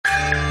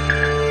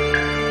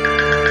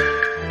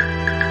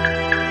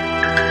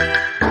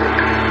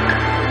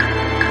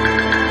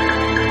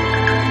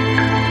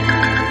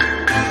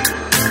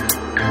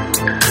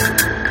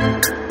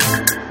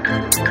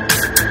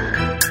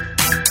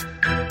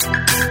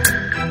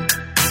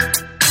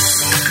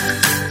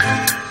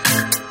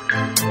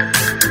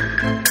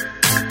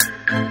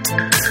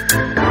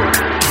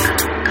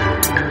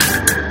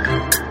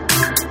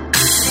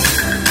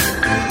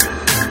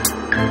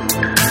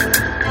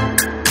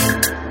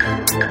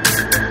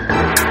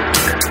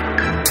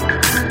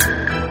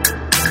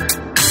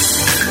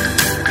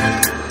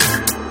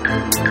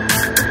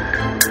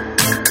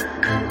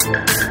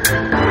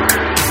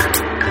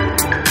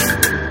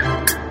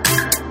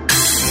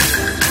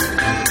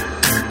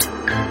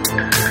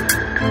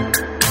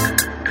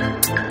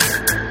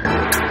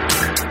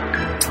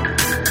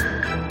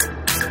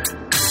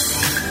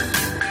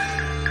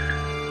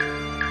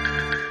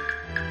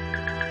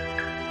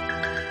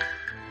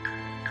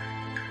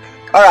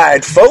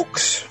right,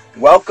 folks,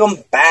 welcome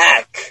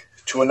back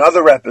to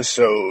another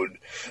episode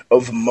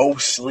of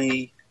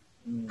Mostly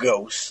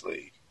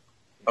Ghostly.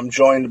 I'm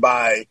joined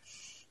by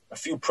a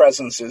few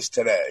presences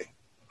today.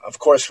 Of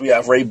course, we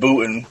have Ray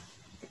Booten,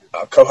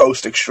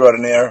 co-host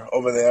extraordinaire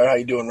over there. How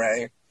you doing,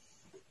 Ray?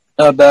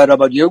 Not bad. How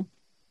about you?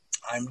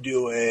 I'm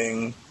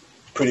doing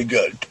pretty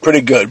good.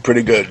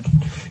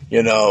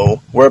 You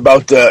know, we're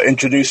about to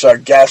introduce our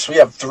guests. We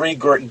have three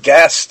great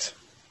guests.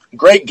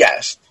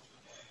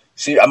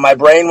 See, my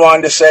brain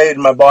wanted to say it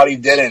and my body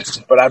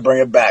didn't, but I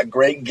bring it back.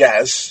 Great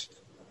guests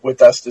with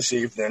us this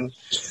evening.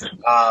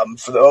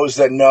 For those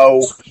that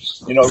know,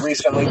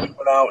 recently we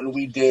went out and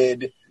we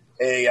did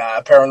a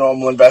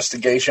paranormal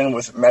investigation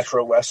with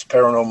Metro West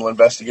Paranormal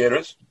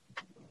Investigators.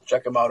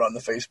 Check them out on the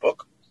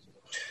Facebook.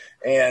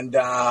 And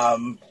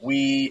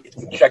we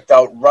checked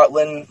out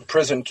Rutland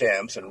prison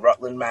camps in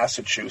Rutland,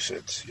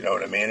 Massachusetts. You know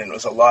what I mean? And it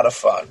was a lot of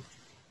fun.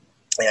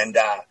 And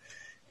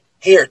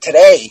here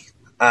today,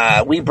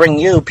 we bring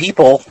you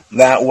people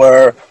that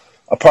were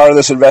a part of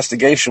this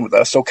investigation with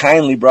us, so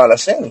kindly brought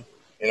us in.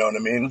 You know what I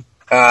mean?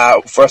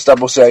 First up,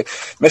 we'll say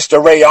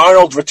Mr. Ray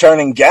Arnold,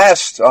 returning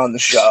guest on the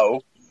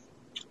show.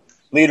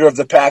 Leader of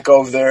the pack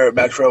over there at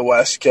Metro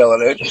West,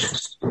 killing it.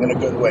 In a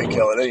good way,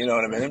 killing it, you know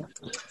what I mean?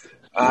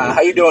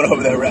 How you doing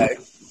over there, Ray?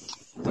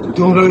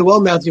 Doing very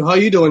well, Matthew. How are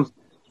you doing?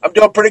 I'm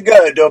doing pretty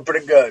good.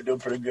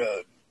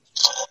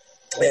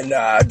 And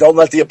don't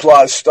let the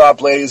applause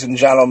stop, ladies and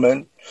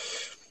gentlemen.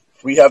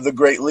 We have the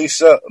great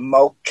Lisa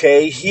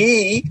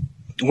Mulcahy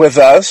with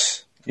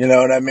us. You know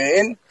what I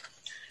mean?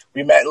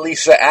 We met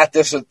Lisa at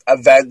this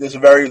event. This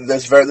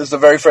is the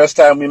very first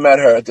time we met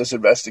her at this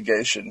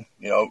investigation.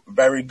 You know,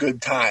 very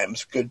good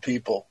times, good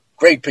people,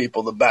 great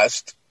people, the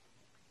best.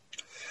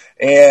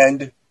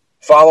 And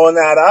following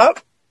that up,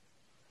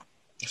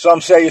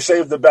 some say you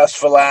save the best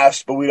for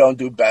last, but we don't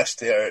do best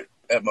here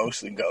at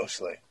Mostly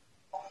Ghostly.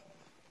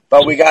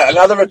 But we got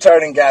another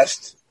returning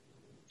guest.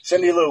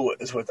 Cindy Lou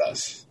is with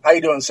us. How you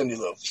doing, Cindy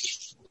Lou?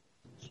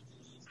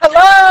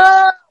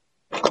 Hello!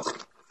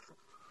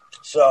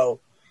 So,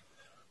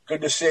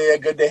 good to see you.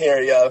 Good to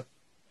hear you.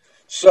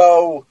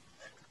 So,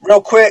 real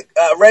quick,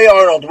 Ray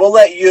Arnold, we'll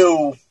let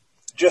you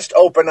just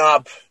open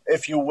up,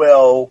 if you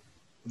will,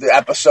 the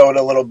episode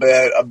a little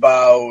bit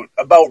about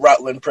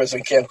Rutland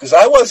Prison Camp, because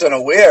I wasn't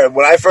aware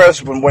when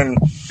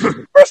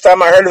first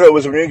time I heard of it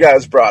was when you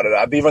guys brought it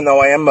up, even though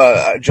I am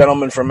a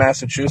gentleman from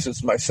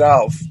Massachusetts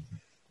myself.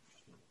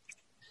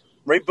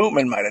 Ray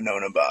Bootman might have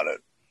known about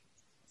it.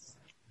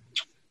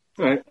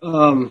 All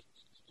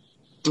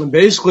right.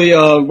 Basically,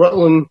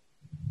 Rutland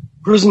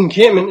Prison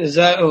Encampment it's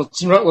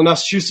in Rutland,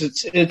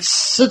 Massachusetts. It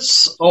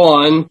sits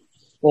on,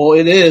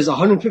 it is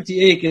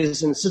 150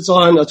 acres, and it sits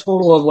on a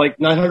total of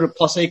like 900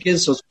 plus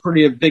acres, so it's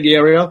pretty a big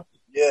area.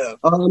 Yeah.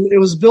 It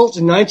was built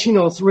in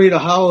 1903 to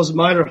house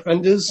minor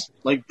offenders,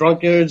 like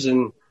drunkards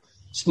and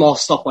small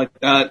stuff like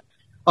that.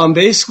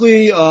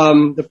 Basically,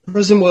 the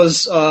prison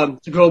was to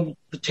grow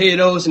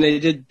potatoes, and they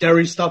did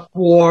dairy stuff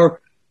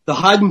for the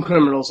hardened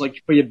criminals,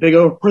 like for your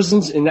bigger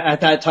prisons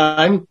at that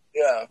time.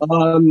 Yeah.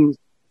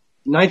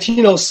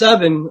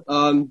 1907,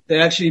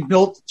 they actually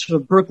built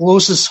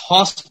tuberculosis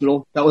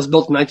hospital. That was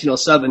built in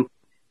 1907.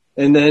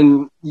 And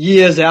then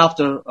years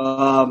after,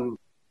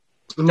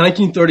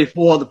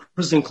 1934, the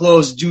prison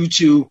closed due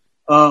to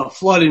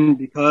flooding,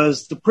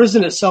 because the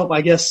prison itself, I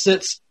guess,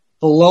 sits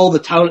below the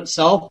town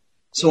itself.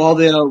 So all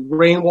the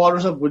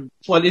rainwaters would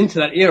flood into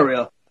that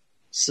area.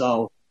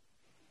 So,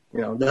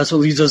 that's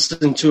what leads us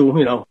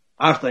into,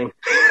 our thing.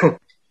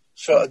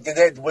 So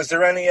was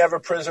there any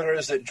ever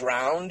prisoners that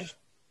drowned?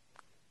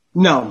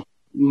 No,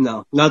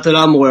 not that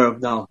I'm aware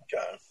of, no.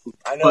 Okay.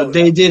 I know. But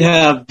they did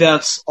have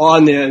deaths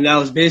on there, and that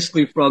was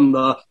basically from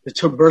the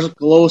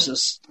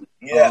tuberculosis.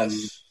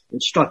 Yes.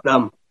 It struck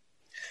them.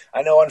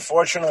 I know,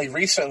 unfortunately,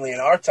 recently in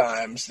our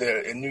times,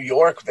 in New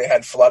York, they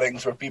had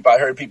floodings where I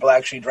heard people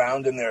actually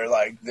drowned in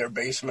their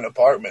basement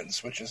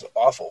apartments, which is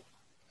awful.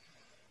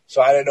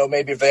 So I don't know,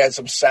 maybe if they had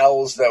some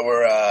cells that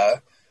were,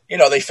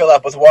 they fill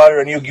up with water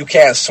and you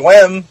can't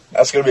swim,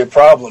 that's going to be a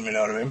problem, you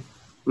know what I mean?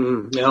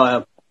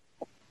 Yeah.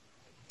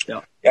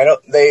 Yeah, I know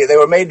they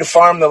were made to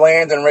farm the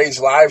land and raise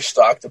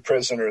livestock, the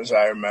prisoners,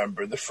 I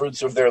remember. The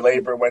fruits of their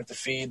labor went to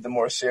feed the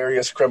more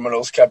serious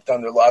criminals kept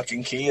under lock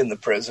and key in the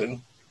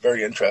prison.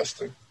 Very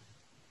interesting.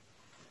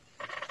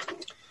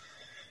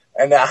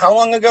 And how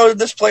long ago did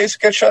this place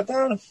get shut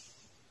down?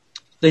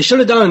 They shut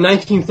it down in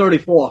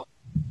 1934.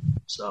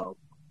 So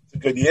it's a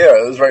good year.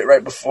 It was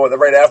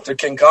right after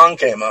King Kong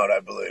came out, I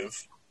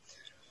believe.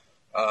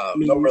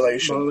 No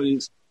relation.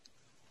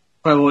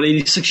 Probably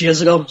 86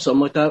 years ago,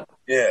 something like that.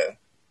 Yeah.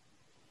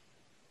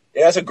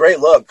 Yeah, it's a great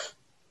look.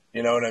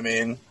 You know what I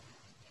mean?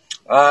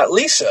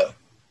 Lisa,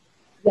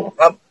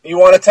 you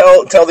want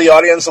to tell the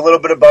audience a little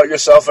bit about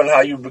yourself and how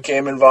you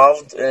became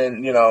involved?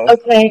 And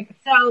Okay,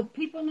 so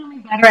people know me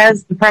better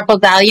as the Purple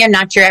Dahlia,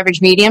 not your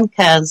average medium,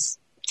 because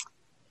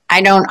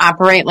I don't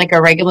operate like a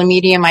regular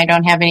medium. I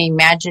don't have any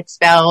magic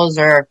spells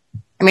I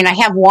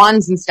have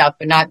wands and stuff,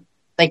 but not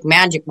like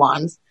magic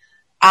wands.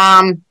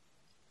 I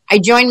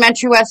joined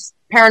Metro West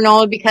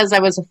paranormal because I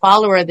was a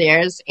follower of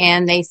theirs,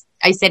 and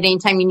I said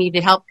anytime you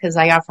needed help, because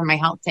I offer my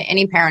help to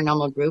any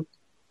paranormal group,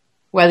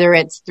 whether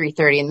it's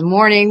 3:30 in the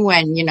morning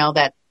when,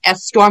 that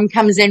S storm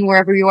comes in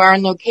wherever you are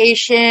in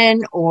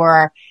location,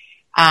 or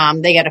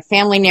they got a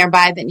family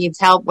nearby that needs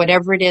help,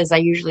 whatever it is, I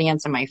usually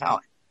answer my phone.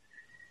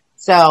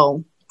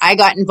 So I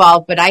got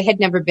involved, but I had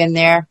never been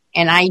there,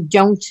 and I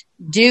don't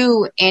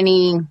do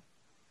any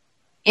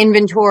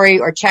inventory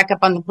or check up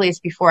on the place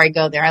before I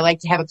go there. I like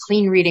to have a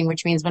clean reading,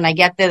 which means when I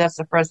get there, that's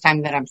the first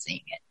time that I'm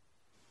seeing it.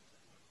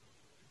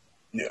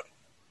 Yeah.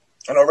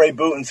 I know Ray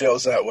Booten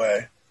feels that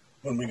way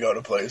when we go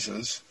to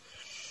places.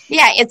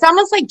 Yeah, it's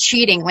almost like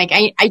cheating. Like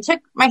I took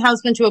my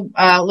husband to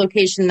a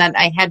location that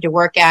I had to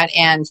work at,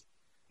 and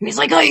he's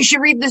like, "Oh, you should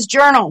read this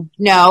journal."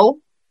 No,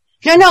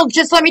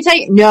 just let me tell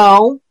you.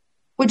 No.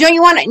 Well, don't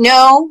you want it?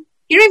 No.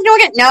 You don't even know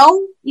it.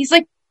 No. He's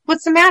like,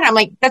 "What's the matter?" I'm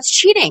like, "That's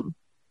cheating."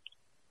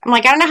 I'm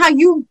like, "I don't know how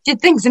you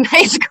did things in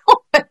high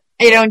school, but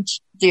I don't,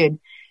 dude.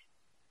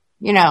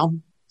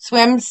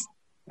 Swims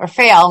or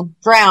fail,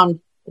 drown.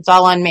 It's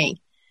all on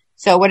me."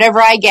 So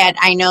whatever I get,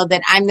 I know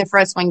that I'm the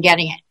first one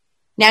getting it.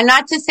 Now,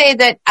 not to say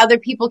that other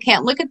people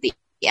can't look at the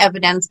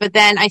evidence, but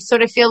then I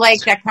sort of feel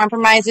like that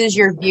compromises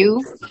your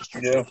view.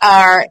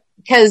 Yeah.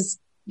 Because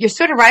you're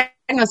sort of riding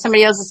on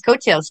somebody else's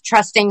coattails,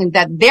 trusting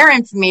that their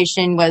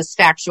information was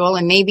factual,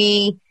 and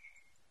maybe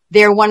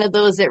they're one of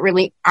those that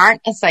really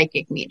aren't a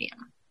psychic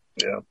medium.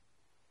 Yeah.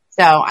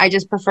 So I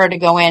just prefer to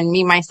go in,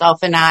 me, myself,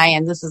 and I,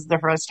 and this is the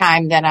first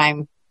time that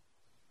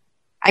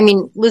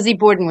Lizzie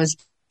Borden was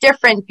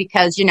different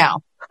because,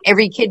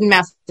 every kid in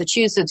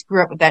Massachusetts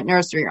grew up with that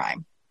nursery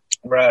rhyme.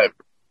 Right.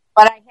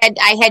 But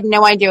I had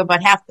no idea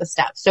about half the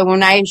stuff. So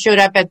when I showed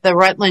up at the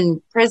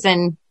Rutland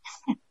prison,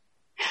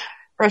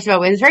 first of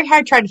all, it was very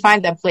hard to try to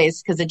find that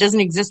place because it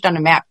doesn't exist on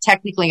a map,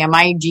 technically on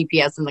my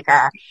GPS in the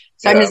car.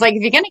 So I'm just like,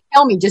 if you're going to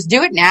kill me, just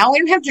do it now. We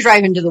don't have to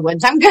drive into the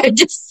woods. I'm good.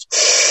 Just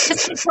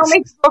don't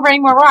make over any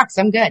more rocks.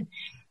 I'm good.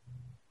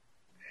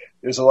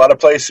 There's a lot of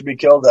places to be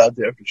killed out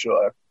there for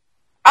sure.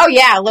 Oh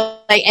yeah.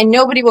 And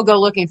nobody will go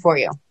looking for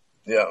you.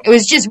 Yeah. It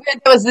was just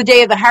weird. It was the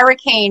day of the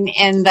hurricane,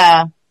 and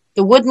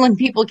the Woodland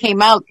people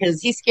came out because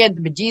he scared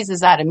the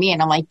bejesus out of me.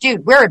 And I'm like,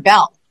 dude, wear a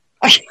belt.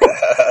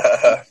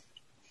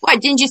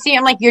 What, didn't you see?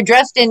 I'm like, you're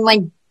dressed in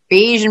like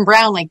beige and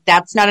brown. Like,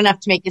 that's not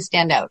enough to make you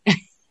stand out.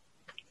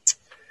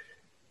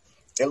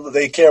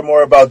 They care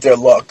more about their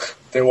look.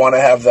 They want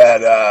to have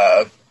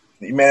that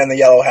man in the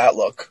yellow hat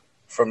look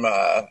from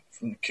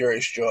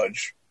Curious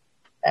George.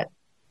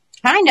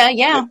 Kinda,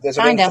 yeah. There's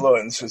an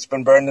influence. It's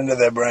been burned into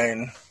their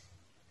brain.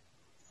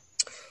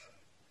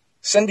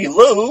 Cindy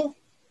Lou,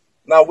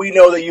 now we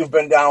know that you've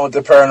been down with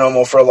the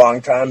paranormal for a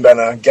long time, been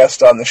a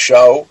guest on the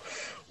show.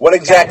 What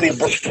exactly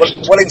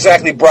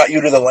brought you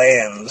to the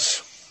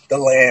lands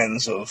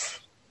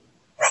of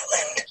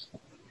Rutland?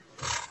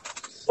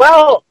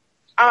 Well,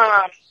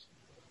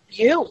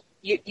 you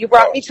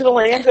brought me to the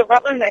lands of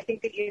Rutland. I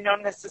think that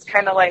this is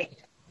kind of like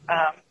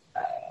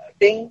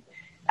thing.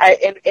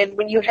 And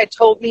when you had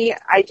told me,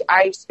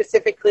 I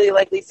specifically,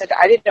 like Lisa said,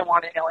 I didn't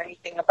want to know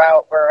anything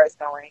about where I was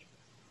going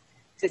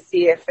to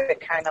see if it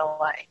kind of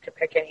could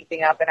pick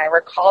anything up. And I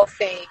recall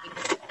saying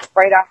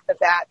right off the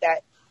bat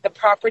that the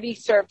property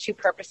served two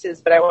purposes,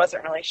 but I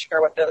wasn't really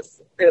sure what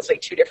those. There's like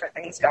two different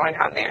things going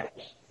on there.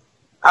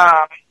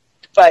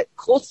 But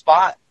cool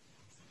spot.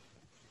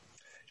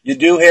 You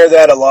do hear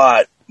that a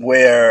lot,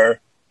 where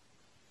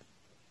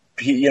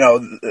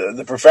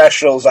the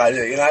professionals. I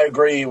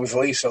agree with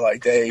Lisa.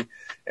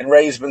 And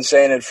Ray's been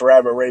saying it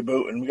forever. Ray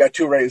Booten. We got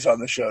two Rays on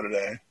the show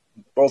today,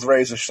 both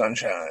Rays of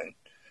Sunshine.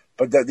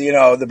 But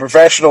the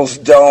professionals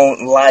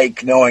don't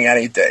like knowing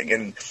anything,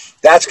 and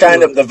that's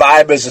kind of the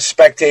vibe as a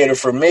spectator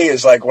for me.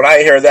 Is like when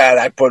I hear that,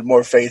 I put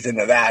more faith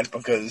into that,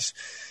 because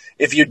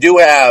if you do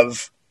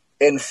have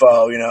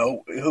info,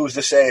 who's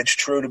to say it's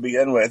true to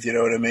begin with? You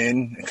know what I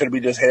mean? It could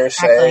be just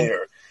hearsay,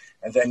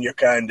 and then you're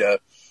kind of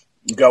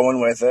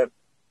going with it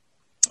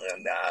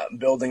and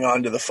building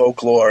onto the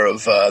folklore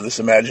of this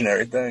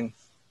imaginary thing.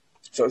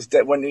 So it's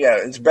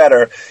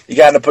better. You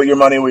got to put your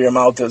money where your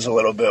mouth is a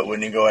little bit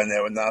when you go in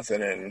there with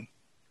nothing and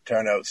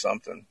turn out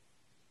something.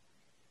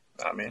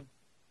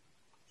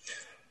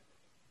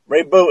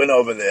 Ray Booten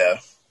over there.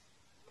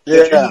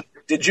 Yeah.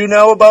 Did you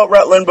know about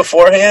Rutland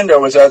beforehand, or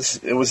was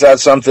that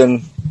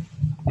something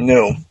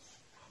new?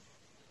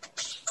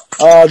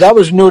 That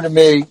was new to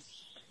me.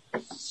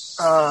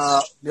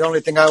 The only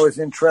thing I was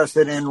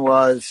interested in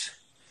was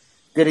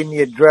getting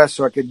the address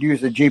so I could use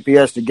the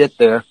GPS to get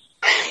there.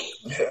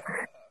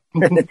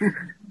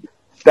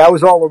 That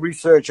was all the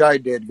research I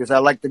did, because I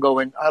like to go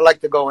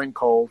in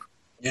cold.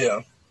 Yeah.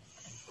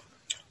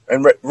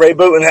 And Ray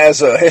Booten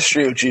has a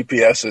history of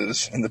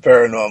GPSs in the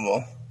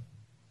paranormal.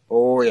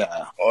 Oh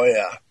yeah.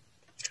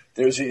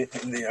 There's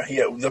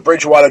the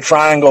Bridgewater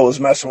Triangle was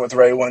messing with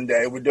Ray one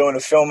day. We're doing a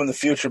film in the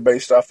future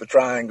based off the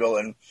triangle,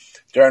 and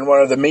during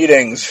one of the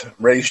meetings,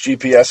 Ray's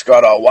GPS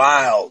got all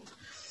wild,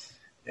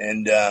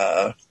 and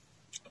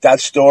that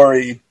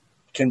story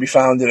can be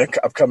found in an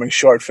upcoming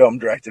short film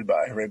directed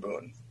by Ray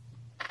Booten.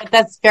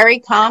 That's very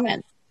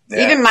common.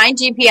 Yeah. Even my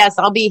GPS,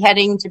 I'll be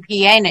heading to PA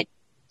and it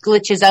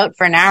glitches out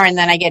for an hour, and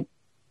then I get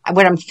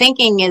what I'm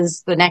thinking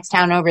is the next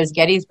town over is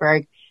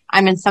Gettysburg.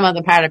 I'm in some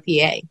other part of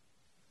PA.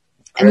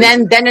 And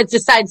then it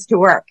decides to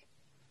work.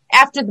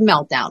 After the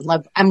meltdown,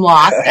 like, I'm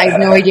lost. I have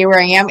no idea where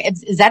I am.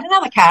 Is that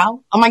another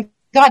cow? Oh my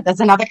God,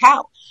 that's another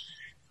cow.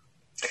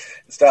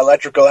 It's that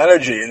electrical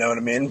energy, you know what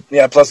I mean?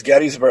 Yeah, plus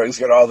Gettysburg's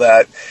got all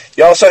that.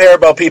 You also hear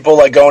about people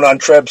like going on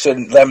trips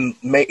and them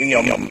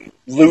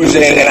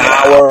losing an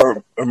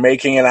hour or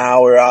making an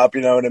hour up,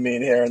 you know what I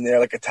mean, here and there,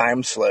 like a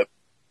time slip.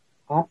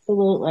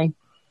 Absolutely.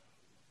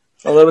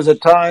 Well, there was a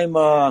time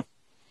I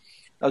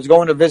was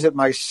going to visit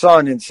my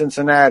son in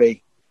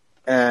Cincinnati,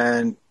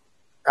 and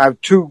I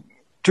have two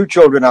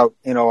children out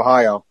in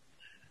Ohio,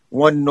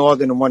 one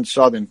northern and one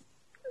southern.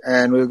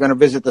 And we were going to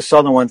visit the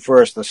southern one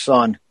first, the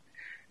son.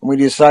 And we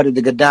decided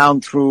to go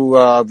down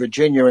through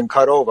Virginia and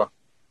cut over.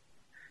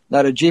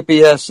 Now, the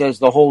GPS says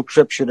the whole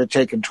trip should have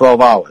taken 12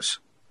 hours.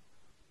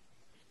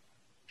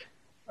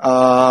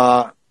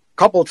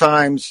 Couple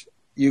times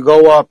you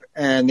go up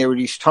and there were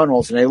these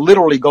tunnels, and they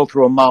literally go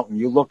through a mountain.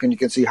 You look and you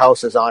can see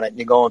houses on it, and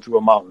you're going through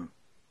a mountain.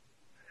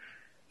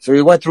 So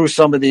we went through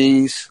some of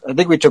these. I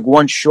think we took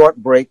one short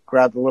break,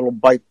 grabbed a little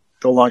bite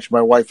to lunch,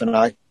 my wife and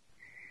I.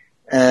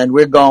 And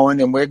we're going.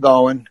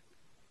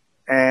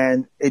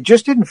 And it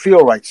just didn't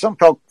feel right. Something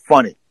felt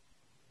funny.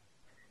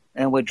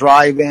 And we're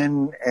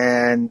driving,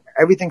 and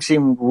everything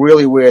seemed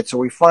really weird. So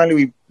we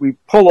finally, we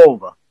pull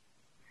over.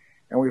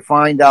 And we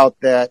find out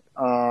that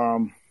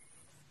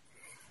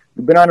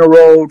we've been on the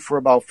road for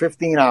about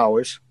 15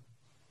 hours.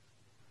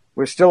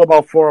 We're still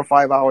about 4 or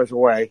 5 hours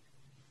away.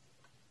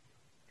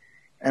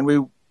 And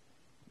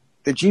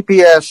the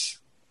GPS,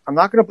 I'm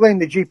not going to blame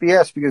the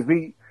GPS because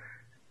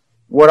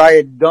what I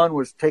had done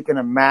was taken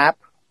a map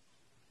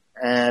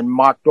and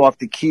marked off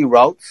the key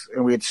routes,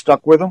 and we had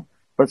stuck with them.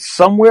 But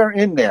somewhere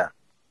in there,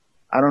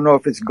 I don't know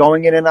if it's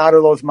going in and out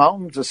of those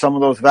mountains or some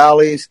of those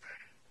valleys,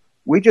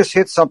 we just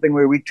hit something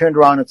where we turned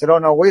around and said, oh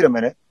no, wait a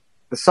minute.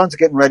 The sun's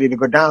getting ready to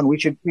go down. We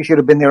should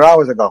have been there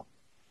hours ago.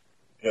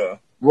 Yeah.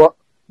 What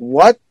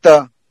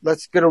the?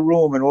 Let's get a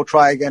room and we'll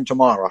try again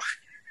tomorrow.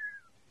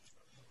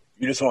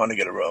 You just want to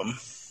get a room.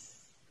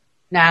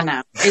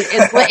 No.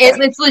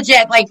 It's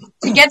legit. Like,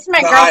 to get to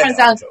my girlfriend's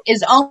house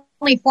is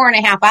only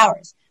 4.5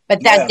 hours.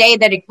 But that day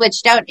that it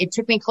glitched out, it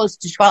took me close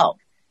to 12.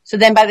 So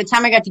then by the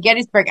time I got to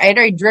Gettysburg, I had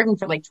already driven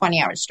for like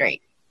 20 hours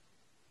straight.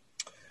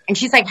 And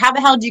she's like, how the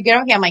hell did you get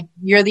over here? I'm like,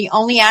 you're the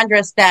only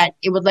address that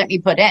it would let me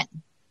put in.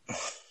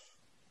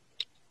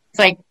 It's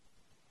like,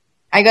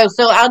 I go,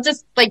 so I'll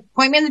just like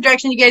point me in the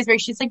direction to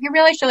Gettysburg. She's like, you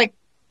realize you're like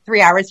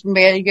 3 hours from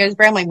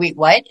Gettysburg? I'm like, wait,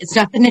 what? It's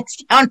not the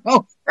next town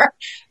over. I've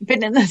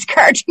been in this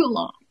car too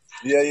long.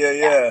 Yeah.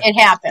 It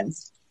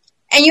happens.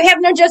 And you have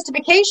no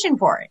justification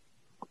for it.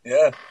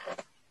 Yeah.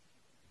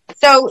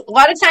 So a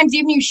lot of times,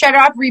 even you shut it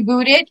off,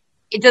 reboot it,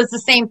 it does the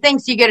same thing.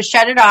 So you got to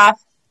shut it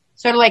off,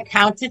 sort of like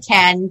count to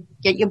 10,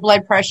 get your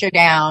blood pressure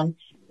down,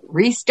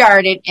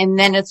 restart it, and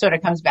then it sort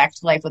of comes back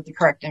to life with the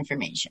correct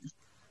information.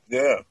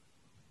 Yeah.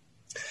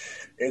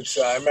 It's.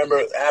 I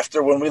remember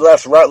after when we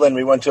left Rutland,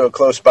 we went to a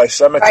close by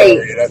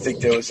cemetery, and I think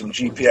there was some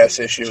GPS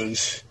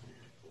issues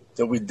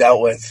that we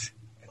dealt with.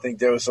 I think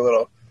there was a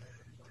little.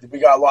 We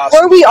got lost.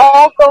 Were we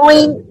all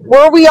going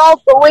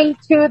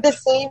to the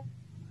same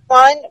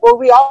one? Were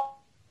we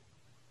all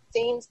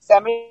same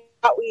cemetery?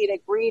 I thought we had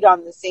agreed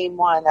on the same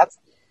one. That's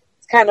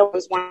kind of what I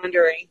was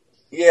wondering.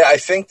 Yeah, I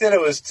think that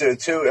it was two.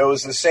 It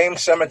was the same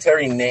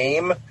cemetery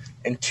name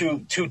and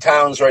two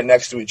towns right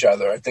next to each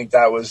other. I think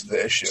that was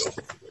the issue.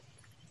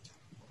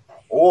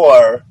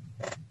 Or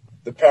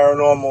the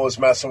paranormal was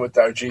messing with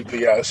our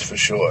GPS for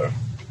sure.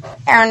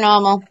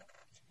 Paranormal.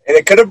 And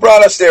it could have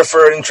brought us there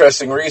for an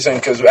interesting reason,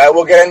 because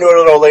we'll get into it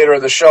a little later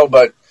in the show,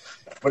 but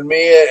when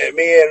me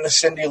and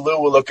Cindy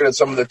Lou were looking at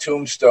some of the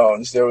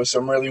tombstones, there was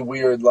some really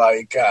weird,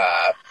 like,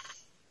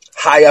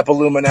 high up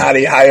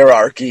Illuminati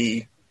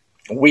hierarchy,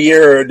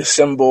 weird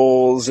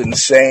symbols and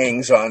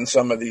sayings on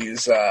some of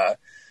these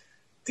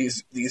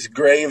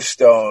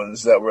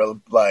gravestones that were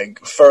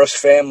like first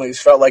families.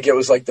 Felt like it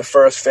was like the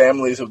first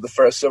families of the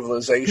first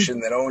civilization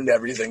that owned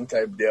everything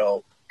type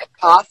deal.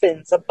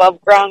 Coffins,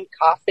 above ground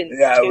coffins.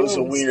 Yeah, it was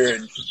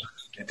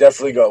it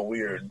definitely got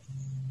weird.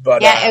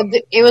 But yeah,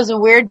 it was a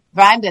weird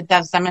vibe at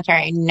that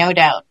cemetery, no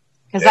doubt.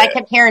 Because I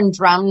kept hearing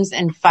drums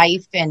and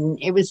fife, and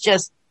it was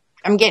just,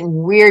 I'm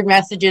getting weird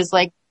messages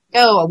like,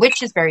 oh, a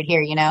witch is buried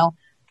here, you know?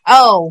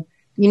 Oh,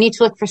 you need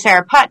to look for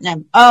Sarah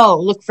Putnam. Oh,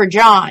 look for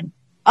John.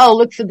 Oh,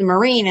 look for the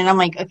Marine. And I'm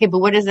like, okay, but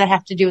what does that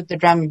have to do with the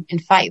drum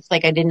and fife?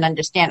 Like, I didn't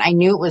understand. I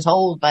knew it was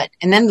old,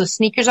 and then the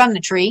sneakers on the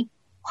tree.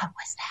 What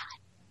was that?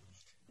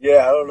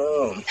 Yeah, I don't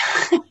know.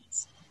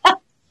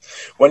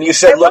 When you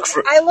said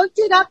I looked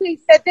it up, and he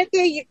said that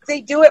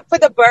they do it for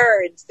the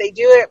birds. They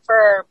do it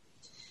for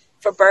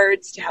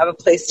birds to have a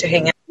place to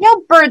hang out.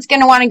 No bird's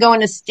going to want to go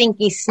in a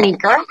stinky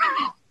sneaker.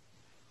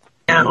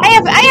 No.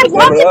 I have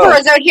lots of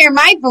birds out here in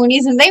my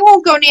boonies, and they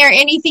won't go near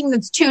anything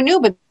that's too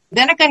new, but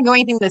they're not going to go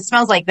anything that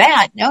smells like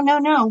that.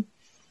 No.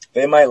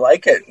 They might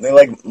like it. They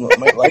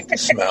might like the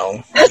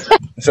smell.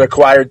 It's an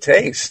acquired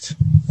taste.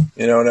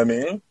 You know what I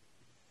mean?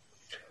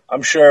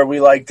 I'm sure we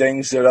like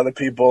things that other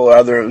people,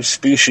 other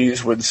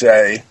species would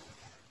say,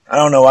 I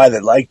don't know why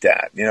they like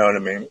that. You know what I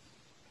mean?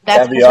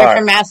 That's because we're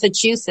from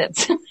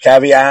Massachusetts.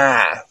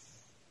 Caviar.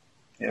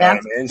 You know what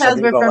I mean?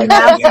 Because we're from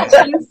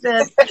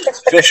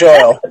Massachusetts. Fish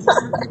oil.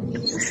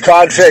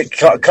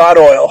 Cod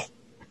oil.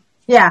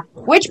 Yeah.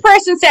 Which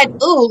person said,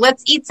 ooh,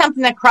 let's eat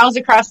something that crawls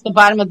across the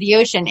bottom of the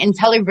ocean and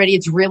tell everybody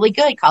it's really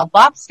good, called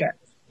lobster?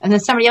 And then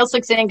somebody else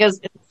looks at it and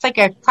goes, it's like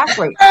a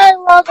cockroach. I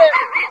love it.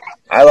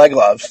 I like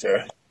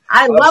lobster.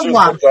 I love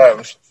lobster.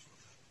 Sometimes.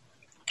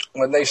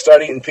 When they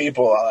start eating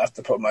people, I'll have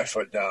to put my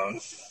foot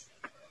down.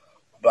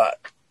 But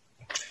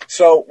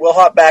so we'll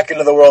hop back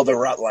into the world of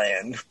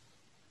Rutland.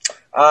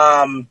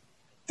 The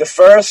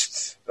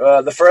first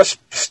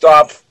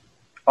stop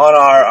on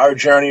our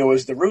journey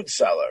was the root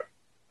cellar,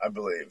 I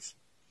believe.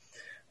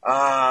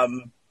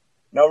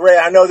 Now, Ray,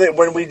 I know that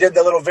when we did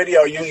the little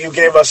video, you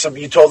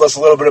told us a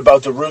little bit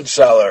about the root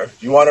cellar.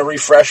 You want to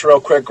refresh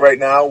real quick right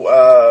now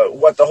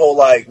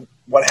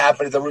what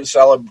happened at the root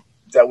cellar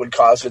that would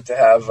cause it to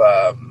have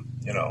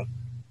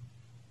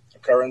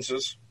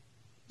occurrences?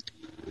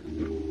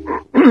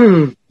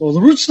 Well,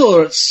 the root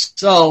cellar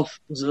itself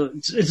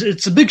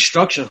it's a big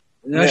structure.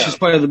 It actually is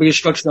probably the biggest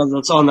structure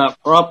that's on that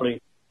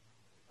property.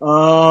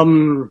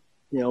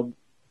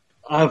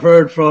 I've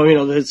heard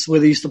from that's where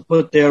they used to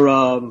put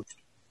their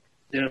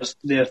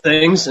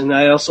things, and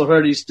I also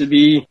heard it used to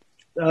be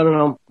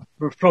from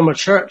a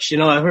church.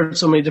 I've heard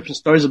so many different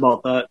stories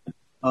about that.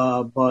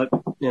 But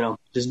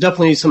there's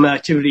definitely some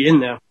activity in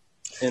there.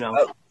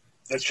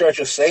 The Church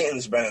of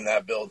Satan's been in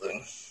that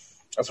building.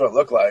 That's what it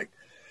looked like.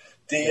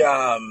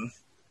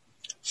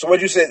 So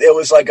what'd you say? It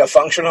was like a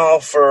function hall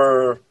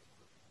for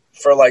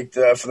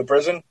the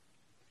prison?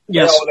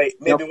 Yes.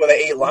 Where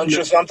they ate lunch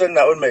or something?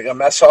 That would make a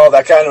mess hall.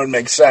 That kind of would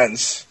make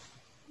sense.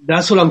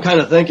 That's what I'm kind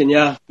of thinking,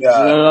 yeah.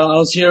 I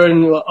was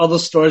hearing other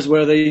stories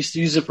where they used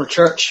to use it for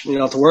church,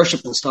 to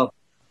worship and stuff.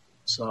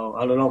 So,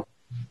 I don't know,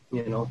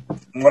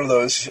 One of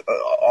those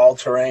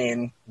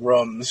all-terrain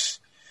rooms.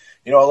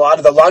 A lot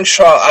of the lunch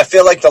hall, I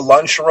feel like the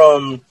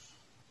lunchroom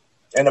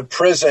in a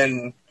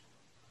prison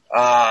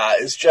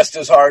is just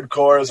as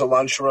hardcore as a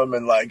lunchroom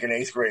in like an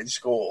 8th grade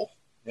school.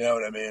 You know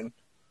what I mean?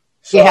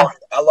 So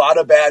a lot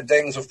of bad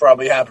things have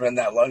probably happened in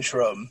that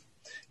lunchroom.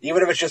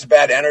 Even if it's just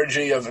bad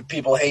energy of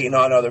people hating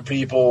on other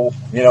people,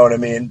 you know what I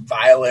mean?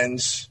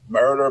 Violence,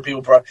 murder,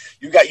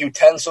 you got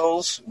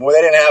utensils. Well,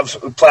 they didn't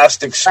have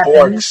plastic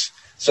sporks,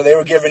 so they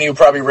were giving you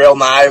probably real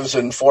knives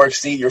and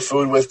forks to eat your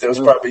food with that was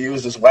probably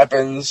used as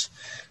weapons.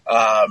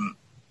 And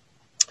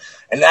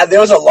there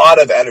was a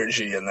lot of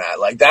energy in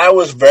that. Like, that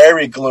was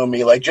very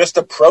gloomy. Like, just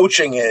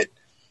approaching it,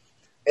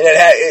 and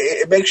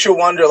it makes you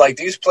wonder, like,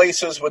 these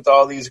places with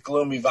all these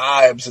gloomy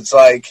vibes, it's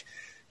like,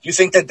 you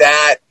think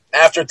that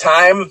after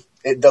time,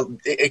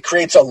 it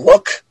creates a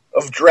look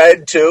of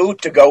dread, too,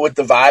 to go with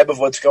the vibe of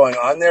what's going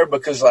on there,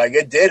 because, like,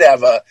 it did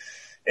have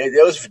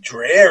it was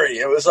dreary.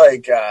 It was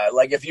like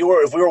if we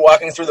were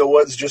walking through the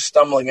woods just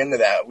stumbling into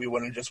that, we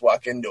wouldn't just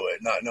walk into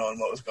it not knowing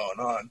what was going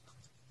on.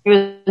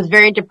 It was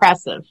very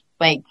depressive.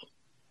 Like,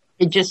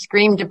 it just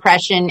screamed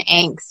depression,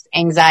 angst,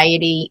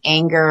 anxiety,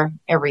 anger,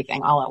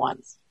 everything all at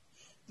once.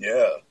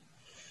 Yeah.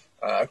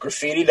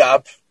 Graffitied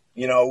up.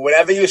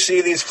 Whenever you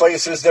see these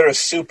places that are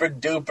super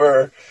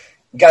duper,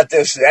 got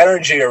this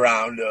energy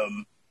around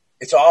them,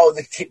 it's all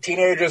the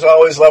teenagers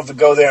always love to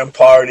go there and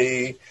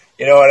party,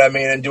 you know what I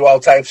mean, and do all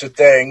types of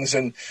things.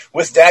 And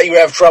with that, you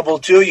have trouble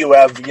too. You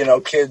have,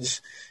 kids,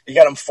 you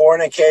got them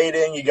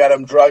fornicating, you got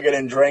them drugging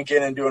and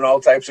drinking and doing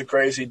all types of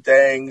crazy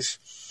things.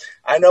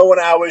 I know when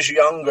I was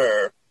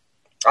younger,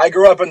 I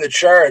grew up in the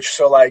church,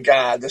 so like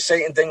the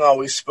Satan thing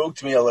always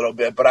spooked me a little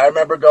bit. But I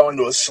remember going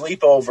to a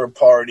sleepover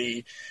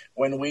party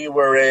when we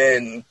were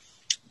in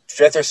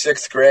 5th or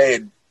 6th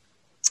grade,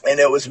 and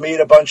it was me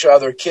and a bunch of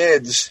other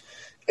kids.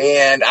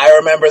 And I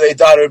remember they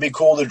thought it would be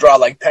cool to draw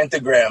like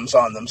pentagrams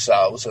on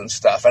themselves and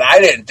stuff. And I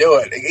didn't do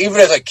it. Even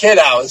as a kid,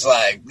 I was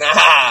like,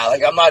 nah,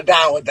 like I'm not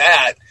down with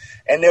that.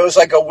 And there was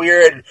like a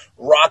weird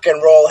rock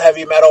and roll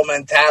heavy metal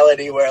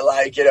mentality where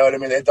like, you know what I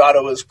mean? They thought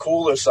it was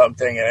cool or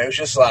something. And it was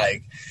just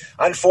like,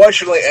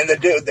 unfortunately, and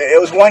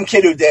it was one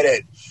kid who did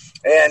it.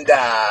 And,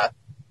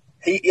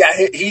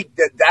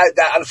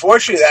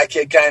 unfortunately that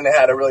kid kind of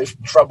had a really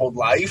troubled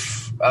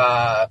life.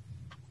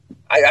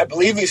 I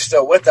believe he's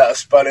still with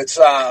us, but it's,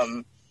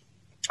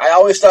 I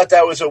always thought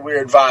that was a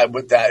weird vibe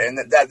with that. And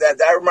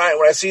that reminds,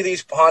 when I see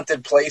these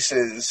haunted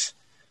places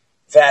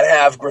that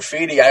have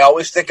graffiti, I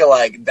always think of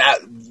like that,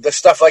 the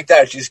stuff like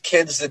that. These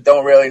kids that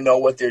don't really know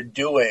what they're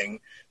doing.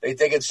 They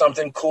think it's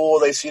something cool.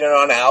 They've seen it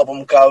on an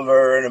album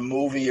cover in a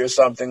movie or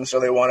something. So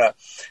they want to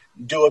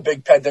do a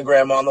big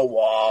pentagram on the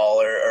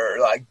wall or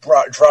like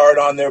draw it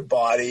on their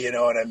body. You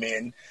know what I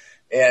mean?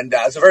 And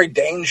it's a very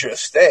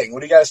dangerous thing.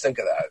 What do you guys think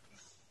of that?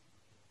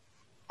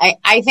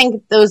 I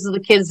think those are the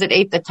kids that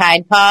ate the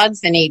Tide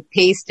Pods and ate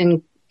paste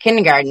in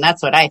kindergarten.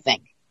 That's what I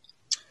think.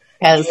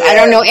 Because I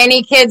don't know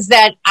any kids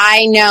that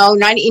I know,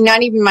 not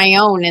even my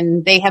own,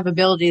 and they have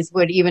abilities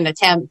would even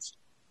attempt.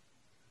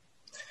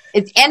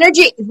 It's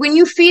energy. When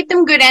you feed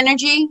them good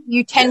energy,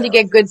 you tend to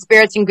get good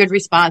spirits and good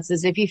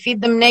responses. If you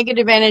feed them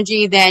negative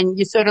energy, then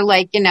you sort of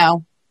like,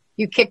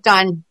 you kicked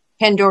on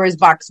Pandora's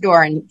box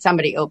door and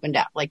somebody opened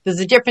up. Like there's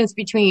a difference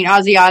between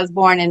Ozzy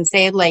Osbourne and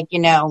say like,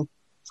 an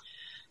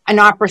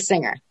opera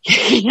singer.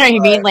 You know what I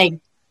mean? Like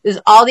there's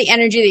all the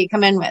energy that you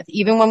come in with.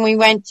 Even when we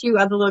went to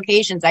other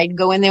locations, I'd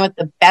go in there with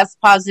the best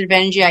positive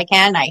energy I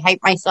can. I hype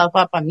myself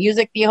up on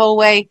music the whole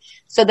way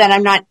so that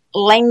I'm not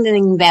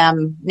lending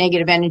them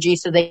negative energy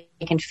so they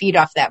can feed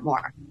off that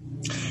more.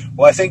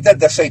 Well, I think that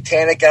the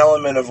satanic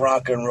element of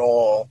rock and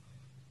roll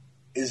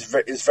is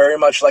very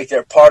much like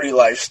their party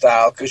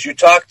lifestyle. Because you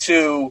talk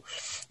to,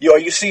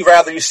 you see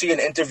an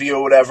interview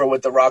or whatever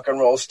with the rock and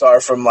roll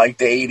star from like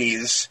the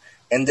 80s,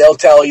 and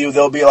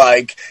they'll be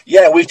like,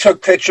 yeah, we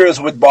took pictures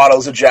with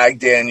bottles of Jack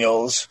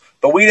Daniels,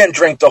 but we didn't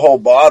drink the whole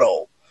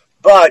bottle.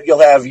 But you'll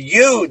have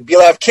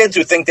kids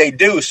who think they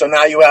do, so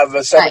now you have a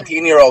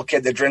 17-year-old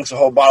kid that drinks a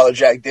whole bottle of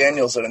Jack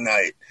Daniels in a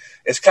night.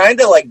 It's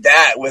kind of like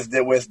that with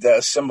the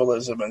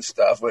symbolism and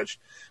stuff, which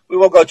we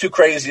won't go too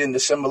crazy into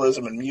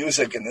symbolism and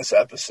music in this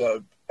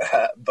episode.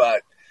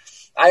 But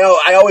I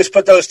always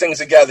put those things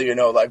together,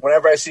 like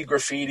whenever I see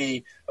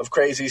graffiti of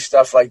crazy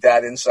stuff like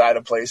that inside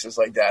of places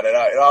like that,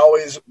 it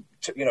always,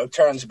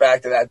 turns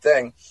back to that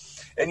thing.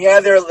 And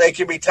yeah, they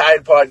can be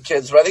Tide Pod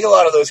kids, but I think a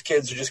lot of those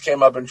kids who just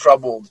came up in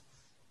troubled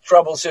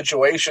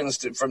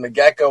situations from the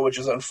get-go, which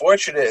is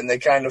unfortunate, and they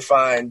kind of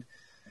find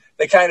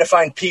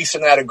peace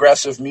in that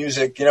aggressive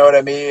music, you know what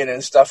I mean,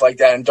 and stuff like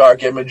that, and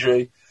dark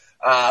imagery.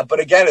 But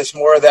again, it's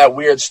more of that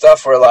weird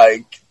stuff where,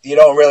 like, you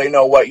don't really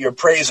know what you're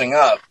praising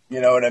up,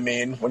 you know what I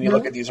mean, when you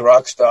look at these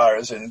rock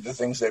stars and the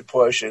things they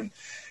push, and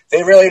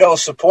they really don't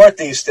support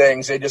these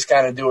things. They just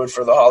kind of do it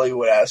for the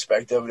Hollywood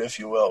aspect of it, if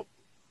you will.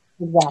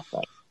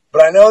 Exactly.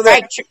 But I know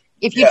that...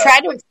 If you try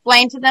to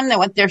explain to them that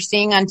what they're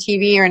seeing on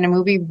TV or in a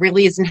movie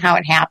really isn't how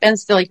it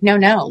happens, they're like,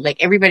 no,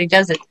 like everybody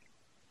does it.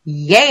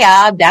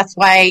 Yeah, that's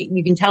why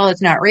you can tell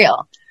it's not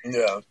real.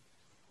 Yeah.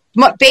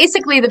 But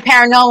basically, the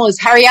paranormal is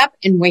hurry up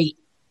and wait.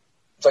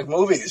 It's like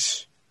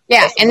movies.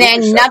 Yeah, and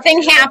then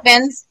nothing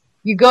happens.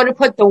 You go to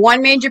put the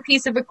one major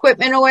piece of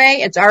equipment away.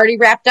 It's already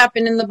wrapped up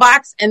and in the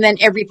box, and then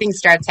everything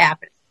starts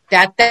happening.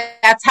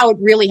 That's how it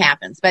really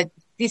happens. But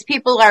these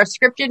people are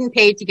scripted and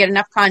paid to get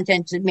enough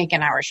content to make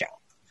an hour show.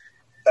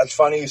 That's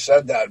funny you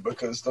said that,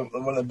 because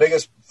one of the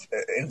biggest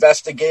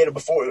investigator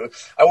before,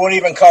 I wouldn't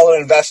even call it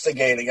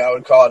investigating, I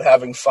would call it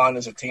having fun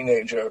as a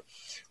teenager.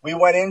 We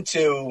went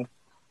into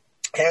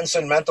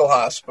Hanson Mental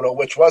Hospital,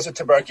 which was a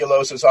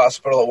tuberculosis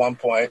hospital at one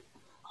point.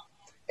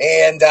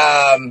 And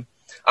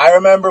I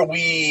remember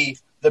the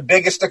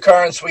biggest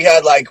occurrence we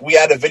had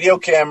a video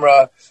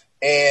camera,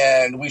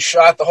 and we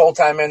shot the whole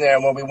time in there.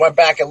 And when we went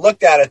back and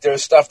looked at it, there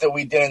was stuff that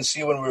we didn't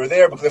see when we were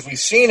there, because if we'd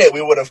seen it,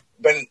 we would have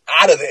been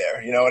out of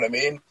there. You know what I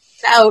mean?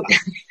 Out.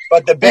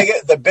 But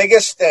the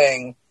biggest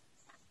thing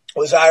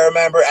was, I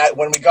remember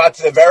when we got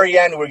to the very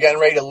end, we were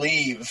getting ready to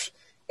leave,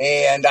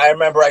 and I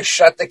remember I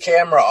shut the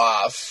camera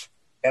off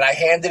and I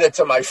handed it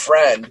to my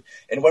friend.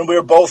 And when we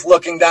were both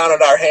looking down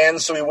at our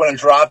hands so we wouldn't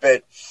drop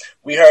it,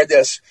 we heard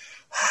this,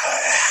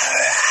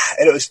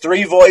 and it was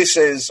three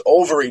voices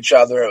over each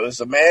other. It was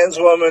a man's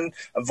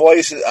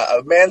voice,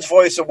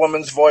 a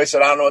woman's voice,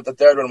 and I don't know what the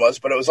third one was,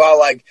 but it was all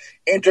like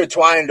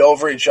intertwined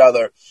over each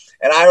other.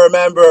 And I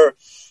remember.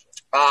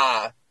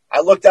 I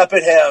looked up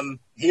at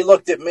him, he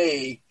looked at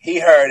me, he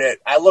heard it.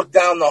 I looked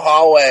down the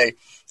hallway,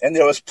 and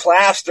there was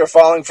plaster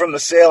falling from the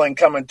ceiling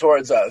coming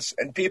towards us.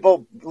 And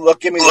people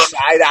give me the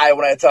side eye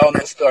when I tell them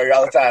this story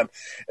all the time.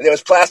 And there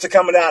was plaster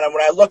coming down, and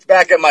when I looked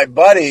back at my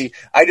buddy,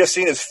 I just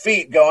seen his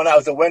feet going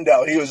out the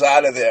window. He was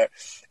out of there.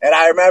 And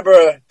I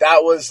remember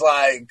that was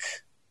like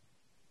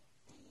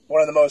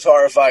one of the most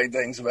horrifying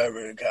things I've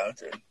ever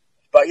encountered.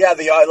 But yeah,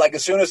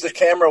 as soon as the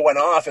camera went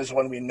off is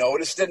when we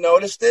noticed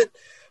it.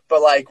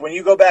 But like when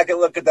you go back and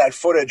look at that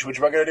footage, which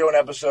we're going to do an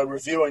episode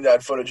reviewing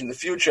that footage in the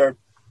future,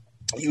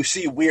 you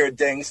see weird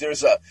things.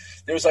 There's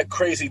like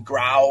crazy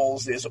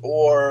growls, there's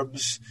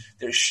orbs,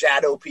 there's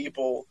shadow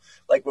people.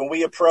 Like when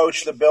we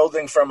approach the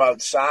building from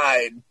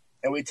outside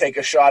and we take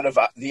a shot of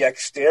the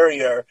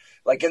exterior,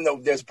 like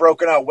there's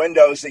broken out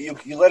windows that you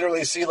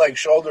literally see like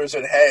shoulders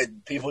and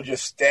head, people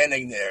just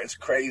standing there. It's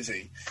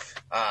crazy.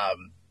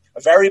 A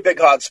very big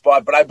hot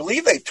spot, but I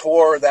believe they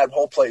tore that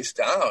whole place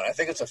down. I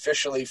think it's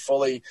officially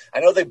fully.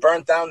 I know they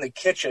burnt down the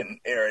kitchen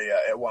area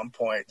at one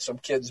point. Some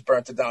kids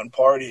burnt it down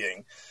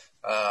partying.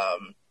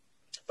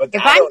 But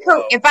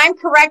if I'm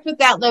correct with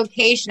that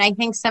location, I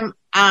think some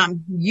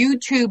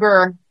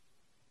YouTuber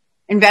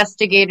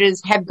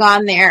investigators have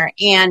gone there,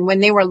 and when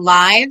they were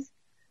live,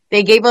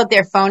 they gave out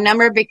their phone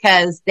number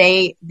because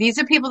these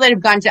are people that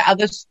have gone to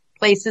other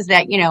places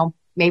that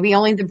maybe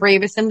only the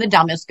bravest and the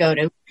dumbest go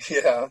to.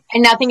 Yeah.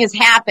 And nothing has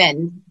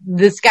happened.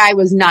 This guy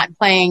was not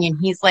playing, and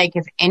he's like,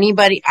 if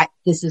anybody,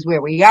 this is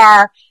where we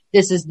are.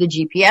 This is the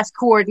GPS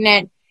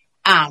coordinate.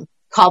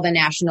 Call the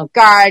National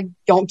Guard.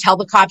 Don't tell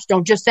the cops.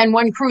 Don't just send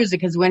one cruiser,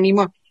 because when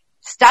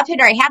stuff had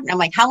already happened. I'm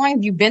like, how long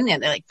have you been there?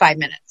 They're like, 5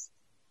 minutes.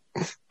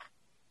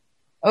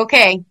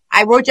 Okay.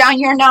 I wrote down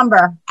your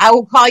number. I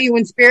will call you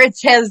when Spirit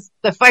says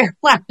the fire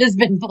alarm has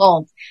been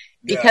pulled.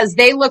 Because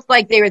they looked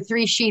like they were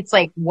 3 sheets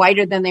like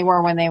whiter than they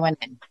were when they went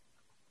in.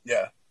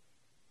 Yeah.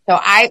 So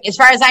as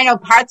far as I know,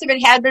 parts of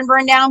it had been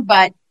burned down,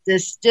 but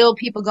there's still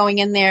people going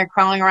in there,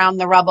 crawling around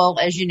the rubble,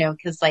 as you know,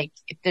 because like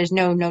if there's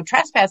no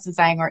trespassing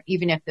sign, or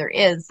even if there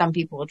is, some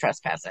people will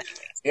trespass it.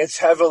 It's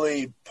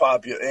heavily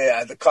popular.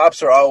 Yeah, the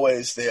cops are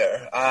always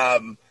there.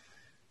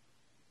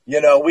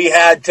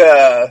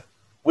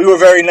 We were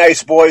very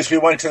nice boys. We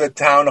went to the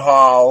town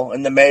hall,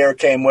 and the mayor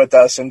came with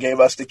us and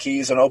gave us the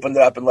keys and opened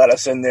it up and let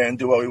us in there and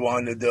do what we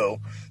wanted to do.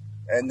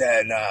 And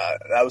then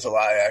that was a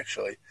lie,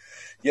 actually.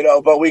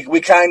 But we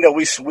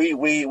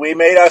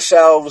made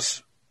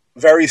ourselves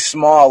very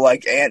small,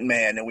 like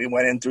Ant-Man, and we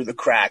went in through the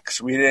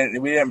cracks. We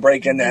didn't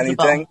break into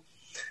anything,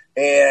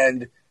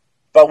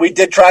 but we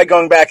did try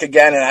going back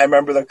again. And I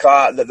remember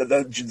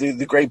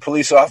the great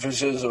police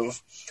officers of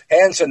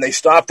Hanson. They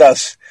stopped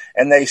us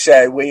and they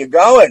said, "Where you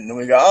going?" And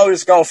we go, "Oh, we're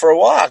just going for a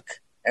walk."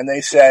 And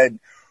they said,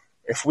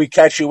 "If we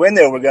catch you in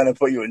there, we're going to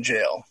put you in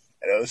jail."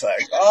 And it was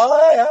like,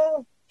 "Oh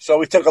yeah." So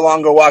we took a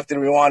longer walk than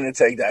we wanted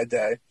to take that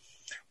day,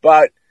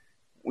 but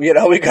we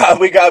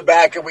got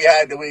back and we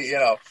had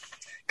to,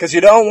 because you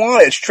don't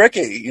want it. It's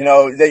tricky.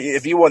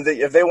 If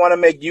they want to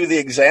make you the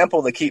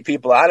example to keep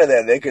people out of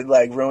there, they could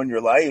like ruin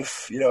your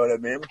life. You know what I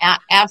mean?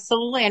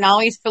 Absolutely. And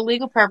always for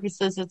legal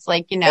purposes, it's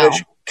like,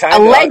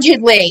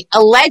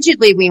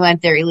 allegedly we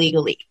went there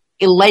illegally.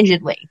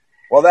 Allegedly.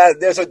 Well,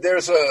 there's a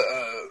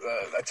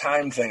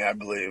time thing, I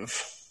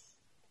believe.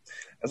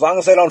 As long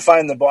as they don't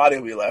find the body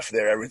we left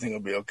there, everything will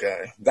be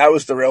okay. That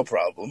was the real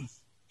problem.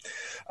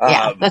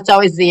 Yeah, that's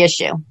always the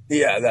issue.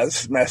 Yeah,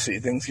 that's messy.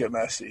 Things get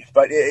messy.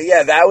 But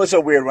yeah, that was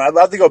a weird one. I'd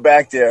love to go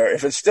back there.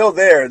 If it's still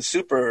there, it's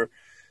super.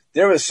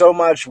 There was so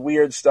much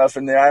weird stuff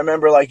in there. I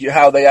remember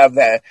how they have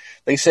that.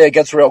 They say it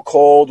gets real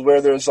cold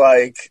where there's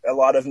like a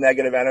lot of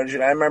negative energy.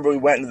 And I remember we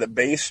went into the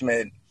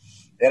basement,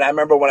 and I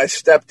remember when I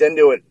stepped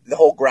into it, the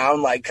whole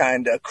ground like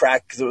kind of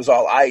cracked because it was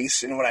all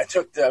ice. And when I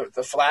took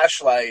the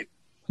flashlight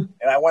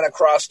and I went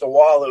across the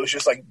wall, it was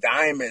just like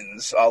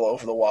diamonds all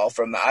over the wall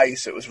from the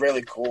ice. It was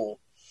really cool.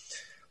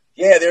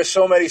 Yeah, there's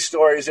so many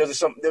stories.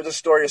 There's a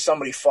story of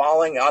somebody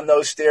falling on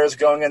those stairs,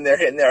 going in there,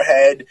 hitting their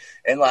head,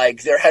 and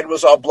like their head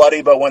was all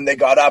bloody, but when they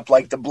got up,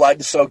 like the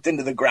blood soaked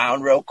into the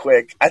ground real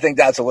quick. I think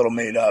that's a little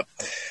made up.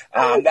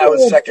 That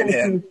was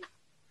secondhand.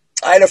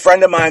 I had a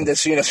friend of mine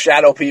that's seen a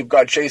shadow people,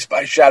 got chased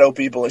by shadow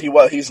people, and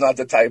he's not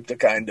the type to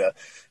kind of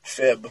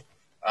fib.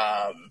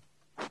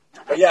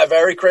 But yeah,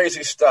 very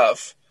crazy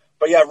stuff.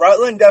 But yeah,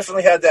 Rutland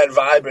definitely had that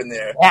vibe in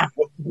there. Yeah,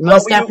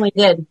 most definitely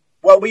did.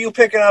 What were you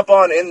picking up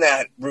on in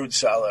that root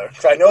cellar?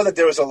 I know that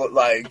there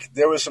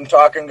was some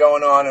talking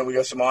going on, and we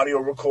got some audio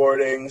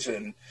recordings,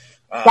 and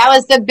that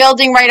was the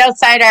building right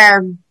outside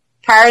our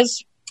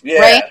cars,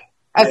 right?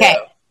 Okay,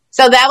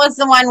 so that was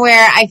the one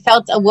where I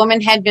felt a woman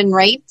had been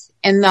raped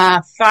in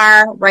the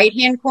far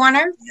right-hand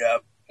corner.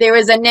 Yep. There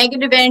was a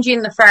negative energy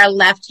in the far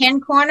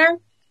left-hand corner,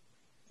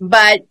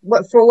 but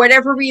for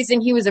whatever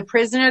reason, he was a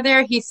prisoner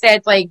there. He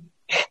said, like,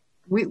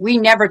 we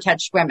never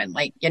touched women.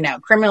 Like,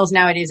 criminals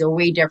nowadays are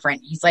way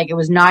different. He's like, it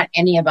was not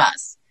any of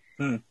us.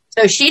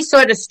 So she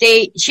sort of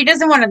stayed. She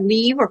doesn't want to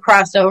leave or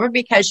cross over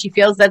because she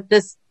feels that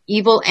this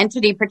evil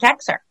entity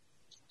protects her.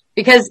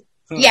 Because,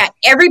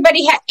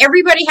 everybody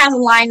has a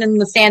line in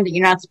the sand that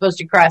you're not supposed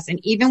to cross. And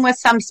even with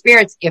some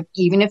spirits,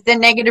 even if they're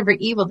negative or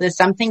evil, there's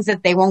some things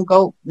that they won't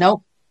go,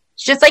 nope.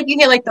 It's just like you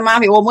hear like the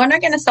mafia, well, we're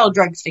not going to sell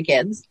drugs to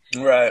kids.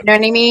 Right. You know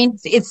what I mean?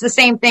 It's the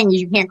same thing.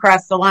 You can't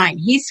cross the line.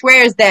 He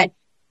swears that,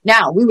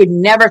 no, we would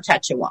never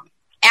touch a woman.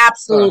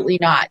 Absolutely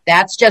not.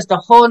 That's just a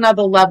whole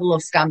nother level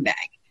of scumbag.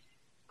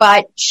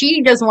 But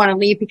she doesn't want to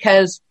leave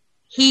because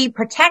he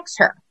protects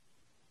her.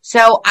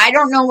 So I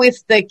don't know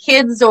if the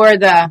kids or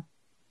the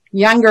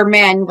younger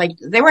men, like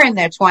they were in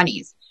their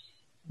 20s,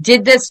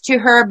 did this to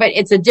her, but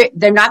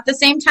they're not the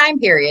same time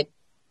period.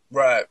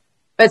 Right.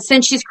 But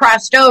since she's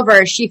crossed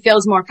over, she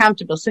feels more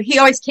comfortable. So he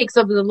always takes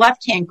over the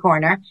left-hand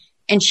corner,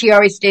 and she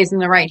always stays in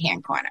the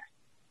right-hand corner.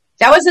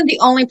 That wasn't the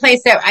only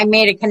place that I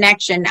made a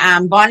connection.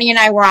 Bonnie and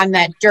I were on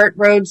that dirt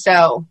road.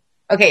 So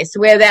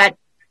where that,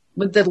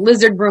 with the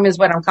lizard room is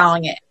what I'm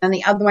calling it. And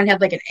the other one had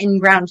like an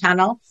in-ground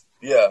tunnel.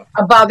 Yeah.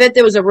 Above it,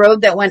 there was a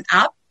road that went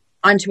up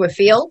onto a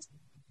field.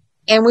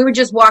 And we were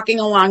just walking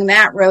along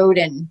that road,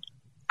 and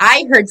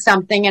I heard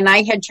something, and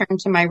I had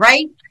turned to my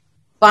right.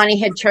 Bonnie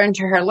had turned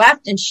to her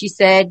left, and she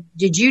said,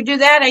 "Did you do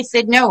that?" I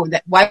said, "No.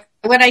 Why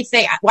would I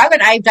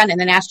have done it?"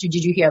 And then asked her,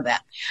 "Did you hear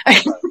that?"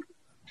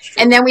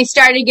 And then we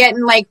started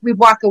getting like, we'd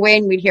walk away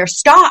and we'd hear,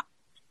 "Stop."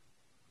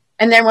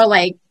 And then we're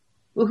like,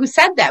 well, who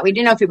said that? We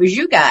didn't know if it was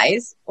you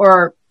guys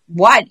or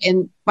what.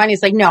 And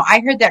Bonnie's like, "No,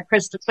 I heard that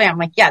crystal clear." I'm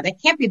like, "Yeah,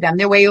 that can't be them.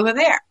 They're way over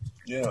there."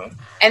 Yeah.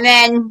 And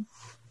then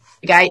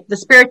the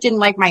spirit didn't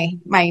like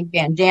my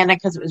bandana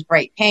because it was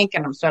bright pink.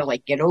 And I'm sort of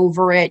like, get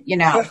over it,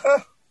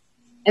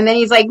 And then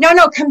he's like,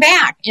 no, come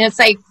back. And it's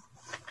like,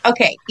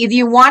 okay, either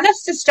you want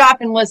us to stop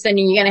and listen and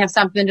you're going to have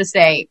something to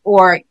say,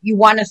 or you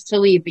want us to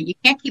leave, but you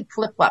can't keep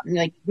flip-flopping.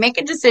 Like, make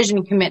a decision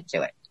and commit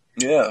to it.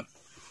 Yeah.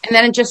 And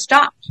then it just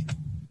stopped.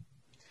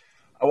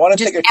 I want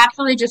to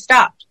absolutely just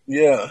stopped.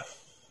 Yeah.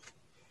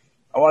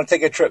 I want to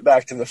take a trip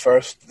back to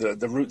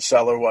the root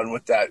cellar one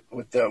with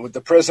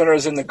the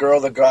prisoners and the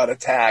girl that got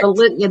attacked.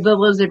 The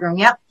lizard room,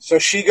 yep. So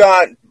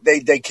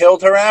they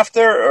killed her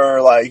after,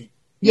 or like?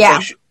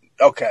 Yeah.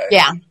 Okay.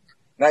 Yeah.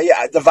 Now,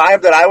 yeah, the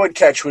vibe that I would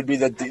catch would be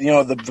that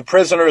the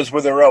prisoners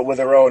were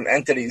their own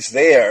entities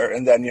there,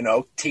 and then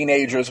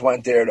teenagers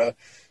went there to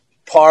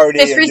party.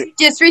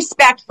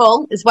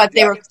 Disrespectful is what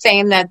they were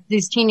saying that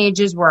these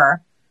teenagers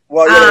were.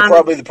 Well, yeah, they're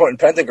probably putting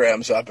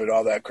pentagrams up and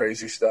all that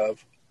crazy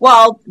stuff.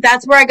 Well,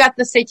 that's where I got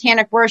the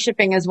satanic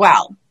worshiping as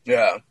well.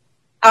 Yeah.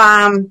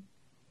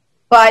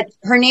 But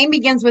her name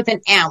begins with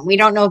an M. We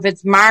don't know if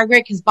it's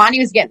Margaret, because Bonnie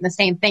was getting the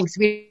same thing. So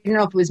we don't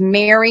know if it was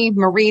Mary,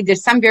 Marie.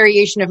 There's some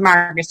variation of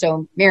Margaret.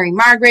 So Mary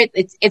Margaret,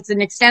 it's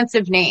an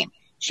extensive name.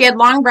 She had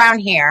long brown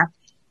hair.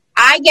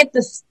 I get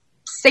the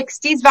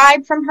 60s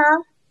vibe from her.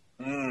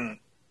 Mm.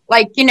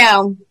 Like,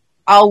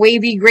 all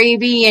wavy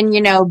gravy and,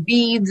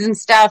 beads and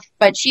stuff.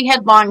 But she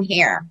had long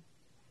hair.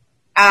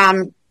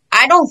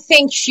 I don't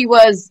think she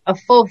was a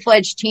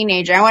full-fledged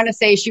teenager. I want to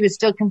say she was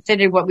still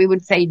considered what we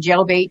would say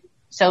jailbait.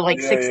 So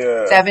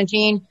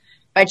 17.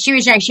 But she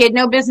was young. She had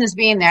no business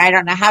being there. I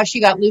don't know how she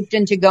got looped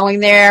into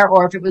going there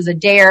or if it was a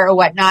dare or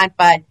whatnot.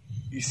 But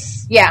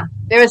yeah,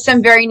 there was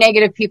some very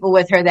negative people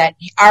with her that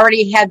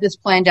already had this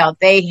planned out.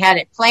 They had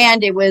it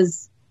planned. It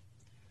was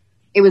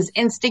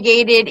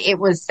instigated. It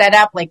was set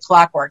up like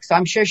clockwork. So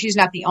I'm sure she's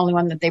not the only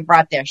one that they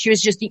brought there. She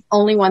was just the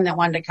only one that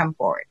wanted to come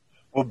forward.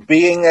 Well,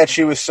 being that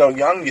she was so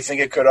young, you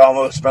think it could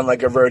almost been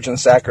like a virgin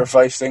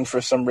sacrifice thing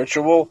for some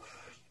ritual?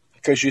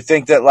 Because you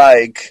think that,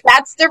 like...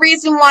 That's the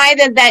reason why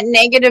that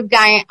negative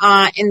guy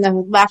in the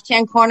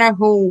left-hand corner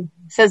who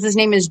says his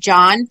name is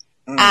John,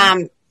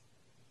 that's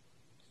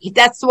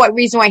the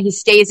reason why he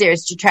stays there,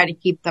 is to try to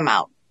keep them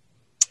out.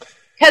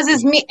 Because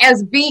as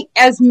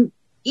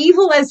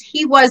evil as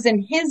he was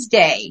in his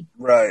day,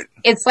 right?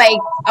 It's like,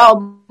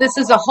 oh, this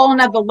is a whole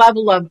nother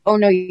level of, oh,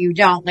 no, you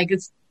don't. Like,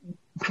 it's,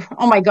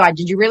 oh, my God,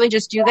 did you really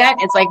just do that?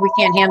 It's like, we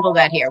can't handle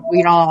that here.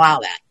 We don't allow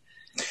that.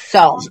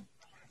 So...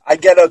 I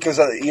get it, because,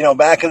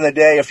 back in the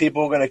day, if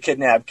people were going to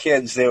kidnap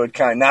kids, they would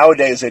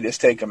nowadays they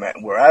just take them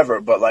wherever,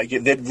 but, like,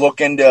 they'd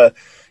look into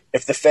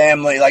if the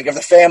family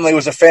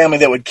was a family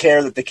that would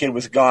care that the kid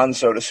was gone,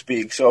 so to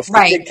speak. So if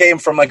the kid came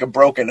from, like, a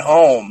broken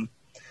home,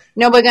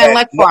 nobody going to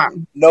look for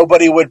him.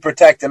 Nobody would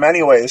protect him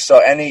anyways, so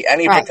any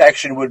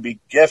protection would be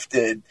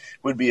gifted,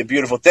 would be a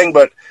beautiful thing.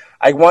 But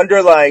I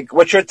wonder, like,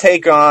 what's your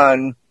take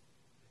on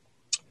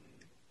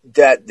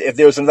that if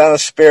there was another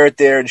spirit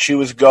there and she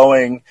was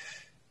getting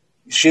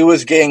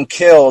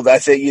killed,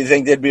 you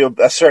think there'd be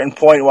a certain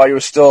point while you were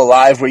still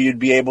alive where you'd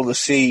be able to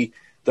see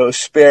those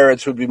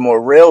spirits would be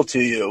more real to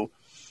you.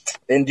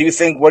 And do you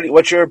think,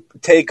 what's your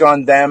take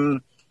on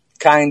them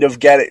kind of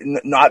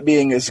not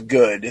being as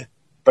good,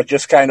 but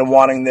just kind of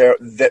wanting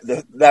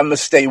them to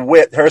stay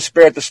with, her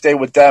spirit to stay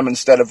with them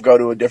instead of go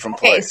to a different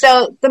place? Okay,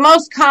 so the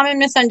most common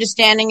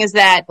misunderstanding is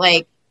that,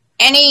 like,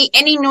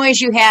 any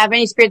noise you have,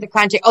 any spirit that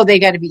contacts, they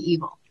got to be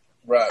evil.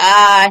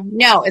 Right.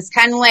 No, it's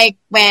kind of like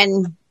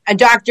when a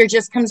doctor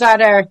just comes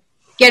out of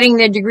getting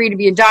their degree to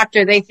be a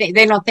doctor, they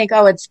don't think,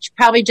 it's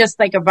probably just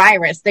like a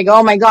virus. They go,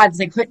 oh my God, it's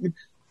like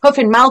hoof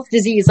and mouth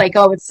disease. Like,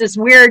 it's this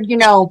weird,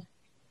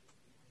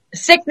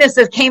 sickness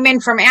that came in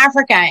from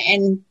Africa.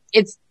 And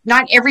it's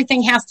not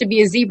everything has to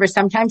be a zebra.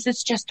 Sometimes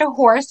it's just a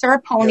horse or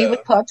a pony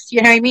with hoofs.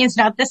 You know what I mean? It's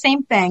not the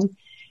same thing.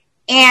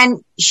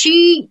 And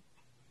she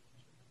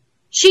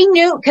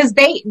knew, because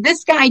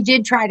this guy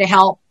did try to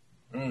help.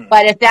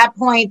 But at that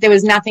point, there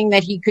was nothing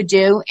that he could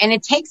do. And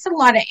it takes a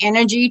lot of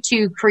energy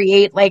to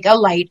create like a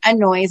light, a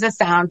noise, a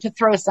sound, to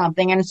throw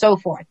something and so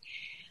forth.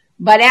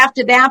 But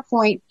after that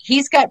point,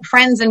 he's got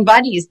friends and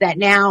buddies that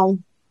now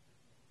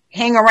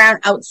hang around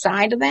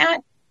outside of that.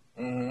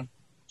 Mm-hmm. Do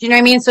you know what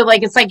I mean? So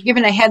like, it's like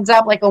giving a heads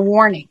up, like a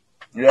warning.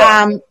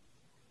 Yeah.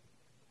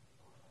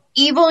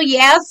 Evil,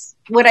 yes.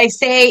 Would I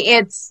say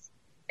it's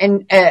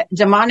a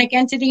demonic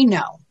entity?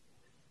 No.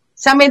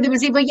 Somebody that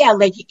was evil, yeah.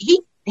 Like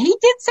he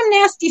did some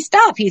nasty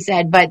stuff, he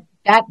said, but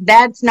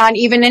that's not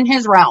even in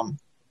his realm.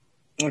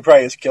 He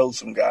probably has killed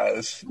some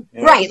guys.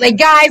 Right, like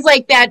guys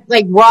like that,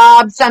 like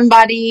robbed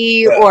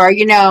somebody or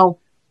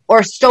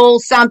stole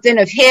something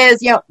of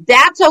his,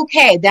 that's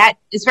okay. That,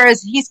 as far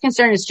as he's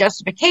concerned, is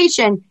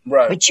justification.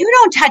 Right. But you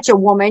don't touch a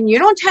woman, you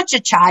don't touch a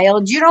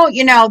child, you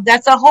don't,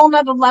 that's a whole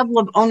nother level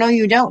of, oh no,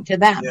 you don't, to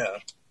them. Yeah.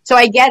 So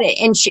I get it.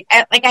 And she,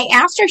 like, I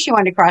asked her if she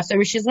wanted to cross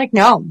over. She's like,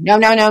 no.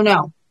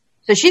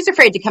 So she's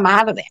afraid to come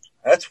out of there.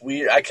 That's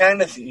weird. I kind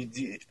of...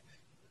 It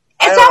almost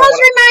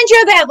reminds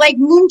you of that, like,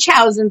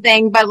 Munchausen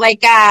thing, but,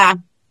 like,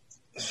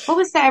 what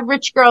was that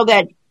rich girl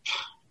that...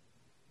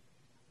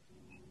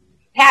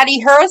 Patty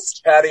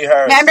Hearst?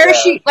 Remember, yeah.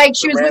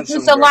 she was with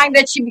them so long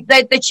that she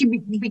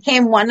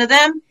became one of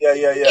them?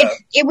 Yeah.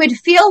 It would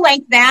feel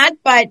like that,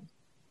 but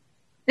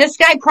this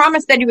guy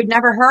promised that he would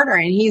never hurt her,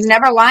 and he's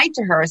never lied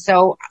to her,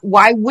 so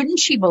why wouldn't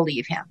she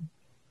believe him?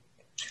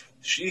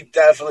 She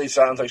definitely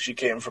sounds like she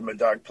came from a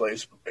dark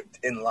place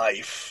in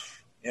life.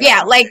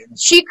 Yeah, like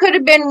she could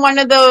have been one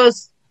of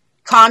those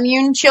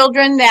commune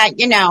children that,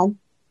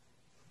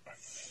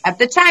 at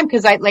the time,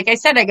 because like I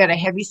said, I got a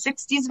heavy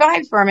 60s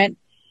vibe from it.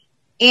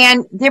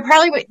 And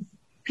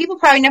people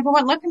probably never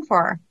went looking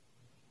for her.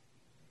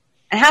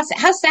 And how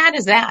sad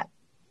is that?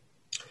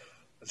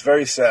 It's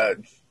very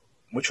sad,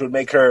 which would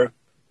make her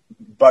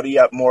buddy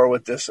up more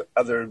with this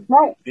other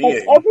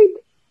being.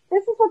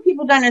 This is what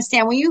people don't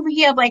understand. When you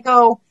hear like,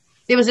 oh,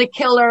 there was a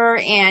killer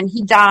and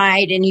he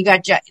died and you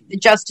got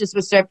justice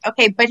was served.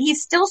 Okay, but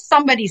he's still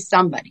somebody.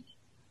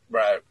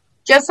 Right.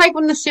 Just like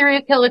when the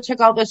serial killer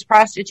took all those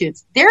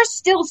prostitutes, there's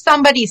still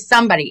somebody,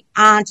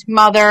 aunt,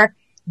 mother,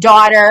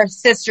 daughter,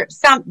 sister,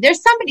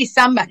 there's somebody.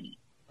 Somebody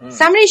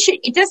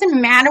it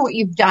doesn't matter what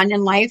you've done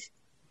in life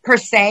per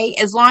se,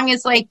 as long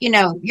as like,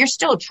 you're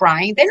still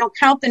trying. They don't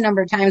count the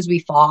number of times we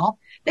fall.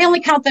 They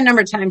only count the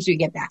number of times we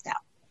get back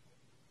up.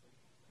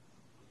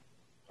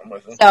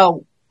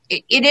 So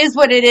it is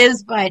what it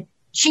is, but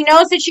she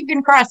knows that she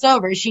can cross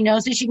over. She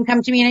knows that she can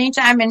come to me at any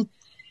time. And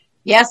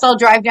yes, I'll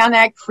drive down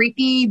that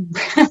creepy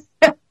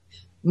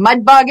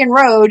mud bogging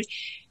road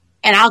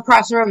and I'll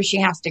cross her over. She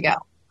has to go.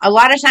 A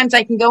lot of times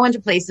I can go into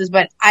places,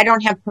 but I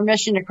don't have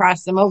permission to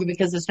cross them over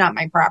because it's not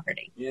my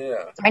property.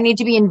 Yeah. So I need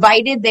to be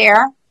invited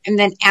there and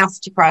then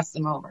asked to cross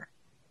them over.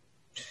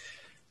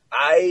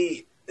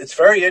 It's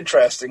very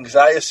interesting because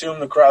I assume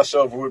the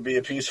crossover would be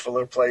a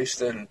peacefuler place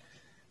than,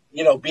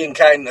 being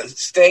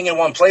staying in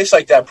one place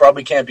like that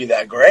probably can't be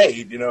that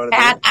great. You know what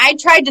I mean? I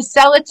tried to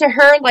sell it to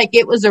her like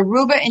it was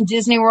Aruba and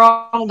Disney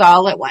World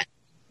all at once.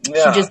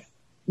 Yeah. She just,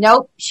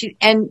 nope.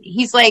 And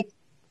he's like,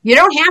 you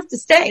don't have to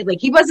stay. Like,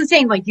 he wasn't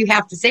saying, like, you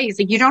have to stay. He's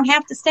like, you don't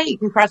have to stay. You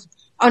can cross.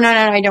 Oh, no,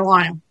 I don't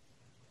want him.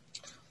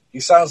 He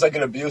sounds like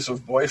an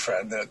abusive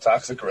boyfriend in a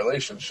toxic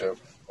relationship.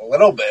 A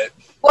little bit.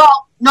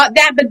 Well, not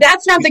that, but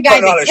that's not the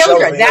guy that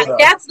killed her.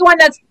 That's the one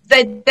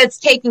that's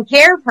taking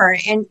care of her.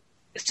 And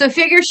so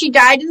figure she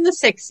died in the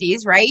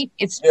 60s, right?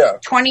 It's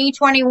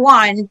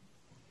 2021.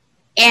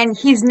 And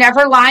he's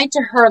never lied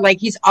to her. Like,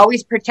 he's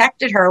always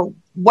protected her.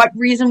 What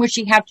reason would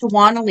she have to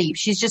want to leave?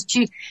 She's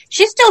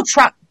still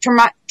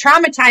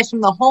traumatized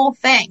from the whole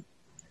thing.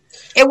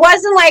 It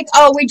wasn't like,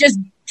 oh, we just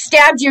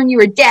stabbed you and you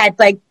were dead.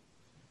 Like,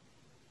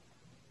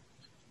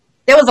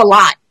 there was a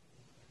lot.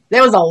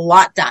 There was a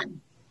lot done.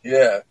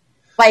 Yeah.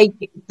 Like,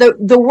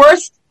 the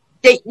worst,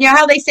 you know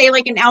how they say,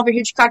 like, in Alfred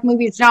Hitchcock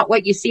movie, it's not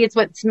what you see, it's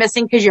what's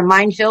missing because your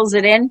mind fills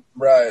it in?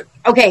 Right.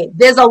 Okay,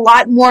 there's a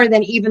lot more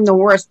than even the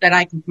worst that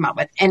I can come up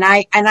with. And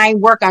I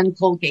work on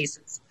cold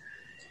cases.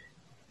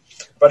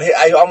 But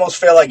I almost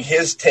feel like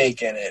his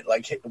take in it,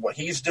 like what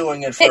he's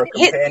doing it for a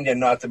companion,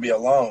 not to be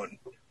alone.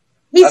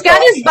 He's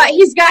got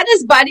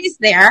his buddies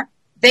there.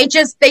 They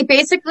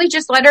basically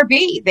just let her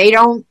be. They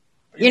don't,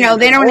 they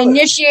don't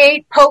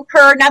initiate, poke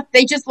her,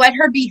 they just let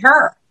her be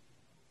her.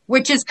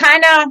 Which is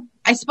kind of,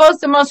 I suppose,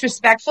 the most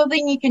respectful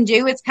thing you can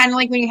do. It's kind of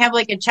like when you have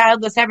like a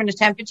child that's having a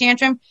temper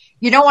tantrum.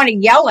 You don't want to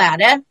yell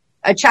at it,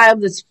 a child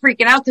that's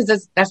freaking out,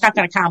 because that's not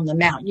going to calm them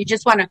down. You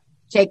just want to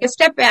take a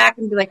step back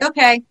and be like,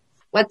 okay,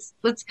 let's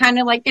kind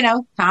of like,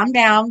 calm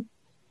down.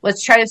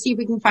 Let's try to see if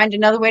we can find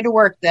another way to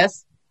work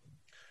this.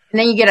 And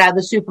then you get out of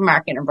the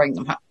supermarket and bring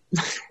them home.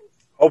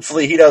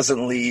 Hopefully he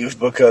doesn't leave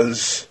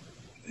because...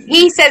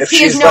 He says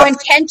he has no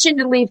intention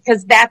to leave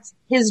because that's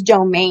his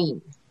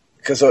domain.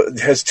 Because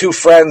his two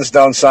friends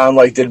don't sound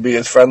like they'd be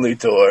as friendly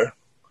to her.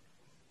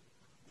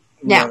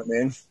 You know what I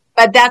mean?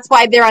 But that's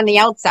why they're on the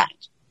outside.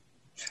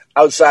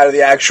 Outside of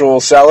the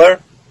actual cellar?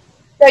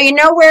 So you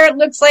know where it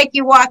looks like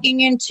you're walking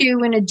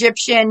into an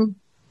Egyptian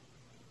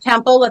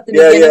temple at the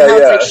beginning, how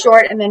it's like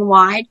short and then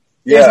wide?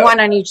 There's one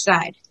on each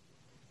side.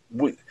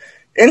 This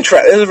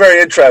is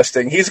very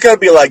interesting. He's got to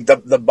be like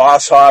the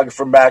boss hog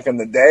from back in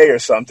the day or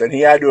something.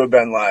 He had to have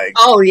been like...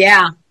 Oh,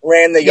 yeah.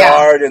 Ran the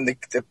yard and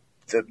the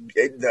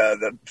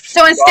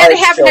so instead of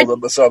having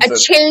a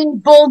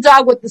chained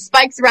bulldog with the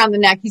spikes around the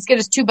neck, he's got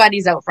his two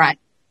buddies out front.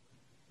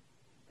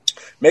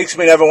 Makes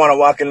me never want to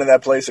walk into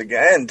that place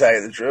again, tell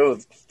you the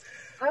truth.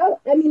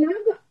 I'll go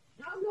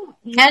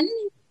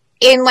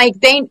in like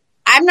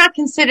I'm not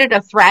considered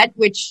a threat,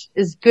 which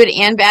is good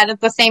and bad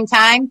at the same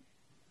time,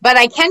 but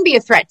I can be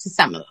a threat to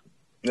some of them.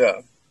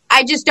 Yeah.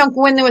 I just don't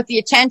go in there with the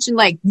attention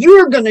like,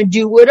 you're going to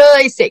do what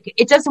I say.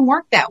 It doesn't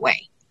work that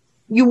way.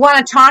 You want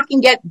to talk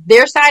and get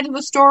their side of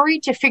the story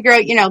to figure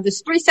out,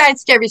 there's three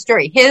sides to every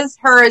story. His,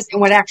 hers, and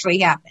what actually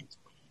happened.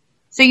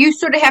 So you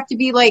sort of have to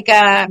be like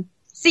a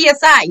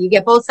CSI. You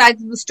get both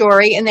sides of the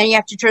story, and then you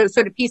have to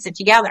sort of piece it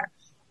together.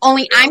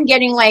 Only I'm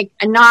getting like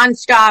a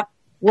nonstop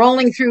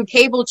rolling through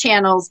cable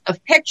channels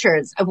of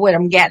pictures of what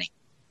I'm getting.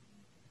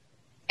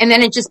 And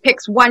then it just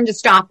picks one to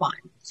stop on.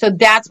 So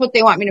that's what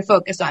they want me to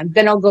focus on.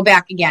 Then I'll go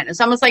back again.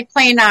 It's almost like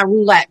playing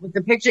roulette with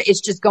the picture.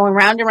 It's just going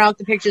round and round with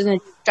the pictures and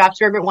it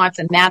stops wherever it wants.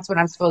 And that's what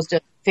I'm supposed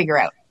to figure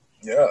out.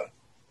 Yeah.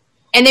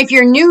 And if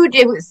you're new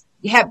to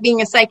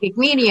being a psychic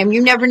medium,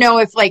 you never know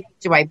if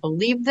do I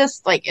believe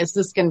this? Like, is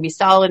this going to be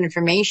solid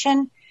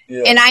information?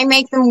 Yeah. And I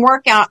make them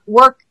work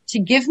to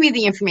give me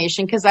the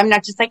information because I'm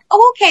not just like,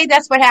 oh, okay,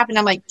 that's what happened.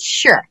 I'm like,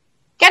 sure.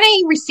 Got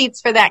any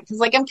receipts for that?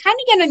 Because I'm kind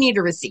of going to need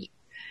a receipt.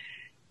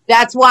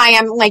 That's why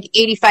I'm like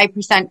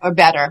 85% or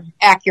better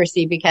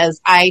accuracy,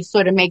 because I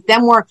sort of make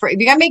them work for it. If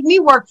you're going to make me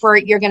work for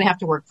it, you're going to have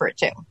to work for it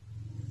too.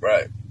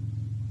 Right.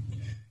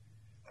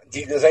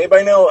 Does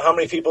anybody know how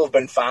many people have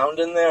been found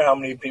in there? How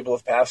many people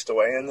have passed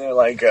away in there?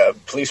 Like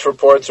police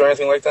reports or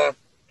anything like that?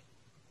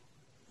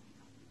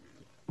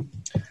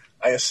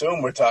 I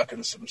assume we're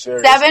talking some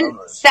serious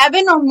numbers.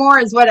 7 or more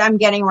is what I'm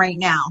getting right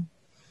now.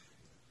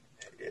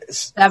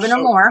 7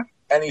 or more.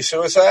 Any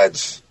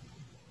suicides?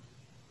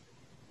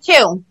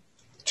 2.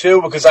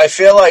 2, because I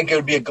feel like it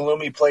would be a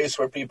gloomy place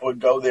where people would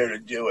go there to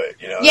do it.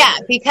 You know? Yeah,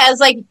 because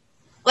like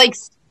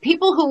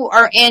people who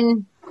are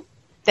in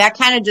that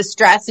kind of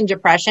distress and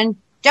depression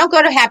don't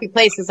go to happy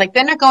places. Like,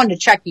 they're not going to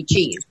Chuck E.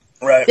 Cheese.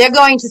 Right. They're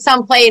going to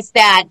some place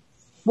that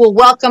will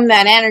welcome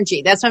that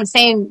energy. That's what I'm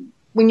saying.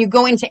 When you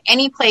go into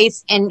any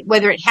place, and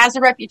whether it has a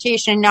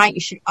reputation or not, you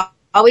should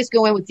always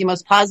go in with the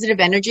most positive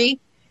energy,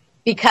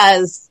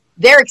 because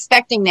they're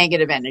expecting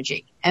negative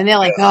energy. And they're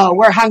like, oh,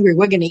 we're hungry,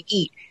 we're going to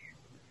eat.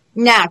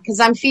 Nah, because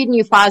I'm feeding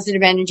you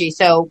positive energy.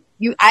 So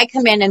I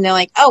come in and they're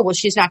like, oh, well,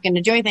 she's not going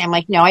to do anything. I'm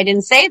like, no, I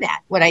didn't say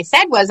that. What I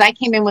said was I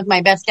came in with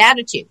my best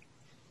attitude.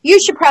 You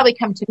should probably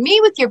come to me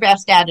with your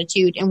best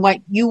attitude and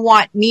what you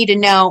want me to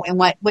know and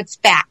what's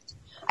fact.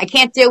 I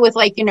can't deal with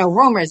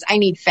rumors. I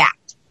need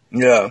fact.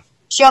 Yeah.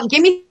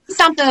 Give me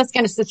something that's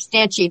going to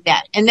substantiate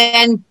that. And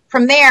then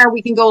from there,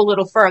 we can go a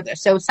little further.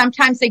 So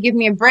sometimes they give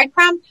me a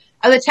breadcrumb.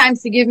 Other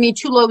times they give me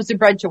 2 loaves of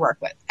bread to work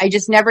with. I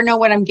just never know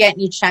what I'm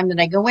getting each time that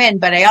I go in.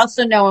 But I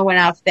also know and went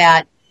off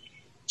that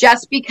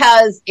just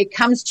because it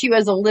comes to you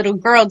as a little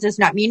girl does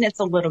not mean it's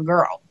a little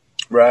girl.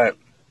 Right.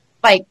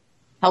 Like,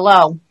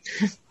 hello.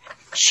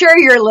 Sure,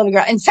 you're a little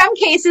girl. In some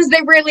cases,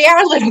 they really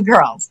are little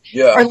girls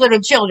or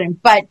little children.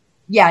 But,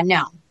 yeah,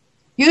 no.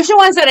 Usually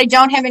ones that I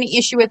don't have any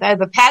issue with are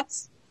the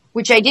pets,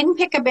 which I didn't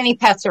pick up any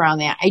pets around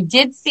there. I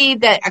did see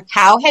that a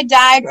cow had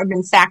died or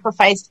been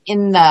sacrificed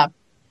in the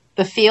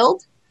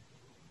field.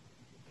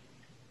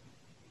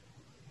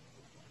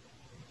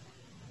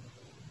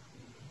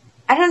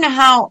 I don't know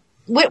how.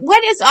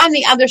 What is on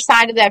the other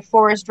side of that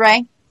forest,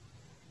 Ray?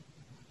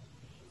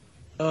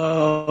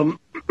 A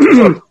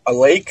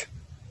lake?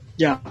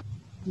 Yeah.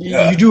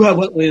 You do have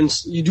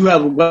wetlands. You do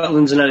have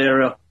wetlands in that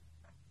area.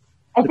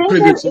 I think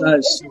pretty good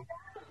size.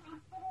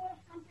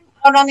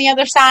 Out on the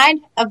other side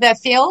of that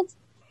field.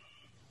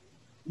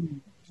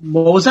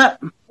 What was that?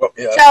 Well,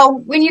 yeah. So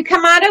when you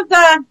come out of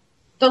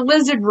the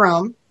lizard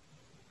room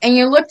and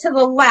you look to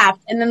the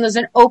left, and then there's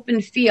an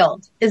open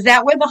field, is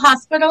that where the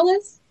hospital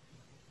is?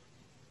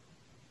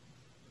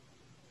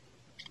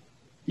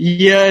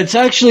 Yeah, it's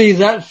actually,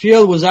 that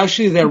field was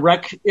actually the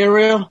rec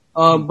area,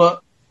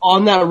 but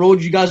on that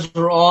road you guys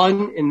were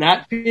on, in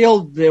that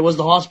field, there was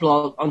the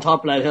hospital on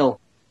top of that hill.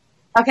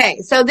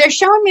 Okay, so they're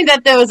showing me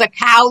that there was a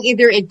cow,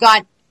 either it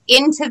got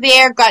into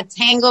there, got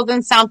tangled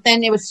in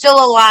something, it was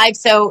still alive,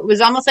 so it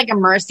was almost like a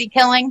mercy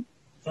killing.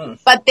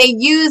 But they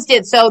used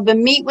it, so the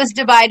meat was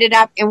divided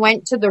up and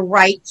went to the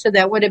right, so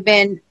that would have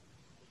been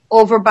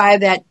over by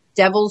that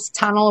Devil's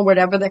Tunnel or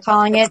whatever they're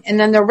calling it, and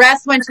then the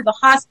rest went to the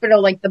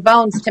hospital, like the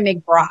bones, to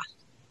make broth.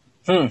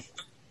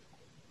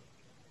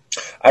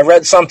 I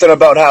read something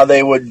about how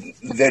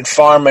they'd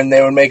farm and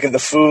they would make the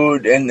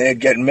food and they'd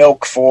get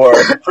milk for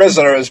the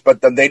prisoners,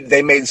 but then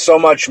they made so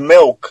much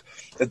milk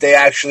that they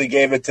actually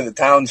gave it to the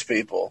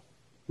townspeople.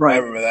 Right. I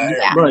remember that.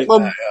 Yeah. Right.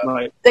 Well,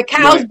 Right. the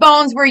cow's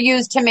bones were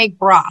used to make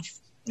broth.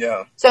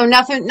 Yeah. So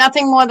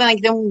nothing more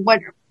than what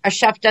a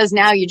chef does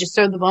now. You just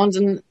throw the bones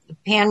in the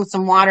pan with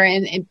some water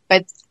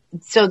but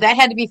so that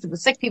had to be for the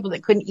sick people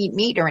that couldn't eat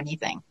meat or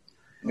anything.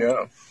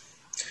 Yeah.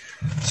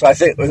 So I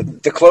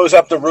think to close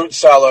up the root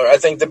cellar, I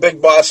think the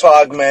Big Boss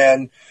Hog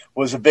Man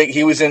was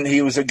he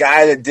was a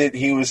guy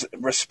he was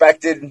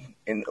respected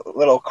in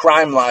little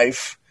crime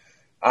life,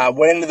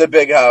 went into the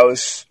big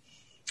house,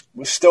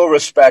 was still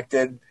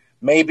respected.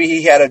 Maybe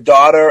he had a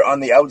daughter on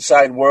the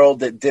outside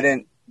world that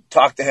didn't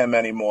talk to him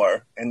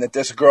anymore, and that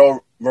this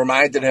girl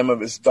reminded him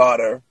of his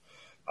daughter,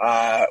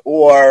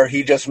 or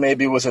he just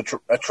maybe was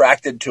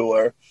attracted to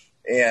her,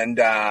 and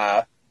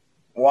the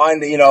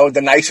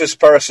nicest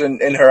person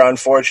in her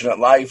unfortunate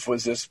life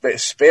was this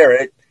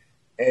spirit,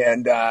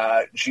 and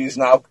she's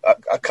now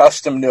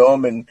accustomed to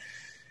him, and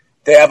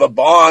they have a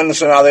bond,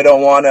 so now they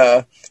don't want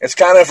to. It's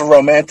kind of a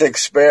romantic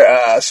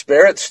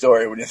spirit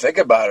story when you think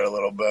about it a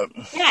little bit.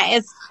 Yeah,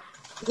 it's,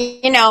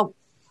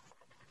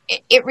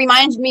 it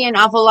reminds me an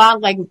awful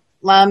lot like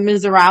Les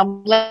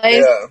Miserables.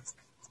 Yeah.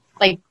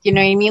 Like, you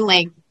know what I mean?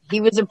 Like,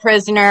 he was a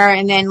prisoner,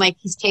 and then, like,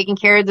 he's taking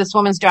care of this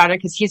woman's daughter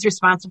because he's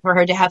responsible for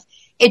her death.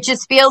 It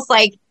just feels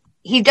like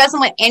he doesn't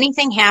let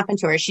anything happen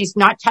to her. She's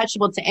not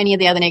touchable to any of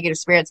the other negative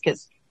spirits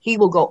because he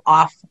will go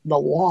off the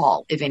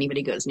wall if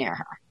anybody goes near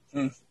her.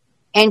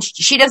 And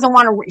she doesn't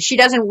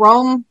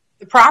roam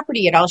the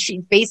property at all. She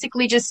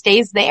basically just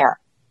stays there.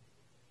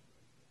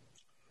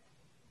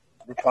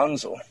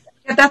 Rapunzel.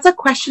 Yeah, that's a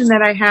question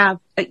that I have.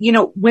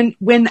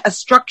 When a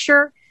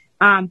structure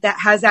that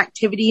has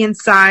activity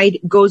inside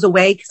goes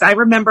away, because I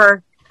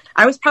remember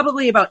I was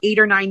probably about 8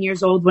 or 9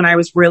 years old when I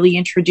was really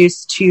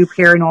introduced to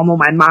paranormal.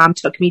 My mom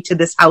took me to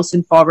this house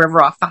in Fall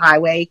River off the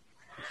highway.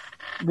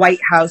 White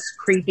house,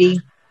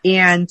 creepy,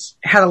 and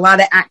had a lot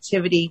of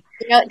activity.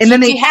 And then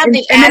they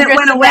it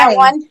went away. That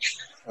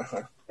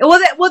one?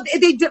 Well,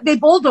 they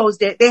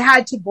bulldozed it. They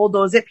had to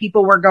bulldoze it.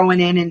 People were going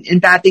in and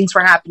bad things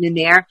were happening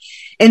there.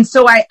 And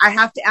so I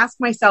have to ask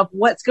myself,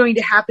 what's going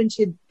to happen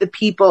to the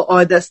people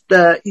or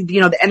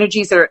the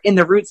energies that are in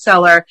the root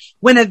cellar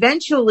when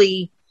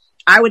eventually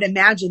I would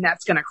imagine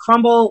that's going to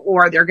crumble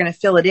or they're going to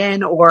fill it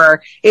in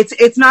or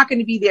it's not going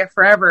to be there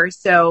forever.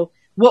 So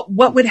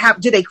what would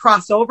happen? Do they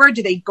cross over?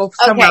 Do they go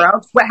somewhere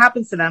else? What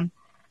happens to them?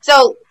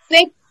 So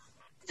think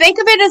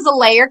of it as a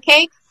layer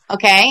cake.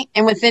 Okay.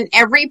 And within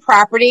every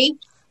property,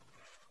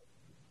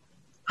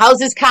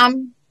 houses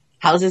come,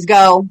 houses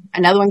go,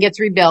 another one gets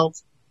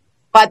rebuilt.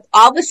 But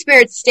all the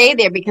spirits stay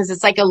there because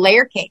it's like a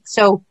layer cake.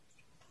 So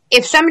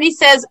if somebody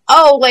says,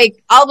 oh,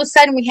 like all of a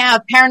sudden we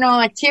have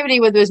paranormal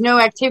activity where there's no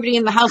activity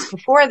in the house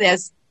before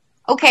this.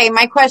 Okay,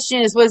 my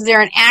question is, was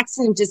there an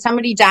accident? Did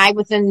somebody die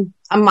within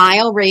a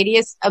mile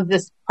radius of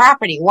this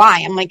property?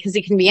 Why? I'm like, because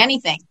it can be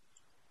anything.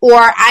 Or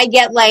I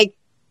get like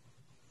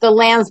the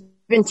land's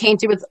been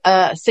tainted with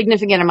a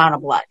significant amount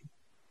of blood.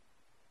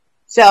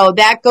 So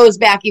that goes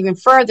back even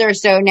further.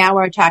 So now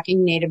we're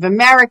talking Native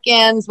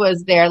Americans.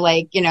 Was there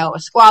like, a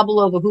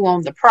squabble over who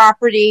owned the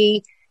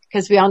property?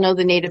 Because we all know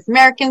the Native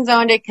Americans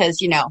owned it.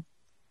 Because,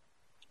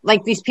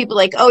 like these people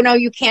like, oh, no,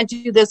 you can't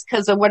do this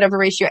because of whatever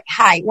race you're.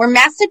 Hi, we're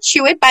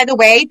Massachusetts, by the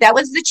way. That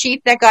was the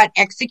chief that got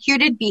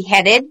executed,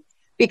 beheaded,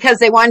 because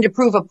they wanted to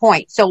prove a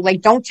point. So, like,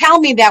 don't tell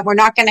me that we're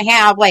not going to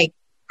have, like,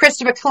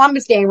 Christopher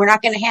Columbus Day and we're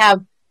not going to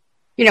have,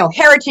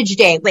 Heritage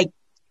Day. Like,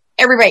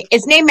 everybody,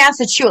 it's named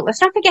Massachusetts. Let's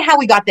not forget how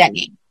we got that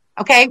name.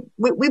 Okay?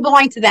 We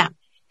belong to them.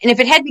 And if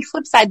it had to be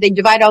flip side, they'd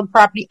divide all the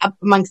property up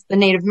amongst the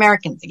Native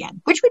Americans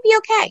again, which would be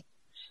okay.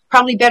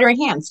 Probably better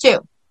in hands, too.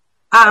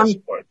 I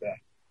support that.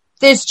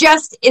 It's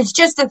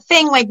just a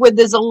thing like where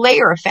there's a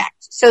layer effect.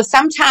 So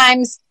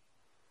sometimes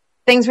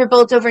things were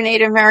built over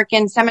Native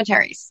American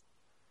cemeteries.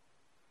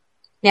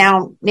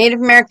 Now,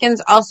 Native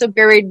Americans also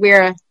buried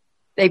where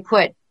they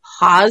put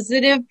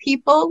positive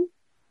people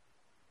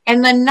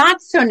and the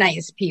not so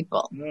nice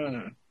people.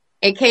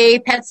 AKA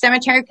Pet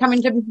Cemetery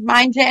coming to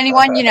mind to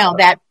anyone?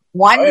 That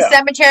one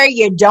cemetery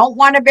you don't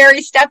want to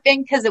bury stuff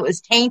in because it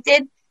was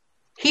tainted.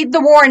 Heed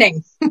the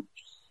warning.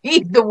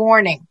 Heed the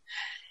warning.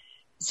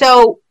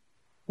 So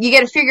you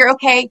got to figure,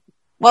 okay,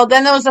 well,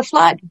 then there was a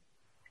flood.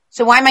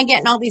 So why am I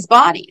getting all these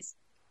bodies?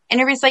 And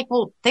everybody's like,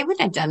 well, they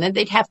wouldn't have done that.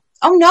 They'd have,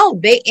 oh no,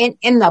 they,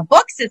 in the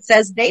books, it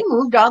says they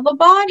moved all the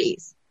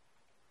bodies.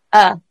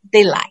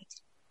 They lied.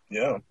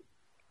 Yeah.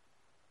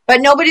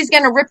 But nobody's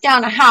going to rip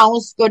down a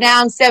house, go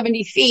down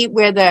 70 feet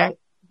where the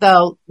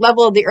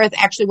level of the earth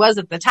actually was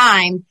at the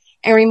time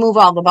and remove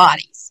all the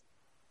bodies.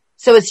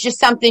 So it's just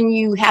something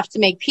you have to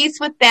make peace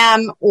with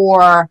them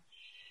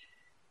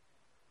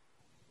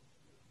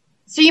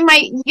so you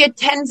might get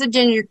tens of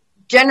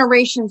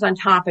generations on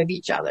top of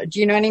each other.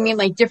 Do you know what I mean?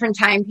 Like different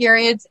time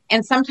periods.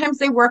 And sometimes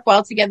they work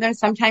well together and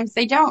sometimes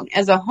they don't.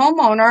 As a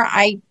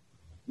homeowner,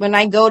 when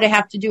I go to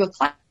have to do a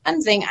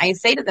cleansing, I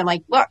say to them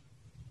like, look,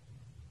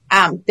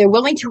 they're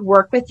willing to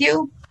work with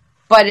you,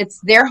 but it's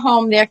their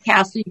home, their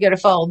castle. You got to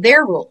follow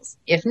their rules.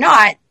 If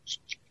not,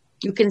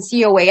 you can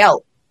see a way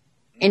out.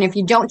 And if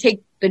you don't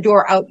take the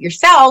door out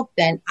yourself,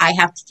 then I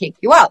have to take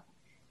you out.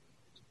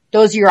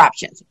 Those are your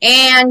options.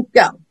 And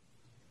go.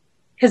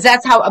 Because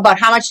that's about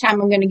how much time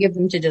I'm going to give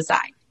them to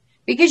decide.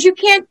 Because you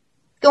can't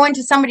go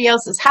into somebody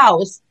else's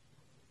house,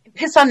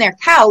 piss on their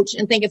couch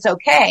and think it's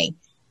okay.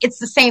 It's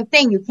the same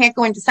thing. You can't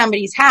go into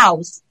somebody's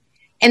house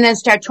and then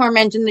start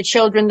tormenting the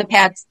children, the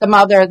pets, the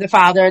mother, the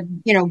father,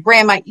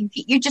 grandma.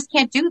 You just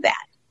can't do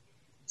that.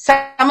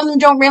 Some of them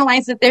don't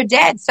realize that they're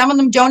dead. Some of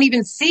them don't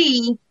even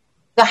see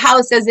the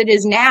house as it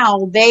is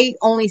now. They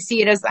only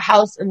see it as the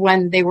house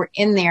when they were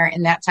in there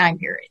in that time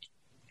period.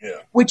 Yeah.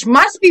 Which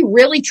must be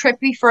really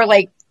trippy for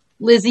like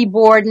Lizzie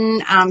Borden,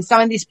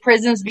 some of these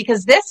prisons,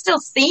 because they're still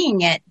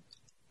seeing it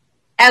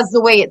as the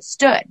way it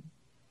stood.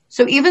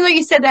 So even though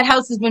you said that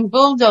house has been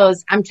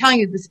bulldozed, I'm telling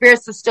you, the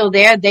spirits are still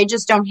there. They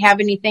just don't have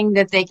anything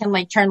that they can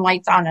like turn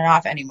lights on and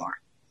off anymore.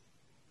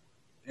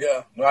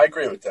 Yeah, no, I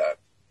agree with that.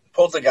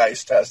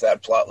 Poltergeist has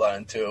that plot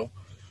line too,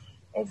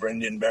 over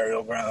Indian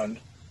Burial Ground.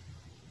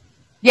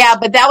 Yeah,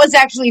 but that was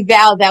actually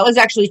valid. That was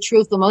actually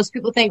truthful. Most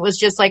people think it was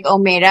just like,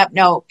 made up.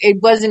 No,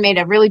 it wasn't made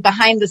up. Really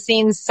behind the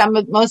scenes,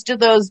 most of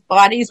those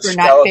bodies were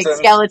not fake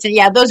skeletons.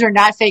 Yeah, those are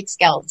not fake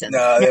skeletons.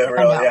 No, they're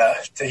real. No. Yeah,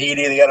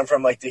 Tahiti. They got them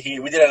from like Tahiti.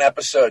 We did an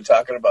episode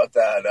talking about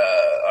that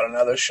on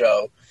another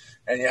show,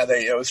 and yeah,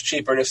 it was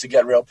cheaper just to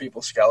get real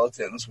people's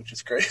skeletons, which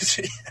is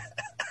crazy.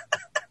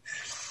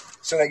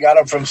 So they got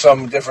them from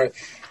some different.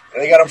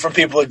 They got them from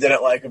people who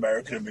didn't like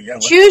America to begin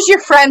with. Choose your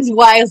friends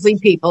wisely,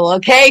 people,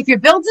 okay? If you're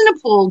building a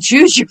pool,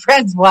 choose your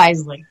friends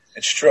wisely.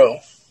 It's true.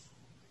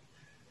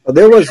 Well,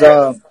 there was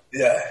there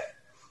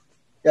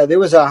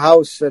was a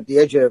house at the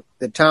edge of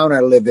the town I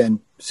live in,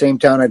 same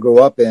town I grew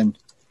up in,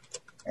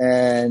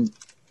 and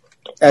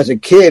as a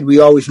kid, we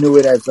always knew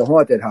it as the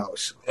haunted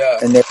house. Yeah.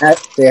 And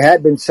there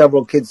had been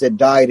several kids that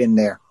died in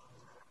there.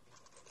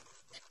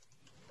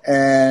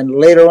 And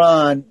later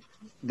on,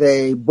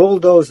 they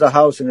bulldozed the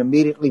house and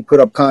immediately put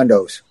up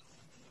condos.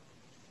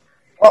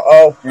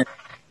 Uh-oh.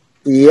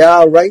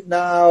 Yeah, right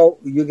now,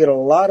 you get a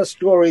lot of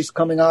stories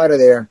coming out of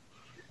there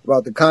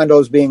about the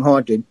condos being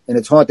haunted, and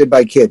it's haunted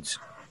by kids.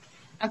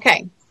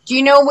 Okay. Do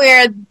you know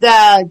where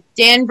the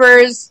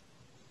Danvers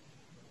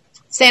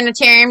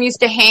Sanitarium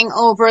used to hang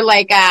over,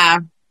 like,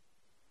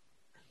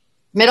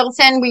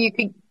 Middleton, where you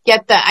could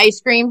get the ice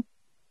cream?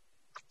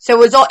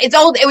 So it's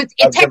old.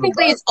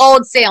 Technically it's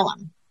old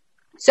Salem.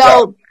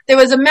 So there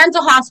was a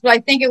mental hospital. I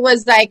think it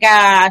was like,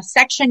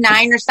 Section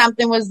 9 or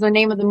something was the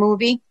name of the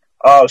movie.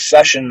 Oh,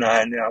 Session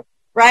 9, yeah.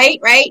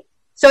 Right.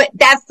 So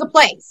that's the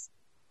place.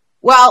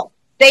 Well,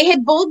 they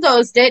had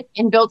bulldozed it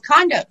and built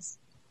condos.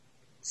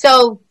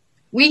 So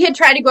we had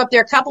tried to go up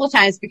there a couple of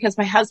times because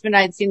my husband and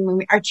I had seen them.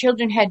 Our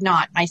children had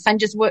not. My son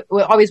just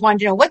always wanted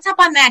to know, what's up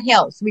on that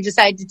hill? So we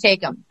decided to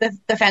take him.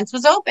 The fence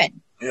was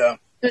open. Yeah.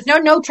 There's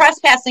no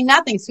trespassing,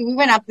 nothing. So we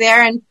went up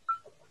there and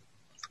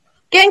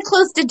getting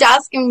close to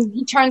dusk, and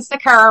he turns the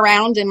car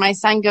around and my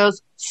son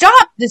goes,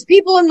 "Stop, there's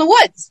people in the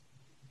woods."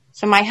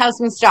 So my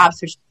husband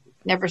stops, which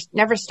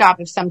never stop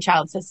if some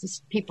child says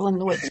there's people in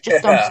the woods.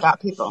 Just don't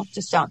stop, people.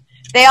 Just don't.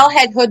 They all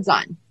had hoods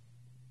on.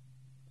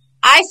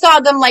 I saw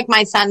them like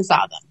my son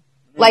saw them.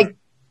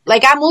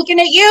 Like I'm looking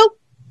at you,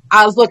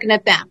 I was looking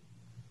at them.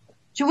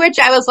 To which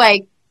I was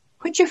like,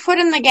 put your foot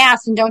in the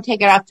gas and don't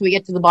take it off till we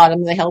get to the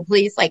bottom of the hill,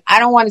 please. Like, I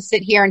don't want to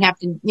sit here and have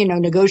to,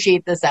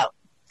 negotiate this out.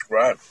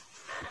 Right.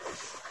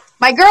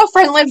 My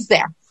girlfriend lives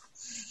there.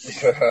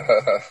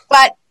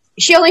 But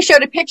she only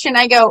showed a picture and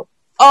I go,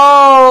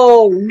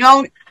 "Oh,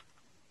 no,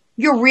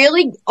 you're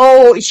really?"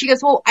 Oh, she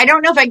goes, "Well, I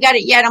don't know if I got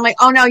it yet." I'm like,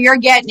 "Oh no, you're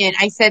getting it."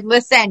 I said,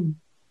 "Listen,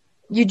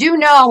 you do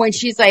know." And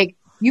she's like,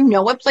 "You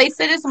know what place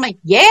it is?" I'm like,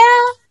 "Yeah."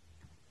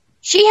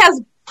 She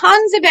has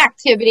tons of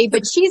activity,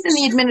 but she's in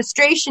the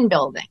administration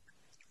building.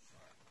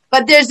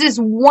 But there's this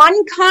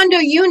one condo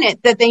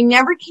unit that they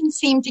never can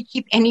seem to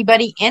keep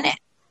anybody in it.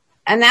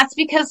 And that's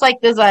because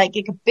there's a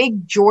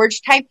big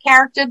George type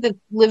character that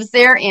lives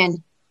there,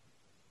 and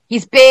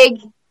he's big.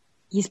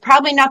 He's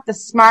probably not the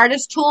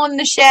smartest tool in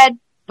the shed,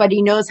 but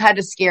he knows how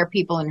to scare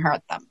people and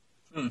hurt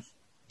them.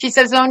 She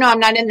says, "Oh no, I'm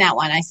not in that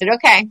one." I said,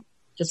 "Okay,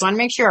 just want to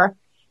make sure."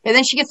 And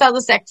then she gets all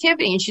this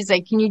activity and she's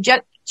like,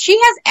 she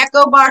has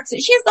echo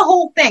boxes. She has the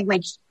whole thing.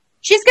 Like,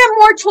 she's got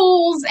more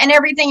tools and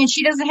everything, and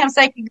she doesn't have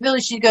psychic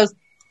ability. She goes,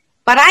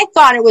 "But I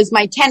thought it was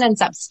my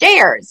tenants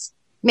upstairs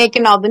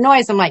making all the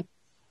noise." I'm like,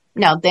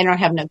 "No, they don't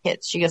have no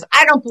kids." She goes,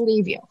 "I don't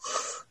believe you."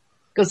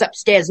 Goes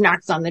upstairs,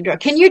 knocks on the door.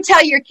 "Can you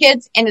tell your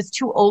kids?" And it's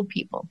two old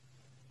people.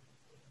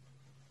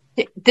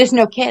 There's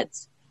no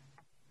kids.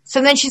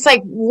 So then she's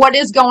like, "What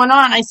is going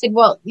on?" I said,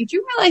 "Well, you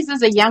do realize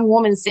there's a young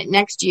woman sitting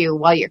next to you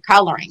while you're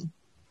coloring?"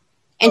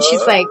 And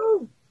she's like,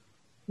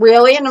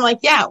 "Really?" And I'm like,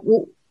 "Yeah."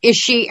 "Well, is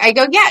she?" I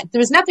go, "Yeah, there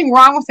was nothing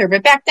wrong with her.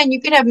 But back then you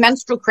could have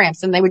menstrual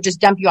cramps and they would just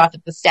dump you off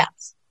at the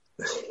steps."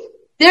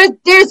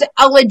 There's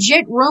a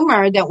legit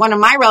rumor that one of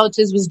my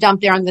relatives was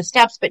dumped there on the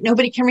steps, but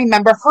nobody can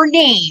remember her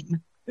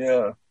name.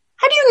 Yeah.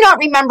 How do you not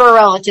remember a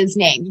relative's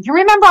name? You can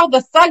remember all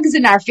the thugs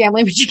in our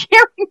family, but you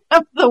can't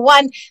remember the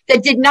one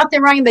that did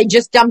nothing wrong and they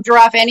just dumped her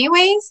off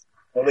anyways?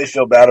 Well, they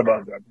feel bad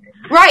about that.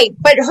 Right.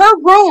 But her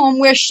room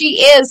where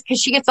she is,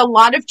 because she gets a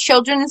lot of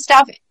children and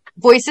stuff,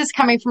 voices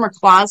coming from her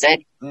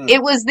closet,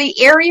 it was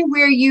the area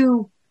where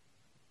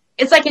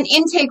it's like an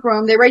intake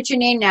room. They write your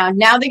name down.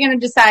 Now they're going to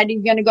decide, are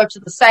you going to go to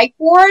the psych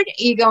ward?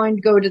 Are you going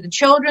to go to the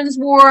children's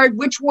ward?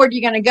 Which ward are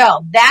you going to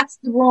go? That's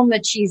the room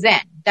that she's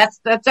in.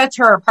 That's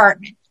her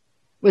apartment.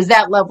 Was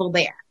that level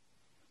there.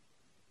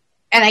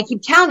 And I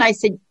keep telling her, I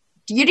said,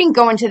 "You didn't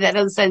go into that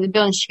other side of the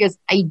building." She goes,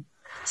 "I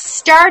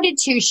started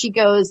to," she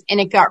goes,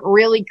 "and it got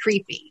really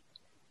creepy."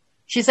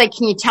 She's like,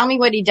 "Can you tell me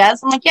what he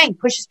does?" I'm like, "Yeah, he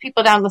pushes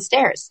people down the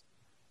stairs."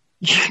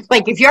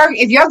 Like, if you're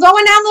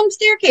going down them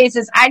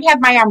staircases, I'd have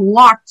my arm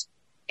locked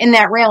in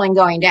that railing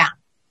going down.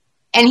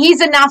 And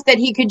he's enough that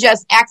he could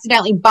just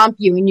accidentally bump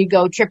you and you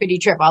go trippity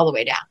trip all the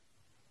way down.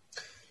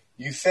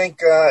 You think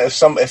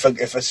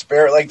if a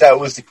spirit like that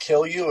was to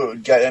kill you, it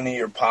would get any of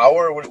your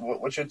power?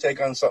 What's your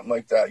take on something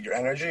like that? Your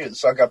energy? It'd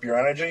suck up your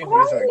energy?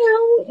 What do you think? I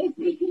don't know if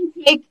we can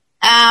take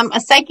a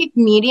psychic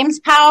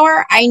medium's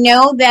power. I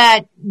know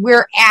that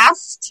we're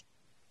asked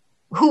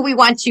who we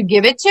want to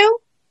give it to.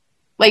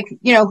 Like,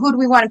 who do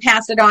we want to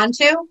pass it on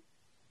to?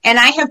 And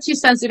I have two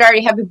sons that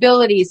already have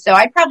abilities, so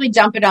I'd probably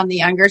dump it on the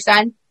younger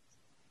son.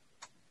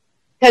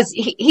 Because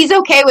he's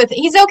okay with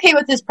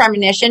his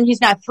premonition.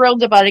 He's not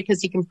thrilled about it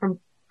because he can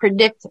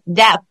predict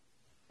death.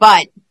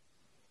 But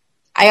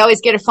I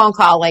always get a phone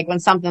call like when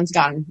something's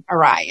gone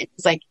awry.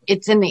 It's like,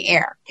 it's in the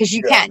air. Because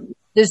you can.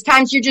 There's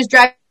times you're just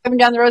driving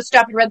down the road,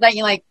 stop at red light, and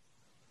you're like,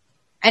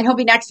 and he'll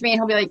be next to me and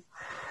he'll be like,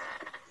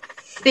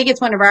 I think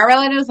it's one of our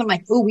relatives. I'm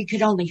like, "Oh, we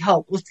could only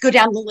hope. Let's go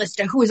down the list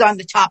of who's on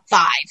the top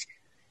 5.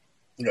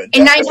 And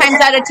 9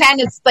 times out of 10,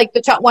 it's like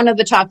one of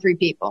the top 3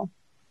 people.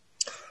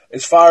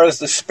 As far as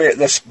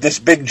this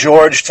big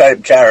George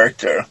type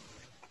character,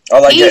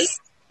 Oh, like it.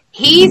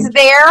 He's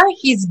there.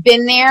 He's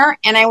been there.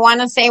 And I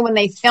want to say when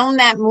they filmed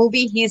that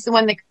movie, he's the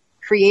one that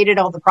created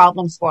all the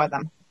problems for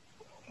them.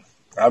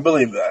 I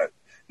believe that.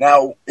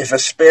 Now, if a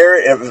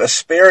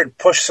spirit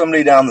pushed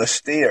somebody down the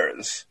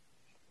stairs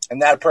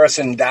and that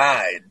person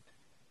died,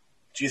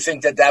 do you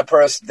think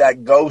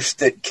that ghost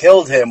that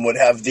killed him would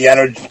have the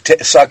energy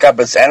to suck up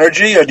its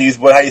energy? Or how do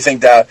you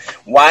think that,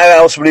 why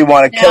else would he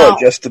want to kill it,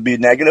 just to be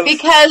negative?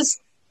 Because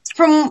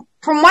from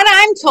what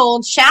I'm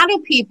told, shadow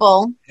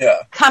people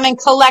come and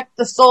collect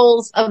the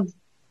souls of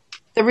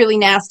the really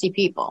nasty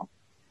people.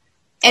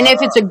 And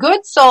if it's a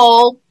good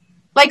soul,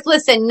 like,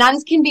 listen,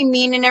 nuns can be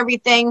mean and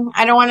everything.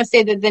 I don't want to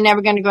say that they're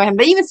never going to go to heaven,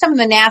 but even some of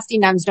the nasty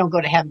nuns don't go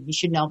to heaven. You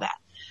should know that.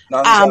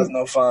 Nuns have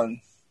no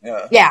fun.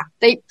 Yeah. Yeah.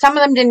 Some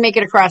of them didn't make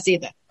it across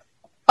either.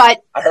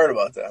 But I heard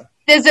about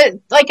that.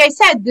 Like I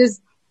said, there's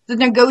the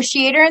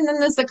negotiator and then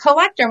there's the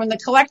collector. When the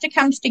collector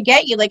comes to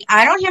get you, like,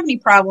 I don't have any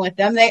problem with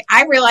them.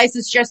 I realize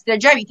it's just their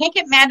job. You can't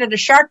get mad at a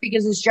shark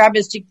because his job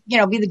is to,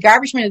 be the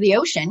garbage man of the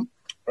ocean.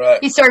 Right.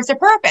 He serves a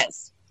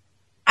purpose.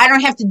 I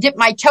don't have to dip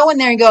my toe in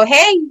there and go,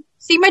 hey,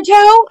 see my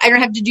toe? I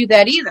don't have to do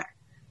that either.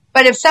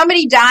 But if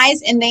somebody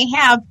dies and they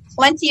have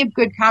plenty of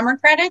good karma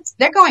credits,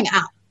 they're going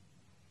out.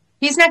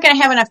 He's not going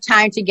to have enough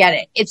time to get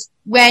it. It's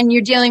when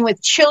you're dealing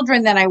with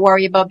children that I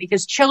worry about,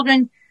 because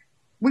children,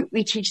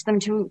 we teach them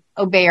to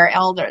obey our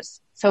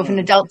elders. So if an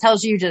adult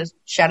tells you to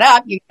shut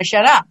up, you're going to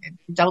shut up. If an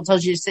adult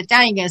tells you to sit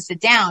down, you're going to sit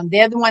down.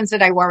 They're the ones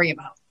that I worry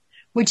about.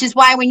 Which is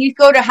why when you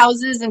go to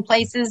houses and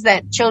places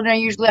that children are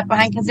usually left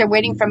behind because they're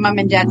waiting for mom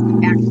and dad to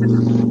come back.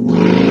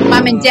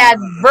 Mom and dad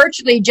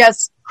virtually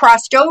just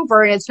crossed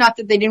over, and it's not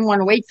that they didn't want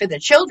to wait for their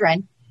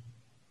children.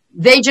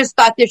 They just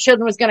thought their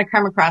children was going to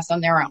come across on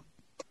their own.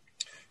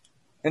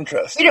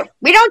 Interesting.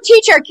 We don't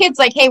teach our kids,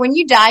 like, hey, when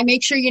you die,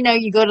 make sure you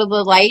go to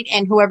the light,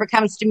 and whoever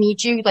comes to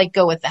meet you, like,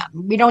 go with them.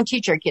 We don't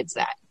teach our kids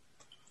that.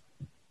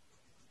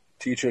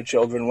 Teach your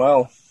children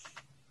well.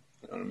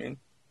 You know what I mean?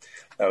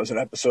 That was an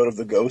episode of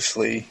The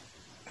Ghostly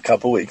a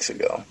couple weeks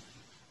ago.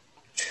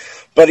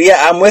 But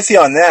yeah, I'm with you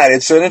on that.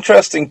 It's an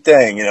interesting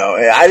thing,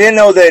 I didn't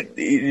know that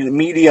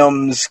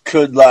mediums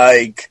could,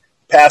 like,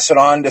 pass it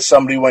on to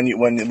somebody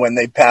when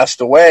they passed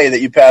away,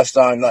 that you passed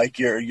on, like,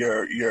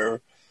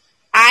 your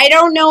I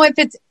don't know if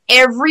it's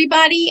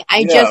everybody.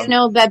 I just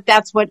know that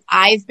that's what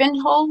I've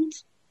been told.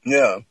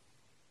 Yeah.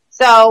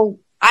 So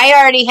I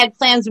already had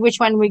plans of which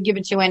one we'd give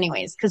it to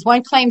anyways, because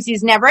one claims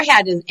he's never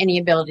had any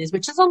abilities,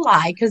 which is a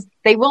lie, because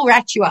they will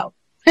rat you out.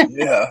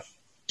 Yeah.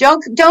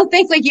 Don't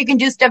think like you can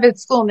do stuff at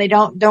school and they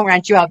don't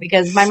rat you out,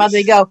 because my mother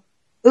would go,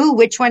 ooh,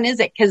 which one is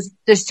it? Because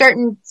there's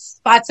certain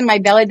spots in my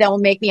belly that will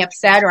make me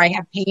upset, or I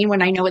have pain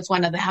when I know it's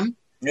one of them.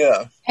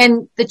 Yeah.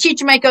 And the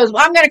teacher might goes,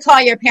 well, I'm going to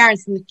call your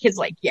parents. And the kid's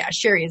like, yeah,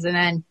 sure he is. And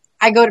then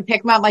I go to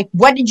pick them up. I'm like,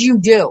 what did you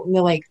do? And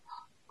they're like,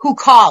 who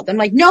called? I'm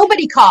like,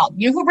 nobody called.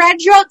 You know who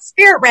ratted you out?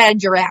 Spirit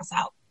ratted your ass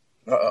out.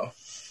 Uh-oh.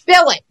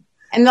 Spill it.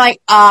 And they're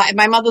like, and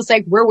my mother's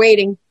like, we're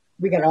waiting.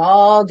 We got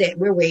all day.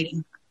 We're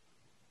waiting.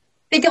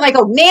 Thinking like,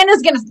 oh,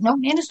 Nana's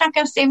not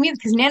going to save me,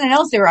 because Nana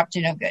knows they're up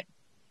to no good.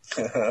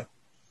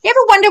 You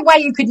ever wonder why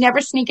you could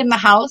never sneak in the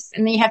house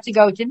and then you have to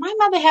go, did my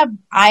mother have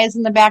eyes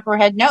in the back of her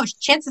head? No,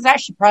 chances are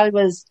she probably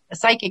was a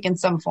psychic in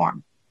some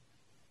form.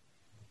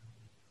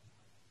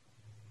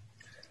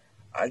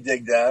 I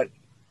dig that.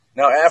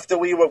 Now, after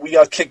we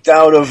got kicked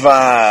out of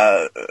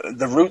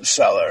the root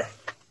cellar,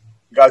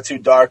 got too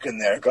dark in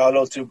there, got a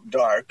little too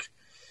dark.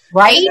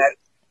 Right?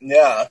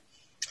 Yeah.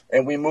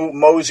 And we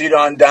moseyed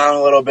on down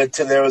a little bit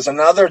to there was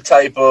another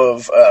type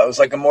of, it was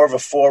like more of a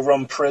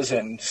 4-room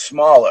prison,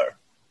 smaller,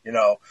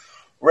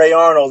 Ray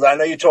Arnold, I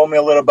know you told me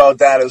a little about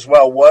that as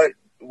well.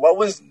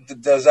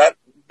 Does that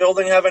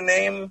building have a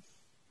name?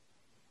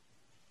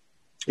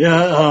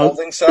 Yeah.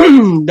 Holding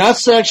cell?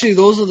 That's actually,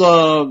 those are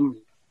the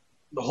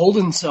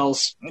holding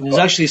cells. There's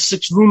actually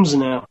 6 rooms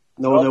in there.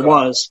 No, there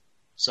was.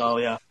 So,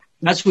 yeah.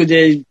 That's where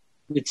they'd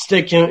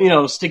stick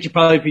you, stick you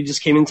probably if you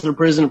just came into the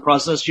prison and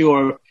process you,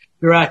 or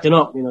you're acting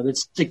up, they'd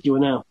stick you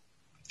in there.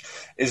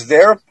 Is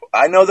there,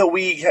 I know that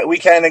we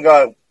kind of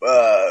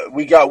got,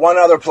 we got one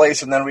other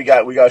place and then we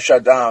got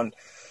shut down.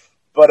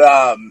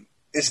 But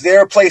is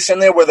there a place in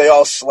there where they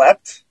all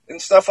slept and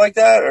stuff like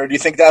that? Or do you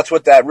think that's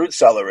what that root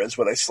cellar is,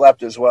 where they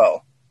slept as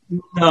well?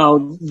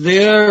 No,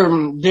 there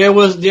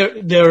is.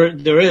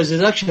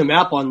 There's actually a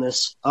map on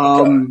this.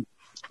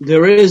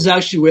 There is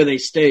actually where they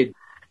stayed.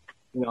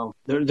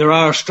 There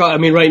are,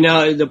 right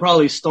now, they're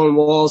probably stone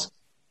walls.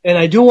 And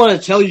I do want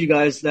to tell you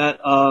guys that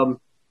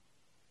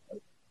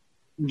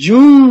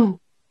June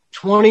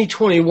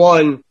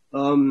 2021,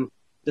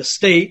 the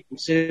state of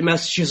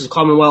Massachusetts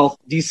Commonwealth,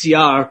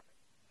 DCR,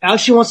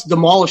 actually wants to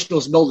demolish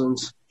those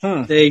buildings.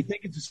 They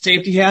think it's a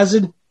safety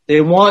hazard. They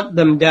want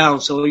them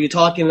down. So you're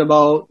talking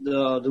about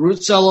the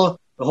root cellar,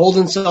 the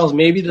holding cells,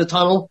 maybe the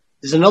tunnel.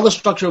 There's another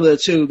structure over there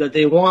too that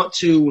they want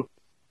to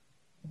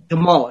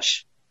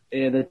demolish.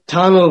 And the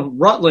town of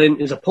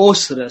Rutland is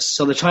opposed to this.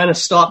 So they're trying to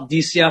stop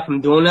DCR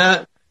from doing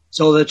that.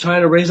 So they're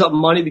trying to raise up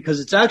money, because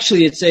it's a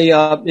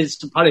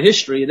part of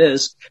history. It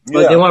is,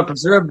 but they want to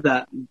preserve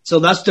that. So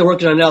that's what they're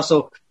working on now.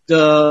 So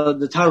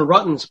the town of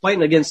Rutland's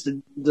fighting against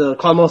the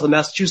Commonwealth of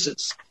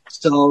Massachusetts.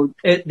 So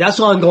that's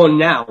ongoing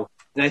now.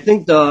 And I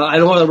think I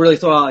don't want to really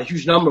throw out a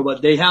huge number,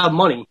 but they have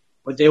money,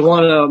 but they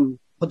want to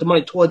put the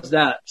money towards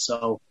that.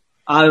 So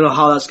I don't know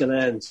how that's going to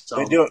end.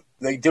 So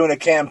they doing a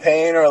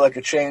campaign or like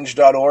a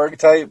change.org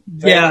type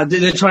thing? Yeah,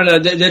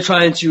 they're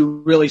trying to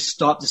really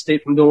stop the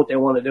state from doing what they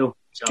want to do.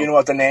 So. Do you know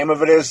what the name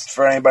of it is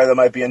for anybody that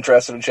might be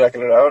interested in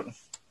checking it out?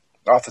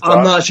 Off the top?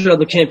 I'm not sure of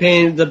the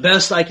campaign. The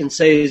best I can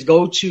say is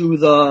go to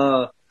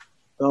the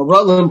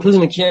Rutland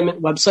Prison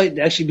Encampment website.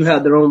 They actually do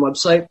have their own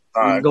website.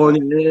 Right.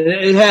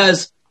 It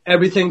has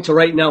everything to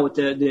right now what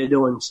they're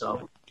doing.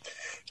 So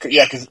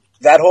yeah, because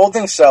that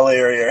holding cell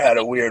area had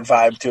a weird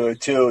vibe to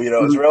it too. You know,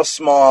 it was real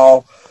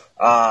small.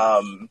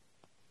 And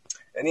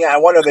yeah, I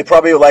wonder, they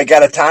probably like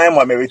at a time,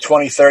 what, maybe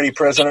 20, 30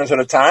 prisoners at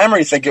a time, or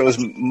you think it was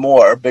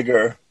more,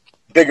 bigger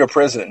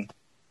prison?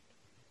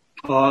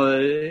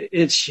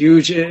 It's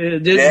huge.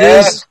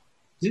 There's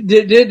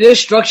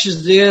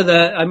structures there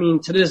that, I mean,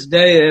 to this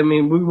day, I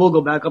mean, we will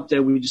go back up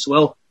there, we just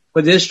will.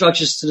 But there's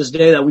structures to this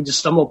day that we just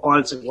stumble upon.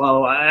 It's like,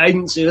 wow, I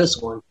didn't see this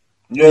one.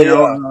 Yeah, you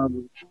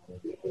know,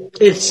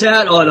 it's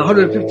sat on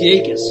 150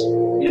 acres,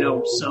 you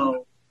know,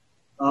 so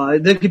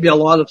there could be a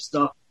lot of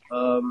stuff.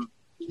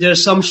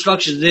 There's some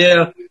structures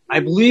there. I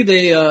believe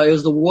it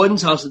was the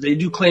warden's house that they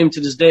do claim to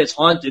this day it's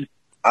haunted.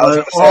 I was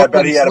going to say, I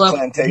bet he had a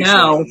plantation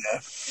now, in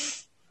there.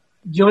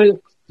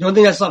 The only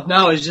thing that's left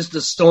now is just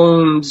a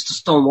stone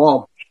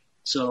wall.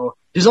 So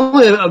there's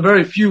only a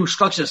very few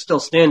structures still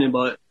standing,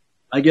 but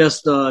I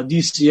guess the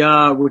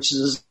DCR, which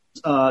is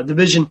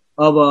division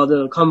of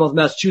the Commonwealth of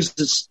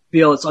Massachusetts,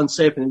 feel it's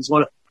unsafe and just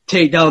want to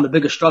take down the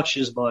bigger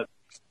structures, but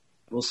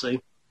we'll see.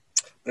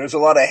 There's a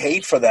lot of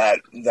hate for that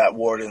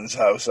warden's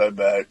house, I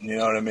bet. You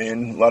know what I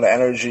mean? A lot of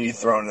energy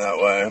thrown that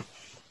way.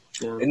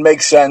 Yeah. It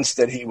makes sense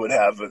that he would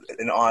have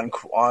an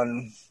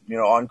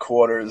on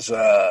quarters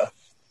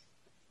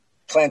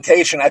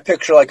plantation. I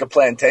picture like a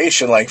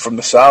plantation, like from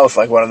the South,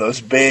 like one of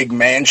those big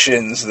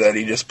mansions that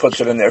he just puts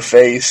it in their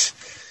face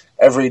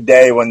every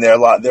day when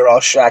they're all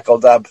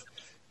shackled up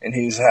and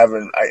he's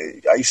having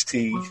iced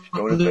tea.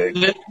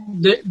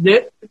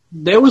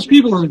 There was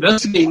people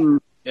investigating.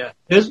 Yeah,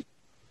 there's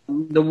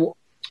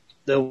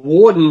the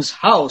warden's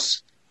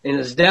house and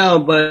it's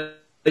down, but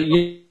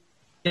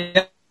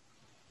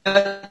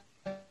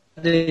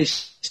they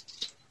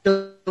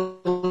still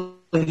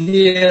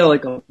hear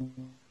like a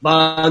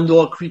barn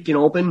door creaking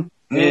open,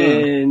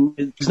 and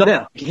it's not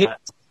there.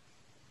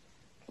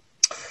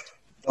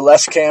 The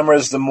less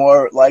cameras, the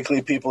more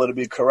likely people to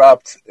be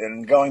corrupt.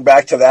 And going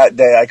back to that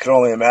day, I could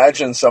only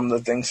imagine some of the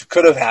things that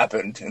could have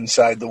happened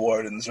inside the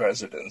warden's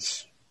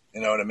residence.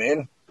 You know what I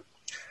mean?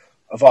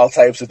 Of all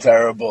types of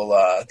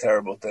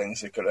terrible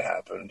things that could have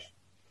happened.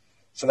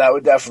 So that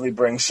would definitely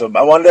bring some.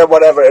 I wonder,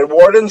 whatever.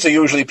 Wardens are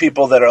usually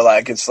people that are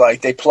like, it's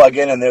like they plug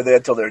in and they're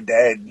there till they're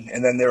dead,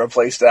 and then they're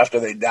replaced after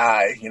they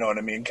die. You know what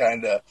I mean?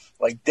 Kind of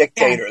like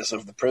dictators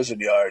of the prison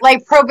yard.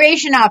 Like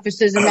probation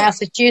officers in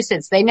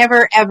Massachusetts. They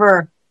never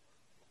ever,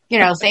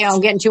 say, oh,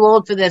 I'm getting too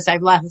old for this.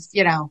 I've lost,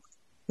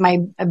 my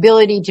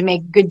ability to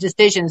make good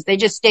decisions. They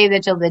just stay there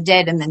till they're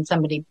dead, and then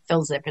somebody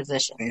fills their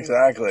position.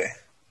 Exactly.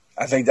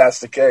 I think that's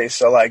the case.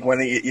 So, like,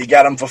 when you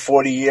got them for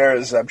 40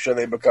 years, I'm sure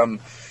they become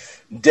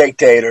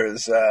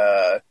dictators.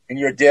 And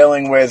you're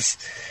dealing with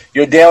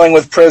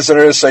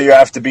prisoners, so you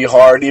have to be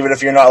hard. Even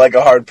if you're not like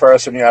a hard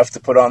person, you have to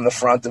put on the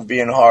front of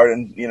being hard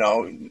and,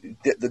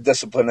 the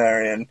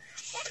disciplinarian.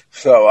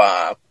 So,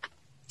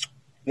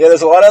 yeah,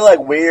 there's a lot of, like,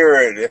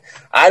 weird.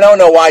 I don't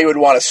know why you would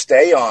want to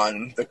stay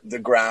on the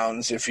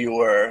grounds if you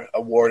were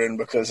a warden,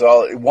 because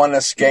one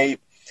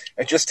escape.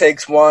 It just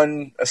takes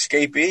one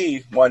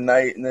escapee one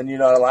night, and then you're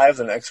not alive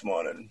the next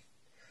morning.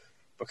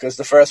 Because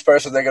the first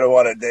person they're going to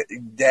want to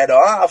dead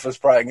off is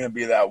probably going to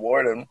be that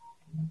warden.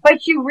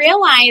 But you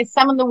realize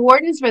some of the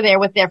wardens were there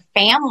with their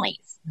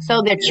families.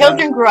 So their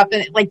children grew up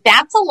in it. Like,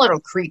 that's a little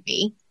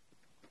creepy.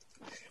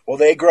 Well,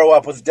 they grow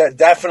up with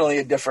definitely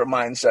a different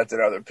mindset than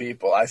other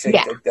people. I think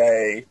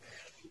that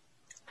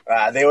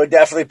they would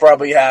definitely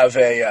probably have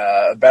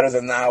a better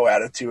than thou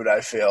attitude,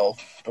 I feel,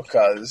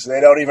 because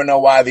they don't even know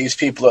why these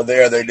people are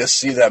there. They just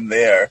see them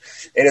there.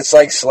 And it's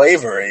like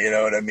slavery, you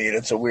know what I mean?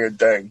 It's a weird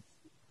thing,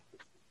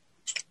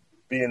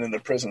 being in the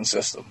prison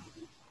system.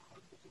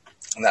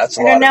 And that's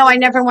I don't know. I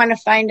never want to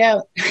find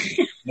out.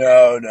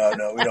 No,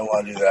 we don't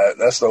want to do that.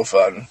 That's no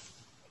fun.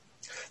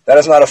 That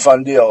is not a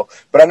fun deal.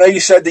 But I know you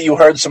said that you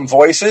heard some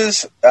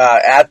voices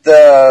at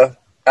the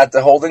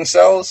holding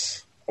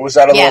cells. Or was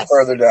that a little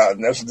further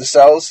down? Those were the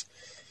cells?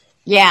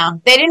 Yeah.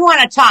 They didn't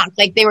want to talk.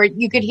 Like,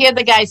 you could hear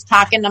the guys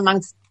talking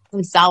amongst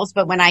themselves,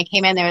 but when I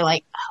came in, they were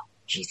like, oh,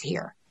 she's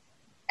here.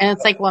 And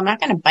it's like, well, I'm not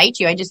going to bite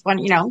you. I just want,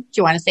 do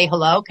you want to say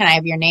hello? Can I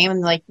have your name? And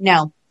they're like,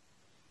 no.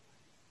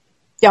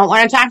 Don't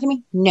want to talk to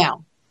me?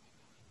 No.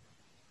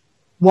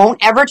 Won't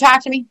ever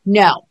talk to me?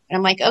 No. And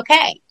I'm like,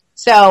 okay.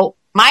 So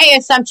my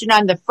assumption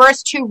on the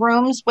first two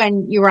rooms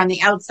when you were on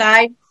the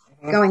outside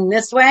going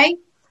this way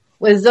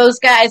was those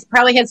guys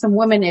probably had some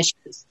women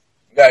issues.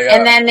 Yeah.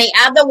 And then the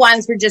other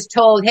ones were just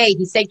told, hey,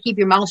 he said keep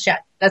your mouth shut.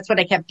 That's what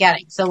I kept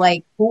getting. So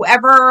like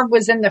whoever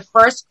was in the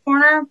first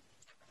corner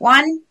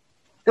one,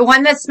 the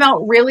one that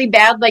smelled really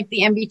bad, like the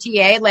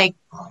MBTA, like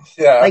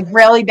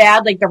really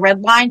bad, like the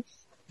red line,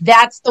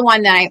 that's the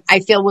one that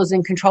I feel was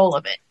in control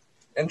of it.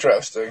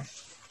 Interesting.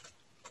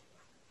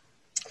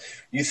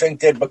 You think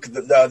that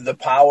the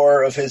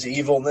power of his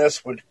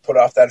evilness would put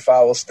off that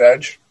foul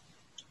stench?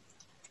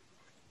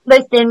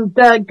 Listen,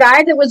 the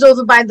guy that was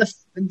over by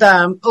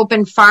the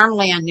open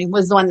farmland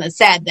was the one that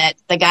said that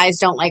the guys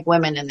don't like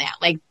women in that.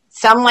 Like,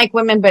 some like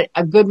women, but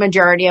a good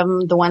majority of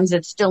them, the ones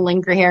that still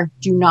linger here,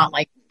 do not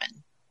like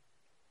women.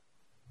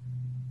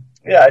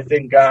 Yeah, I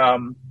think, a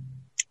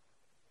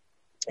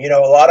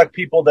lot of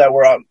people a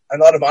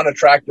lot of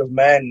unattractive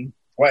men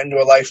went into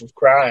a life of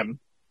crime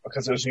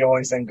because it was the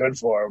only thing good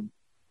for them.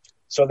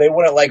 So they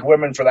wouldn't like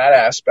women for that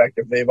aspect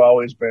if they've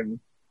always been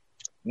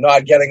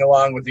not getting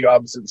along with the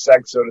opposite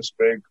sex, so to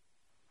speak.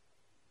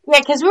 Yeah,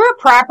 because we were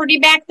property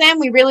back then.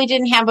 We really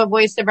didn't have a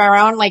voice of our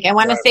own. Like, I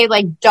want to say,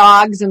 like,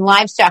 dogs and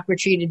livestock were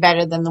treated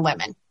better than the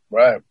women.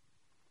 Right.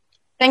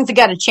 Things have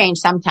got to change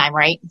sometime,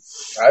 right?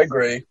 I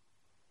agree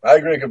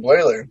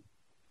completely.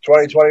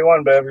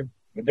 2021, baby.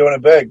 We're doing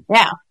it big.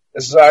 Yeah.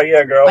 This is our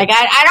year, girl. Like,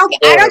 I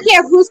don't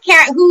care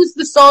who's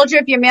the soldier,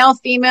 if you're male,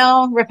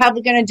 female,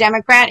 Republican or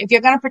Democrat. If you're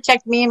going to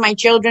protect me and my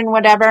children,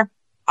 whatever,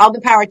 all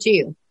the power to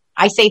you.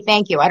 I say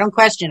thank you. I don't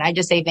question. I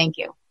just say thank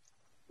you.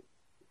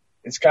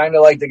 It's kind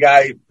of like the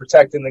guy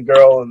protecting the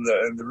girl in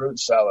the root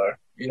cellar.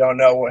 You don't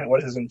know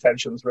what his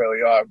intentions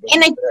really are.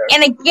 And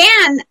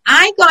again,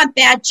 I got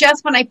that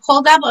just when I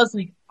pulled up. I was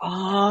like,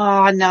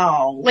 oh,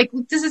 no. Like,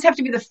 does this have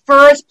to be the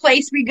first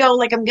place we go?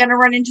 Like, I'm going to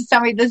run into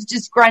somebody that's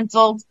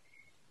disgruntled.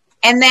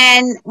 And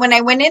then when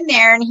I went in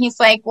there and he's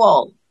like,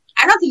 well,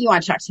 I don't think you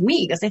want to talk to me.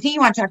 He goes, I think you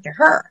want to talk to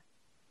her.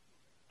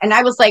 And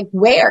I was like,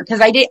 where?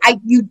 Because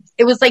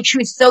it was like she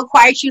was so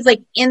quiet. She was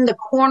like in the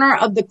corner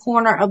of the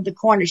corner of the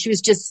corner. She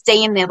was just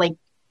staying there, like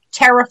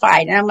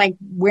terrified. And I'm like,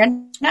 we're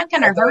not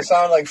going to hurt. That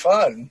sound like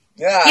fun.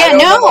 Yeah, yeah, I don't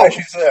know why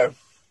she's there.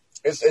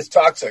 It's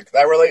toxic.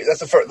 That's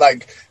the first,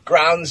 like,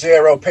 ground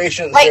zero,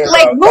 patient like, zero.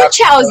 Like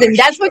Munchausen.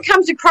 That's what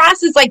comes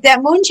across as like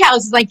that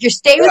Munchausen. Like, you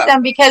stay with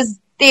them because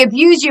they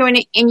abuse you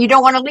and you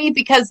don't want to leave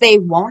because they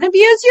won't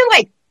abuse you.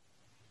 Like,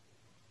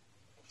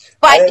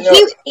 but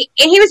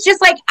he was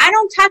just like, I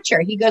don't touch her.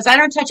 He goes, I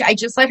don't touch her. I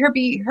just let her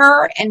be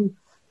her, and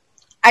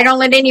I don't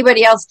let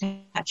anybody else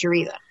touch her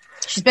either.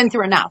 She's been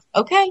through enough.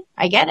 Okay,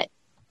 I get it.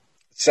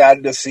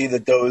 Sad to see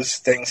that those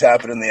things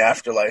happen in the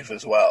afterlife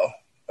as well.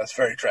 That's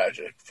very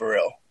tragic, for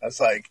real. That's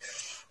like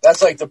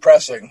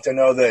depressing to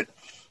know that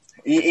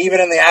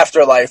even in the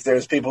afterlife,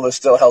 there's people that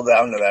still held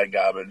down to that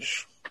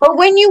garbage. But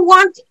when you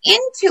walked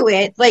into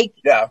it, like,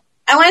 I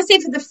want to say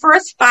for the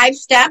first 5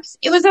 steps,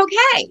 it was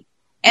okay.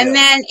 And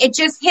then it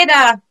just hit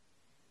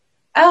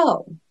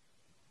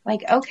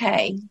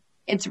okay.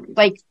 It's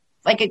like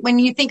when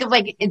you think of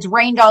like, it's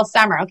rained all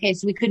summer. Okay.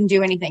 So we couldn't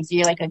do anything. So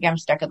you're like, okay, I'm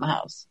stuck in the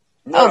house.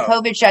 No. Oh,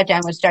 COVID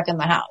shutdown, was stuck in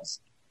the house.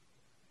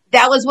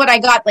 That was what I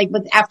got like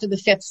after the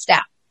 5th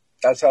step.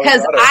 That's how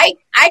because I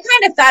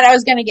kind of thought I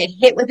was going to get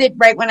hit with it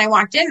right when I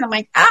walked in. And I'm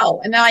like,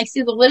 oh, and then I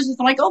see the lizards.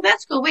 I'm like, oh,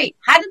 that's cool. Wait,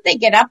 how did they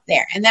get up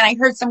there? And then I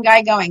heard some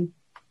guy going,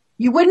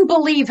 you wouldn't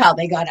believe how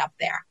they got up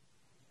there.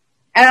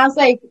 And I was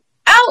like,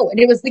 oh, and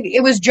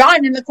it was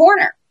John in the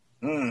corner.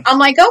 I'm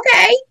like,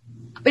 okay.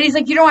 But he's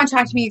like, you don't want to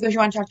talk to me. He goes, you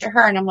want to talk to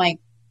her? And I'm like,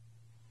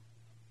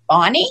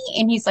 Bonnie?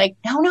 And he's like,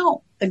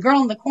 no, the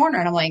girl in the corner.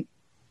 And I'm like,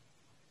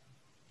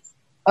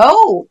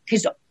 oh,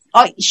 because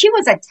she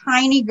was a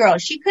tiny girl.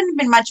 She couldn't have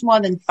been much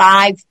more than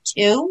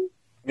 5'2".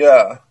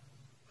 Yeah.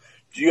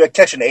 Do you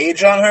catch an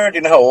age on her? Do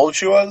you know how old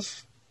she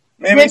was?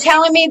 Maybe? They're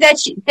telling me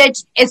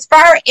that as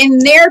far in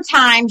their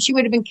time, she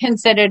would have been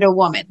considered a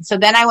woman. So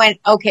then I went,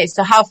 okay,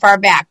 so how far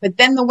back? But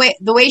then the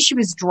way she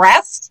was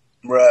dressed,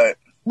 right,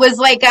 was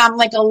like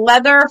a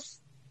leather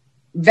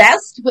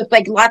vest with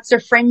like lots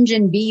of fringe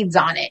and beads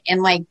on it,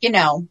 and like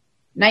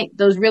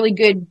those really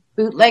good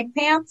bootleg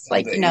pants,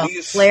 like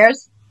 80s?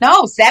 flares.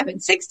 No,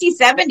 60s,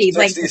 70s,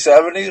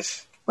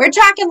 70s. We're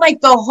talking like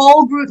the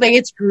whole group. Like,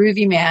 it's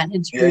groovy, man.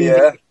 It's groovy.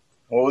 Yeah.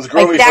 Well, it was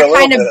groovy like that for a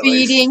kind of bit,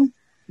 beating.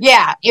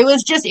 Yeah, it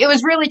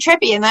was really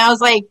trippy. And I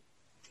was like,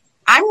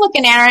 I'm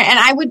looking at her, and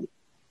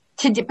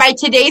by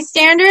today's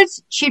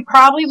standards, she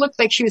probably looked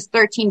like she was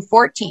 13,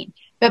 14.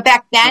 But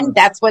back then,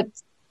 that's what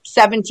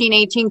 17,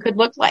 18 could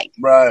look like.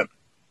 Right.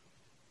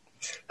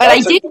 But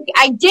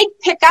I did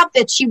pick up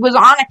that she was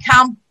on a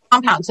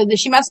compound, so that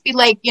she must be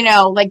like,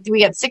 like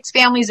we got 6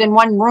 families in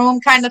one room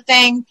kind of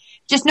thing.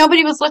 Just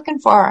nobody was looking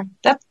for her.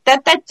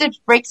 That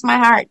just breaks my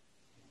heart.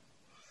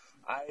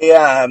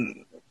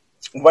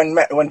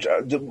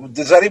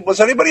 Was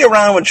anybody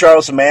around when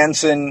Charles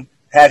Manson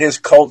had his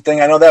cult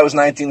thing? I know that was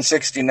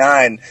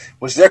 1969.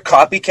 Was there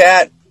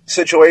copycat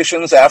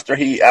situations after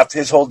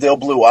his whole deal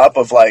blew up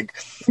of like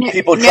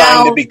people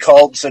trying to be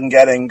cults and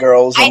getting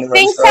girls? I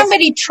think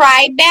somebody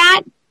tried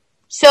that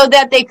so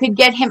that they could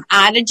get him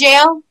out of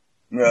jail.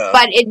 Yeah.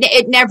 But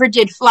it never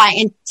did fly.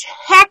 And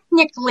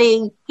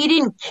technically, he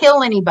didn't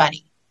kill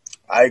anybody.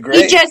 I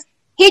agree.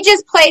 He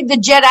just played the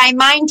Jedi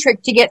mind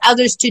trick to get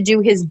others to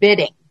do his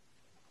bidding.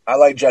 I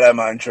like Jedi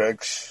Mind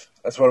Tricks.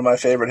 That's one of my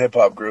favorite hip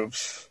hop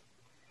groups.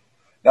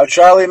 Now,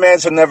 Charlie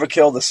Manson never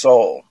killed a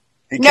soul.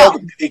 He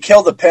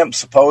killed a pimp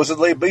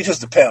supposedly, but he's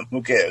just a pimp.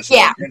 Who cares?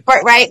 Yeah,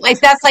 right. Like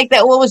that's like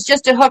that. Well, it was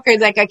just a hooker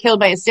that got killed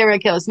by a serial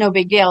killer. It's no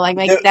big deal. Like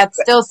dude,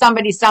 that's still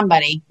somebody.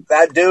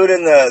 That dude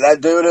in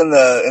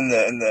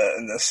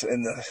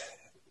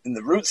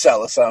the root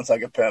cellar sounds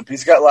like a pimp.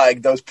 He's got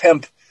like those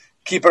pimp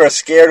keep her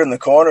scared in the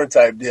corner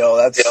type deal.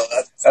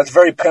 That's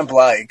very pimp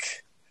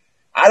like.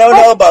 I don't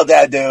know about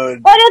that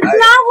dude. But it's not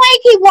like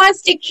he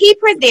wants to keep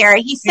her there.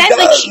 He said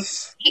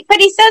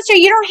but he says to her,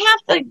 you don't have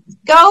to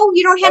go.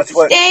 You don't have to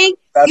stay.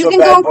 You can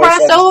go and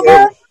cross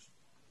over.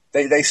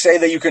 They say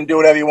that you can do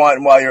whatever you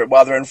want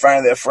while they're in front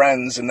of their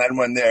friends, and then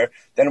when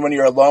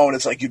you're alone,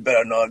 it's like you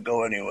better not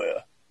go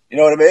anywhere. You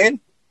know what I mean?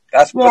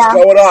 That's what's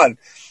going on.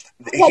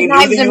 He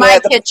knives in my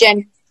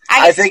kitchen.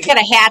 I think get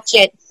a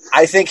hatchet.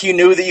 I think he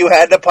knew that you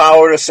had the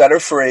power to set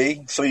her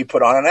free, so he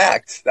put on an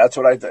act. That's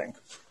what I think.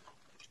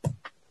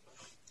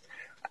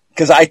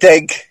 Because I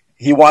think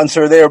he wants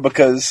her there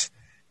because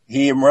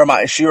she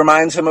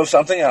reminds him of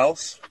something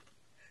else,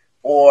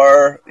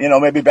 or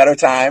maybe better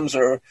times,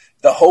 or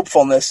the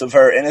hopefulness of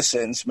her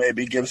innocence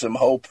maybe gives him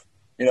hope.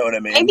 You know what I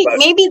mean?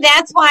 Maybe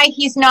that's why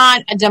he's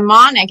not a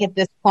demonic at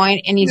this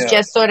point, and he's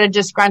just sort of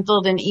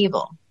disgruntled and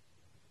evil.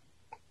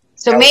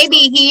 So maybe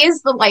he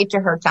is the light to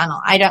her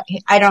tunnel. I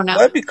don't know.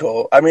 That'd be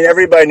cool. I mean,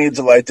 everybody needs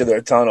a light to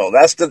their tunnel.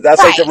 That's right.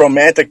 Like the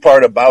romantic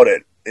part about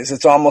it.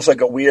 It's almost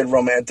like a weird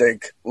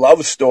romantic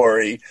love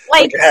story,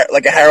 like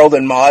a Harold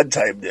and Maude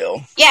type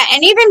deal. Yeah,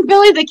 and even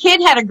Billy the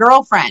Kid had a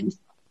girlfriend.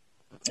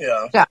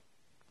 Yeah. So.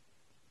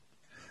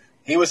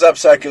 He was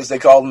upset because they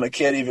called him a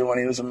kid even when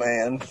he was a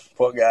man.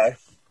 Poor guy.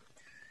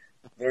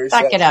 Very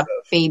Suck it up,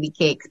 baby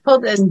cakes. Pull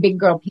those big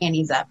girl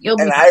panties up.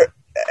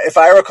 If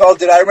I recall,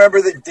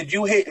 did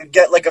you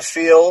get like a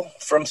feel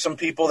from some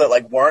people that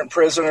like weren't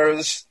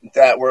prisoners,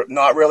 that were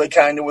not really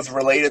kind of with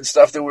related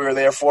stuff that we were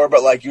there for,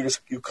 but like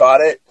you caught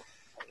it?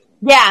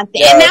 Yeah, and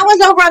that was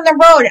over on the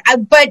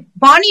road. But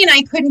Bonnie and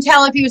I couldn't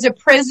tell if he was a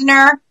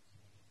prisoner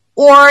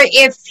or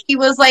if he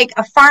was like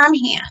a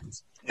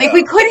farmhand. Like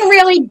we couldn't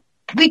really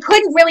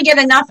get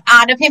enough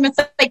out of him. It's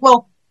like,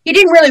 well, he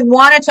didn't really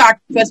want to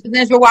talk to us, but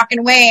then as we're walking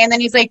away, and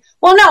then he's like,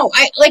 well, no,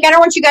 I don't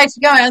want you guys to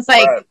go. And it's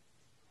like,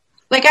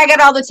 like I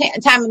got all the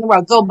time in the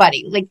world. Go,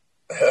 buddy. Like,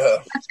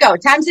 let's go.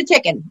 Time's a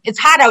ticking. It's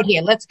hot out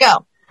here. Let's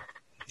go.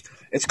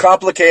 It's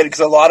complicated because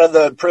a lot of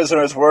the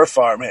prisoners were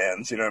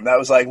farmhands. That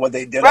was like what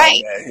they did all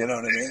day. You know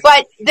what I mean?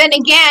 But then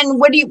again,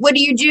 what do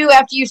you do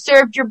after you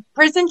served your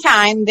prison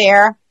time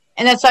there,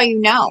 and that's all you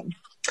know?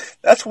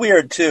 That's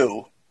weird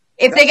too.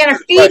 If they're going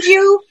to feed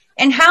you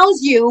and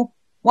house you,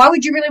 why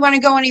would you really want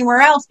to go anywhere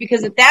else?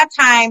 Because at that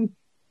time,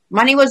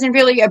 money wasn't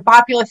really a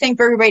popular thing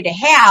for everybody to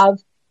have.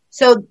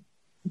 So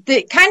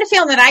the kind of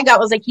feeling that I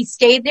got was like he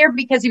stayed there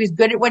because he was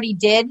good at what he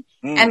did,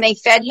 and they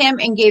fed him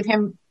and gave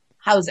him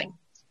housing.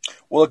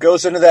 Well, it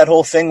goes into that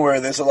whole thing where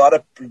there's a lot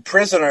of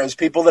prisoners,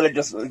 people that are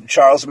just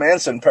Charles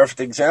Manson, perfect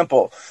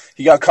example.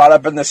 He got caught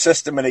up in the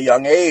system at a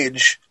young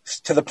age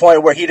to the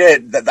point where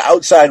that the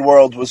outside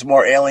world was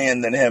more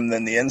alien than him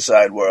than the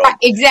inside world.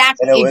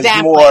 Exactly. And it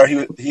was more,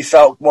 he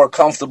felt more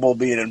comfortable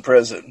being in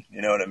prison.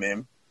 You know what I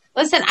mean?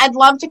 Listen, I'd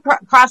love to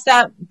cross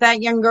that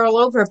young girl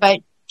over, but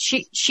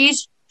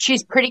she's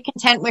pretty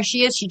content where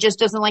she is. She just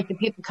doesn't like the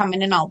people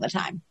coming in all the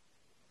time.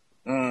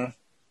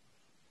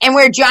 And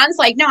where John's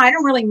like, no, I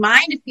don't really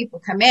mind if people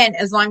come in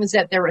as long as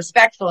that they're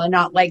respectful and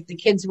not like the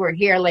kids who were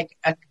here like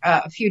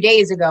a few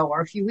days ago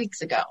or a few weeks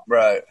ago.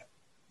 Right.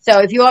 So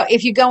if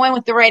you go in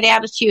with the right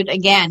attitude,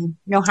 again,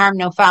 no harm,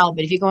 no foul.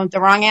 But if you go in with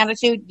the wrong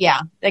attitude,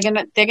 yeah, they're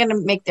gonna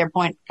make their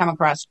point come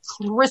across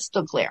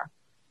crystal clear.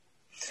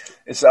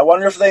 I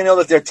wonder if they know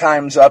that their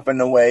time's up in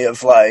the way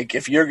of like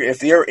if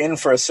you're in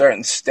for a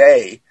certain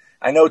stay.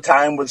 I know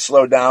time would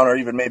slow down or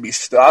even maybe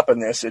stop in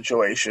their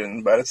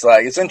situation, but it's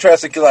like, it's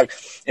interesting because like,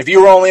 if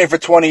you were only in for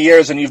 20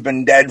 years and you've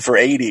been dead for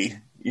 80,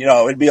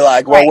 it'd be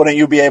like, well, wouldn't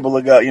you be able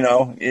to go,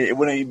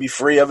 wouldn't you be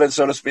free of it,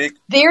 so to speak?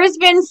 There's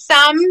been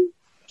some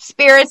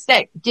spirits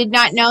that did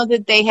not know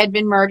that they had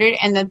been murdered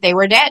and that they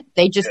were dead.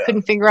 They just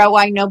couldn't figure out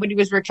why nobody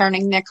was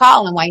returning their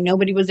call and why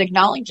nobody was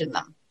acknowledging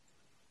them.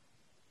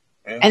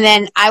 Yeah. And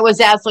then I was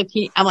asked,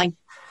 I'm like,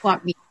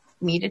 want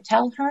me to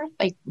tell her?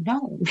 Like,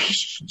 no,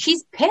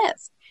 she's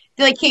pissed.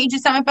 They're like, can't you do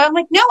something about it? I'm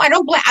like, no, I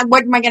don't blame.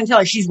 What am I going to tell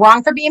her? She's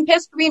wrong for being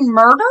pissed for being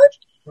murdered?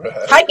 Right.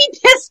 I'd be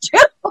pissed too.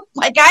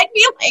 I'd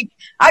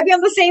be on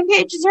the same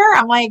page as her.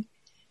 I'm like,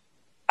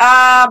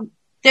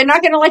 they're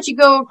not going to let you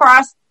go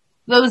across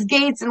those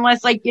gates unless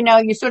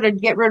you sort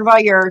of get rid of all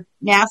your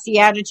nasty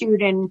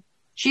attitude. And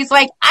she's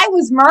like, I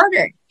was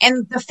murdered.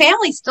 And the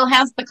family still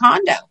has the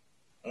condo.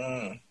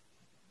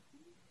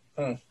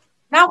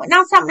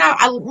 Not something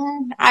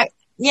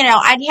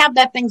I'd have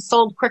that thing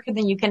sold quicker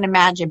than you can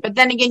imagine. But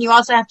then again, you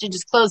also have to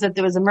disclose that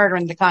there was a murder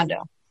in the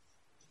condo.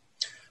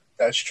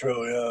 That's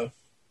true, yeah.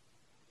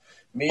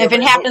 If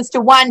it happens to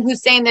one,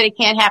 who's saying that it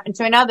can't happen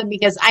to another?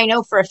 Because I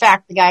know for a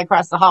fact the guy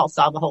across the hall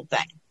saw the whole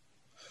thing.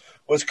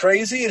 What's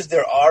crazy is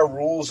there are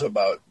rules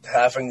about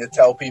having to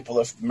tell people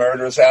if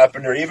murders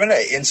happened, or even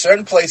in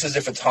certain places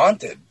if it's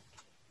haunted.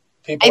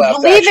 People I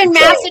believe in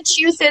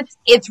Massachusetts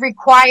it's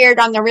required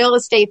on the real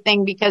estate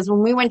thing, because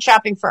when we went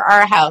shopping for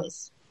our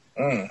house,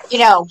 you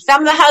know,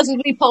 some of the houses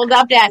we pulled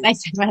up at, and I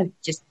said, well,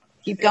 just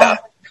keep going.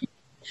 Yeah.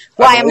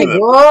 Why? I'm like,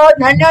 whoa,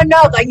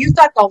 no. Like, you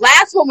thought the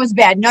last one was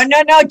bad. No,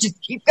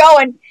 just keep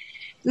going.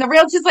 And the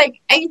realtor's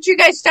like, ain't you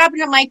guys stopping?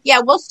 I'm like,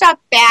 yeah, we'll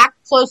stop back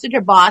closer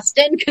to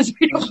Boston because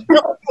we don't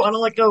really want to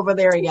look over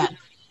there again.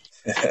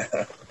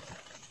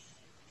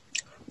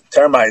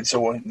 Termites.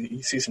 So when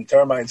you see some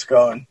termites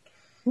going.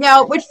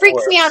 No, what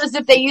freaks me out is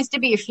if they used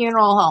to be a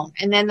funeral home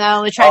and then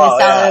they're trying to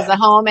sell it as a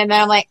home, and then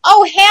I'm like,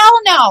 oh,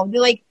 hell no.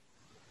 They're like,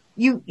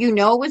 you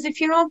know it was a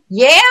funeral?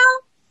 Yeah?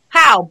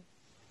 How?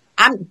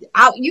 I'm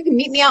out. You can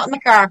meet me out in the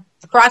car,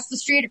 across the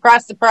street,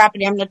 across the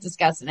property. I'm not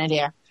discussing it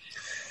here.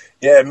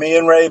 Yeah, me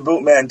and Ray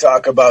Bootman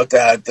talk about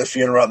that,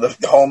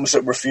 the homes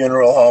that were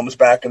funeral homes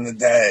back in the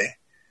day,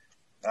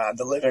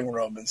 the living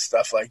room and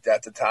stuff like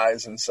that, the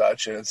ties and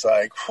such. And it's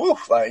like, whew,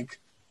 like.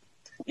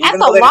 That's a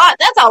lot.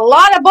 That's a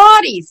lot of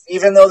bodies.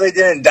 Even though they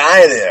didn't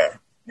die there.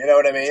 You know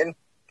what I mean?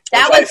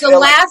 That was the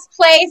last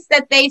place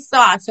that they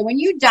saw. So when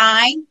you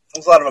die.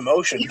 There's a lot of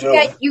emotion, too.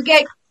 You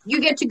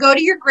get to go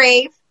to your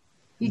grave.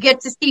 You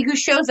get to see who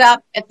shows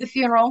up at the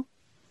funeral.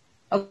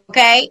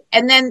 Okay,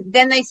 and then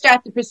they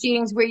start the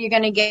proceedings where you're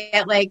going to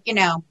get, like, you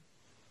know,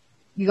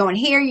 you're going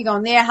here, you're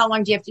going there. How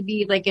long do you have to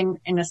be, like, in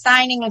a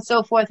signing and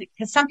so forth?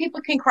 Because some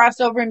people can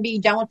cross over and be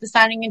done with the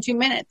signing in 2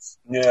 minutes.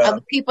 Yeah.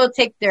 Other people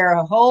take their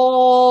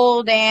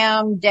whole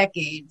damn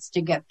decades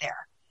to get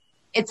there.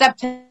 It's up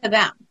to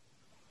them.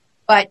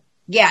 But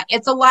yeah,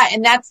 it's a lot,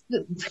 and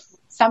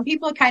some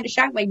people are kind of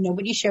shocked, like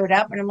nobody showed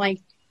up, and I'm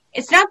like,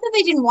 it's not that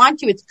they didn't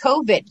want to, it's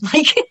COVID.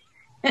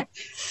 Like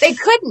they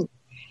couldn't.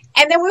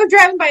 And then we were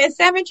driving by a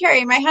cemetery,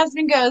 and my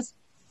husband goes,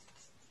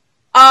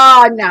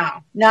 oh,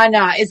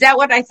 no. Is that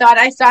what I thought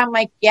I saw? I'm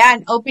like, yeah,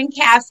 an open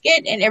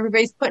casket, and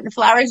everybody's putting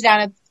flowers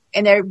down,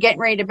 and they're getting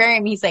ready to bury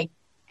him. He's like,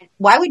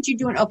 why would you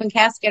do an open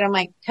casket? I'm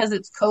like, because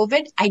it's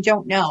COVID? I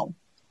don't know.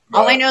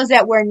 All I know is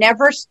that we're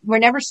never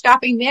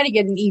stopping there to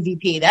get an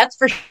EVP. That's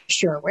for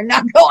sure. We're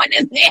not going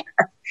in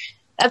there.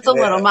 That's a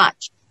little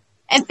much.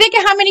 And think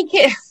of how many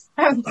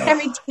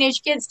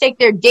teenage kids take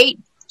their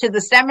date to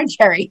the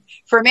cemetery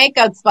for a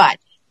makeout spot.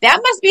 That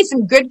must be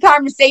some good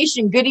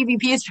conversation, good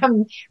EVPs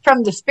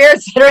from the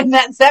spirits that are in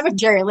that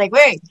cemetery. Like,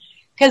 wait,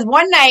 because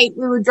one night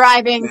we were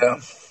driving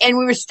and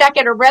we were stuck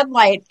at a red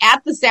light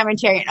at the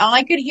cemetery, and all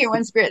I could hear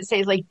one spirit say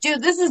is like,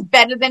 dude, this is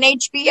better than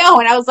HBO.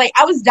 And I was like,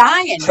 I was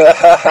dying. My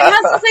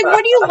husband's like,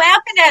 what are you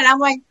laughing at? And I'm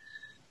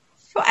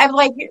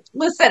like,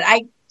 listen,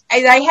 I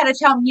had to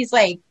tell him. He's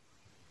like,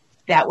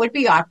 that would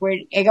be awkward.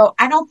 I go,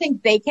 I don't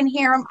think they can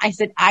hear him. I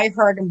said, I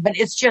heard him, but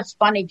it's just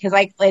funny because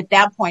at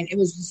that point it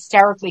was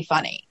hysterically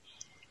funny.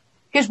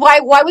 Because why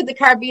would the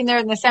car be in there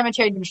in the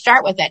cemetery to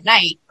start with at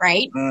night,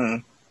 right?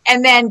 Mm.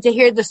 And then to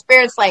hear the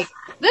spirits like,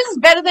 this is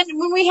better than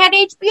when we had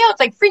HBO. It's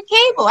like free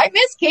cable. I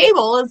miss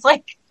cable. It's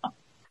like.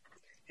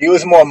 He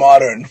was more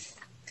modern.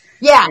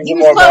 Yeah, he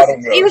was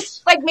close. He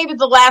was like maybe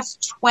the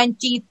last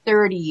 20,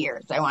 30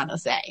 years, I want to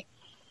say.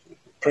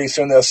 Pretty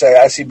soon they'll say,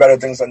 I see better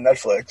things on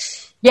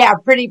Netflix. Yeah.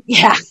 You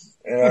know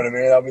what I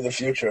mean? That'll be the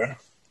future.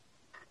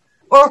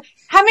 Or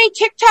how many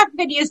TikTok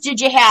videos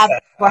did you have?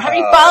 Or how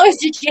many followers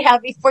did you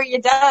have before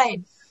you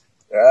died?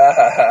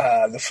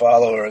 The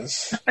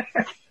followers.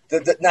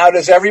 Now,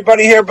 does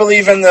everybody here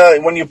believe in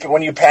when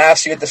you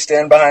pass, you get to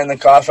stand behind the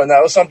coffin?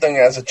 That was something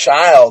as a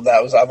child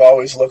I've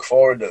always looked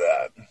forward to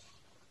that.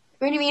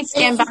 What do you mean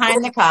stand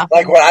behind the coffin?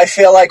 Like when I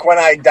feel like when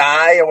I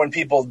die or when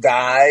people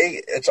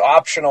die, it's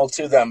optional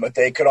to them, but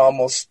they could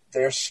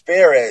their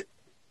spirit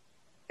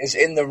is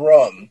in the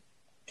room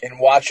and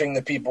watching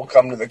the people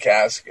come to the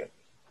casket.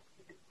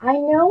 I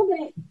know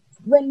that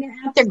when they're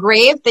at the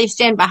grave, they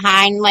stand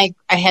behind like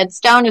a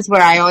headstone is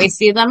where I always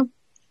see them.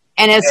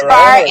 And as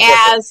far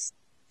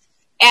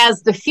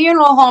as the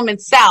funeral home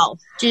itself,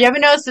 did you ever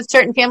notice that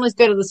certain families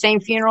go to the same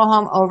funeral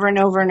home over and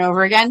over and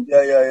over again?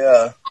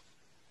 Yeah.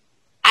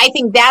 I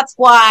think that's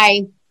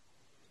why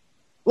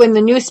when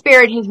the new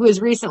spirit who was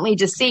recently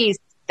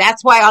deceased,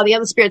 that's why all the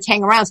other spirits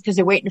hang around, because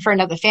they're waiting for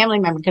another family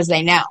member because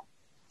they know.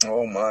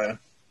 Oh, my.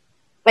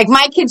 Like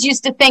my kids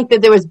used to think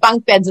that there was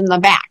bunk beds in the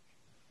back.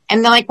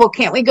 And they're like, well,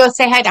 can't we go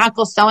say hi to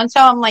Uncle so-and-so?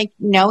 I'm like,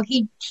 no,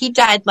 he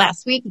died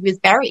last week. He was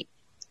buried.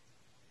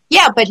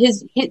 Yeah, but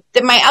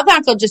my other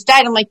uncle just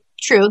died. I'm like,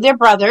 true, they're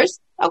brothers.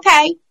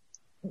 Okay.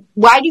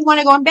 Why do you want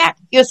to go in back?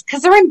 He goes,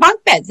 because they're in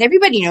bunk beds.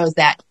 Everybody knows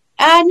that.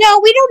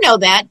 No, we don't know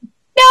that.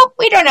 No,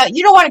 we don't know.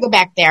 You don't want to go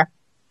back there.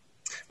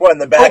 What, in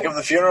the back of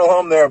the funeral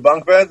home there are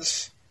bunk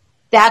beds?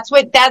 That's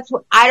what,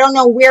 I don't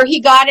know where he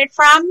got it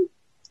from.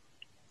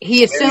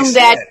 He assumed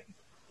that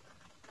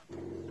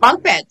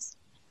bunk beds.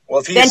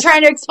 Well, then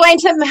trying to explain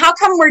to them how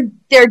come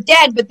they're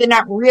dead, but they're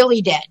not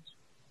really dead.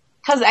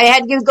 Because I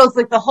had to go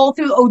like the whole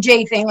through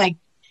OJ thing, like,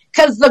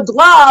 because the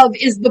glove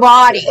is the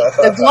body.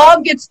 The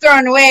glove gets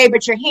thrown away,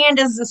 but your hand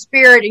is the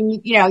spirit,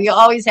 and you'll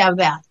always have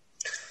that.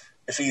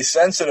 If he's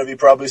sensitive, he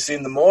probably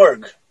seen the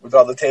morgue. with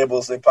all the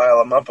tables they pile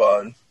them up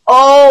on.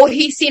 Oh,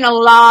 he's seen a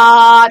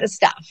lot of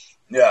stuff.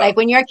 Yeah. Like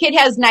when your kid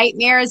has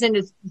nightmares and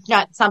it's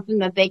not something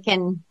that they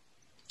can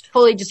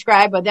fully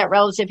describe, but that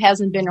relative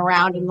hasn't been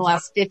around in the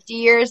last 50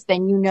 years,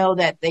 then you know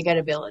that they got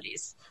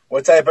abilities.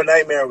 What type of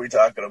nightmare are we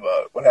talking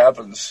about? What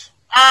happens?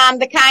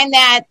 The kind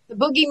that the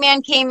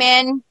boogeyman came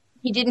in,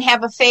 he didn't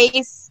have a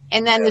face,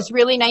 and then this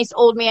really nice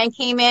old man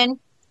came in,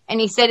 and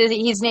he said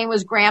his name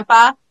was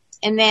Grandpa,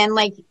 and then,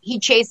 like, he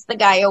chased the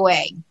guy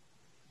away.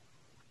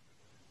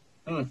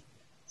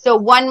 So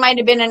one might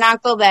have been an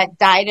uncle that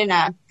died in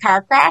a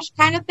car crash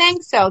kind of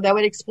thing, so that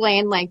would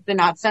explain, like, the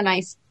not so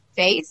nice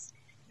face.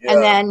 Yeah.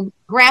 And then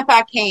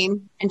Grandpa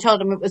came and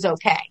told him it was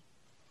okay.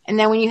 And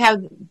then when you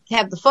have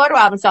the photo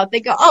albums out,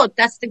 they go, oh,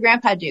 that's the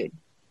Grandpa dude.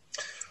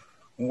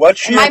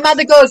 My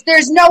mother goes,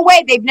 there's no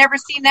way. They've never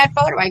seen that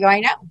photo. I go, I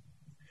know.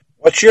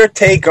 What's your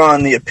take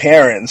on the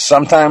appearance?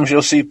 Sometimes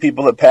you'll see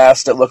people that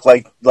passed that look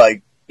like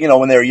you know,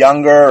 when they were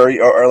younger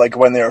or like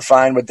when they were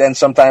fine, but then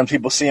sometimes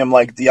people see them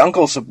like the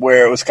uncles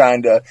where it was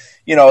kind of,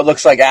 you know, it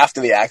looks like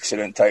after the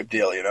accident type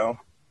deal, you know?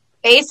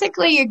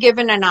 Basically, you're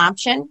given an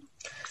option.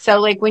 So,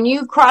 like, when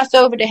you cross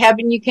over to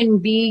heaven, you can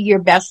be your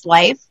best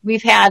life.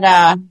 We've had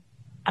a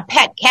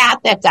pet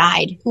cat that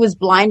died who was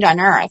blind on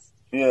Earth.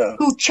 Yeah.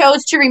 Who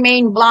chose to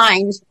remain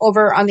blind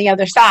over on the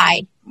other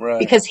side. Right.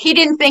 Because he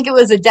didn't think it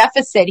was a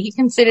deficit. He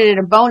considered it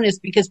a bonus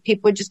because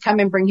people would just come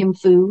and bring him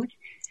food.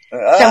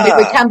 Somebody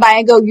would come by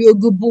and go, you're a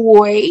good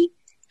boy.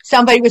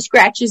 Somebody would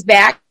scratch his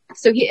back.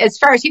 So he, as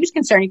far as he was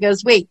concerned, he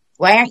goes, wait,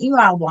 why aren't you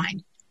all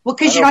blind? Well,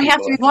 because you don't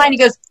have to be blind. He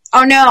goes,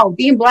 oh no,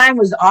 being blind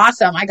was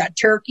awesome. I got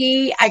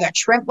turkey. I got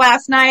shrimp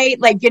last night.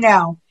 Like, you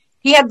know,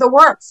 he had the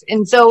works.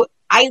 And so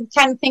I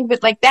kind of think of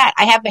it like that.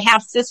 I have a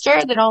half sister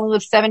that only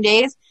lives 7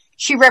 days.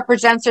 She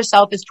represents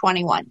herself as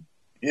 21.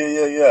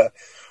 Yeah.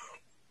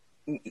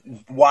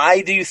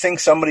 Why do you think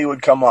somebody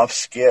would come off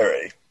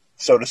scary,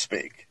 so to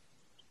speak?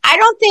 I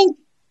don't think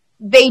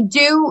they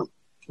do.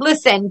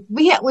 Listen,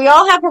 we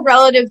all have a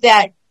relative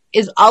that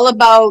is all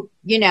about,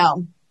 you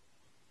know,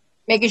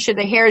 making sure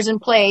the hair is in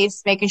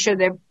place, making sure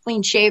they're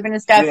clean shaven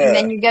and stuff. Yeah. And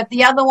then you get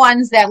the other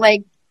ones that,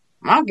 like,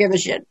 I don't give a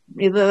shit.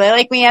 Either they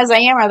like me as I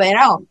am or they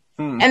don't.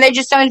 And they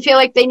just don't feel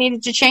like they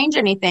needed to change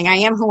anything. I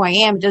am who I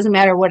am. It doesn't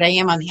matter what I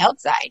am on the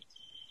outside.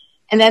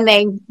 And then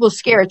they will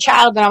scare a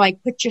child, and I'm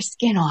like, put your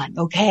skin on,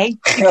 okay?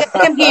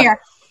 Come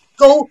here.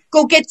 Go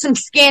get some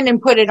skin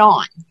and put it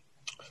on.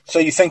 So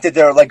you think that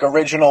their, like,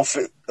 original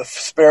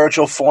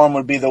spiritual form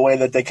would be the way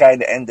that they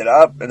kind of ended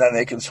up, and then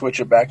they can switch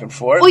it back and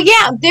forth? Well,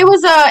 yeah. There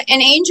was an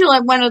angel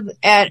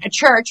at a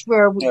church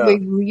where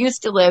we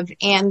used to live,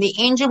 and the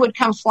angel would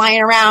come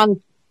flying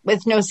around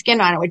with no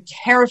skin on. It would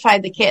terrify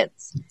the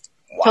kids.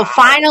 Wow. So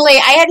finally,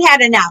 I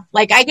had enough.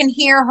 Like, I can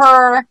hear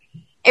her.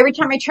 Every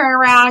time I turn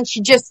around,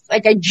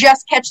 I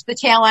just catch the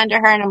tail end of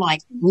her, and I'm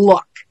like,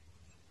 look,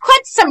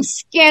 put some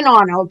skin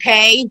on,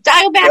 okay?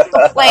 Dial back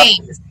the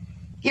flames.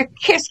 You're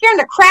scaring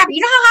the crap.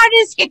 You know how hard it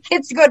is to get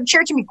kids to go to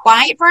church and be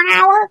quiet for an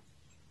hour?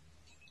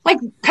 Like,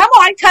 come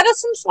on, cut us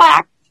some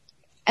slack.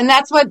 And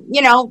that's what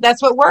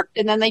worked.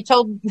 And then they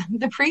told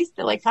the priest,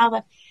 they're like,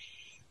 Father,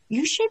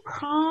 you should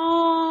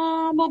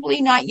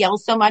probably not yell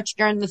so much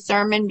during the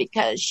sermon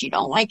because she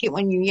don't like it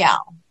when you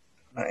yell.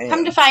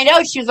 Come to find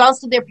out, she was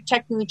also there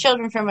protecting the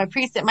children from a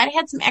priest that might have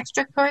had some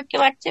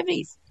extracurricular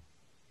activities.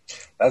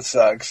 That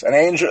sucks. An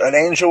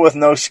angel with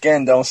no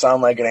skin don't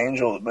sound like an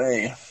angel to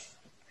me.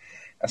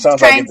 That sounds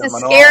trying to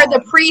scare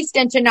the priest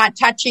into not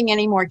touching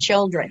any more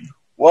children.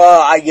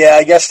 Well, I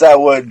guess that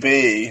would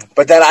be.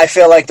 But then I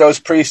feel like those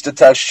priests that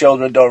touch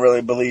children don't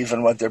really believe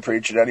in what they're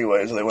preaching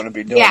anyways. So they wouldn't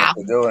be doing what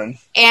they're doing.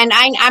 And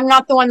I'm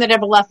not the one that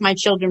ever left my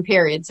children,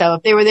 period. So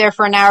if they were there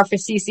for an hour for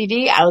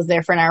CCD, I was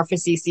there for an hour for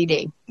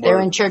CCD.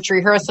 They're in church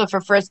rehearsal for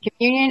First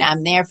Communion.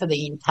 I'm there for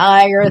the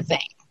entire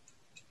thing.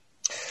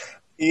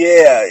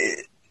 Yeah.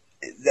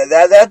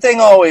 That thing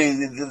always,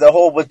 the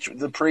whole with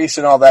the priests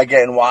and all that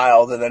getting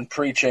wild and then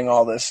preaching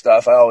all this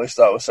stuff, I always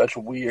thought was such a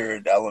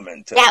weird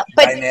element to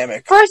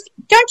dynamic. First,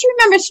 don't you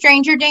remember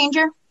Stranger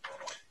Danger?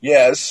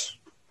 Yes.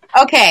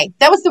 Okay,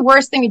 that was the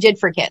worst thing we did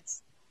for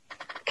kids.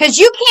 Because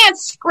you can't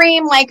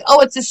scream like,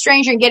 oh, it's a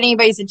stranger and get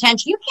anybody's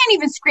attention. You can't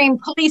even scream,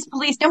 police,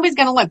 police. Nobody's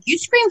going to look. You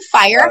scream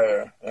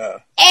fire.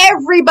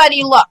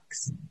 Everybody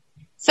looks.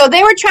 So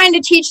they were trying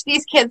to teach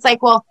these kids,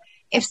 like, well,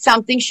 if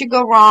something should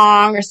go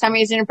wrong or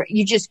somebody's in,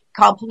 you just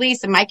call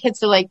police. And my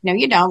kids are like, no,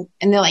 you don't.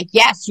 And they're like,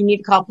 yes, you need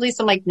to call police.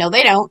 I'm like, no,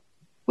 they don't.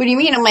 What do you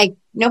mean? I'm like,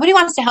 nobody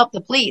wants to help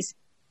the police.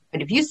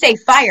 But if you say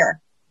fire,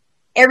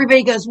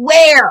 everybody goes,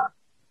 where?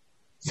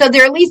 So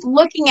they're at least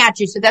looking at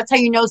you. So that's how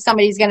you know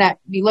somebody's going to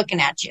be looking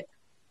at you.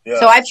 Yeah.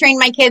 So I've trained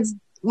my kids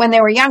when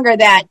they were younger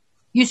that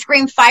you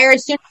scream fire.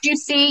 As soon as you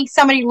see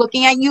somebody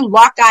looking at you,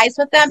 lock eyes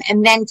with them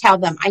and then tell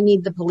them, I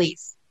need the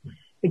police.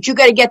 But you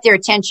got to get their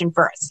attention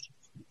first.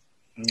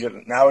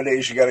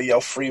 Nowadays, you got to yell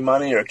free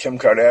money or Kim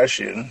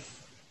Kardashian.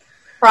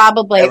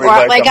 Probably.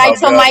 Everybody or like I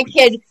told my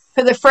kid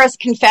for the first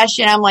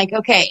confession, I'm like,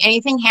 okay,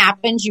 anything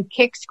happens, you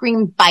kick,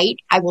 scream, bite,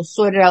 I will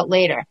sort it out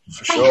later.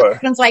 For sure. My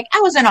husband's like, I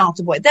was an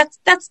altar boy.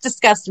 That's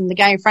disgusting. The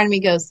guy in front of me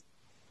goes,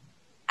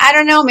 I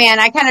don't know, man.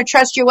 I kind of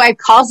trust your wife.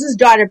 Calls his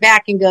daughter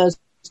back and goes,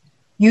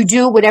 you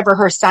do whatever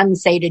her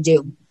sons say to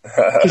do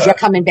because you're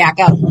coming back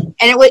out. And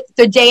it was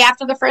the day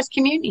after the first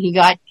communion, he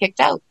got kicked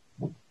out.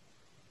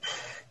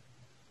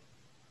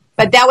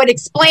 But that would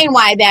explain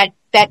why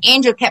that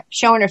angel kept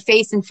showing her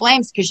face in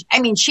flames because, I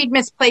mean, she'd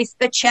misplaced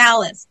the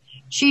chalice.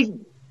 She'd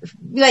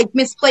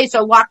misplaced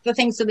or locked the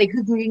thing so they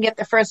couldn't get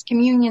the first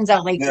communions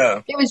out.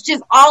 It was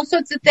just all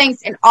sorts of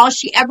things. And all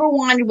she ever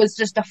wanted was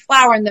just a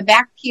flower in the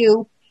back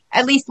pew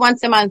at least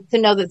once a month to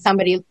know that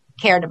somebody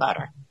cared about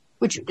her,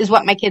 which is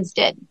what my kids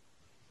did.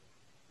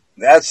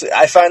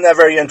 I find that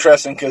very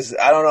interesting because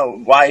I don't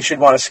know why you should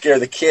want to scare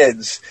the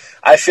kids.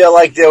 I feel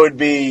like you'd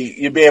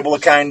be able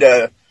to kind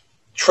of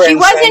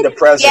transcend the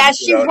presence. Yeah,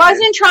 she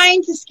wasn't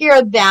trying to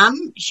scare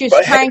them. She was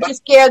trying to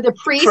scare the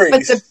priest.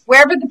 But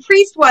wherever the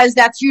priest was,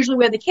 that's usually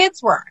where the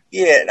kids were.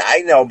 Yeah,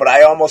 I know, but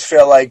I almost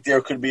feel like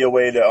there could be a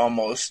way to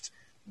almost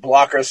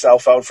block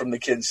herself out from the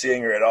kids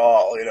seeing her at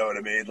all. You know what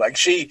I mean? Like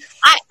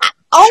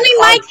only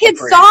my kids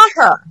saw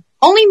her.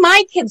 Only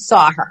my kids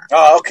saw her.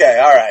 Oh, okay,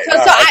 all right.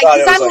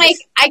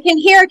 I can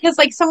hear because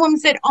someone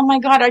said, "Oh my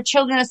God, our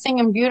children are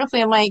singing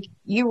beautifully." I'm like,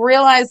 you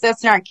realize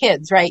that's not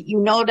kids, right? You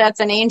know that's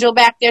an angel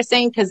back there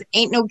singing because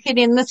ain't no kid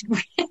in this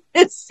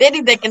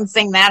city that can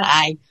sing that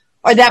high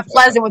or that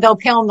pleasant without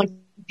peeling the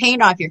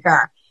paint off your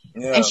car.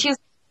 Yeah. And she's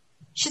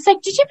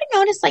like, "Did you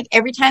ever notice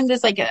every time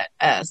there's a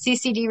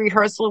CCD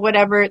rehearsal or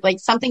whatever,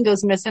 something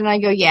goes missing?" And I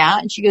go, "Yeah."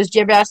 And she goes, "Did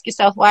you ever ask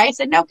yourself why?" I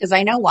said, "No, because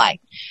I know why.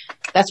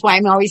 That's why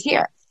I'm always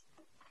here."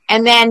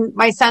 And then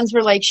my sons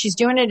were like, she's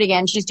doing it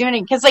again. She's doing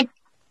it. Because,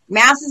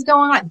 mass is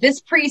going on. This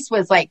priest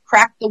was,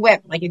 crack the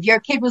whip. If your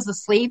kid was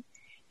asleep,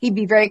 he'd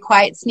be very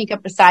quiet, sneak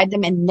up beside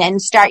them, and then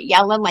start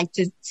yelling,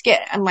 to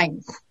scare. I'm like,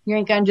 you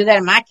ain't going to do that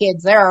to my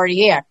kids. They're already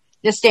here.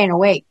 They're staying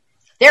awake.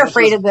 They're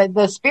afraid of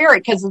the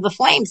spirit because of the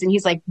flames. And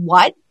he's like,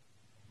 what?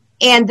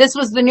 And this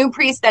was the new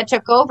priest that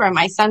took over. And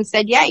my son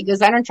said, yeah. He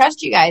goes, I don't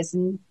trust you guys.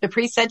 And the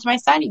priest said to my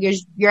son, he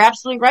goes, you're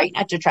absolutely right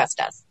not to trust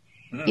us.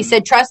 Mm-hmm. He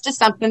said, trust is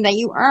something that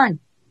you earn.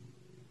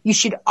 You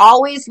should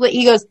always,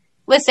 he goes,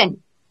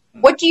 listen,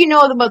 what do you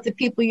know about the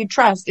people you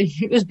trust? And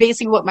it was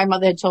basically what my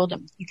mother had told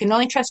him. You can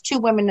only trust two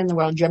women in the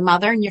world, your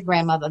mother and your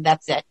grandmother.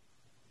 That's it.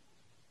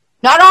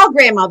 Not all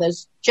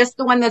grandmothers, just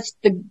the one that's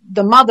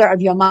the mother of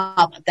your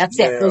mother. That's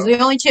it. Those are the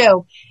only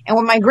two. And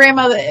when my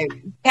grandmother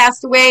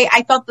passed away,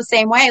 I felt the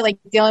same way.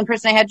 The only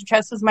person I had to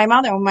trust was my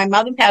mother. When my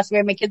mother passed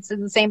away, my kids said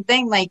the same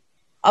thing.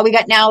 All we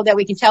got now that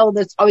we can tell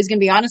that's always going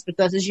to be honest with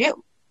us is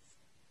you.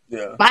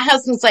 Yeah. My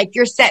husband's like,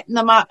 you're setting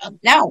them up.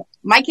 No,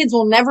 my kids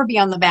will never be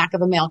on the back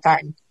of a mail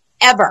carton.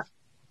 Ever.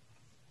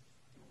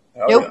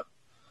 Oh, nope.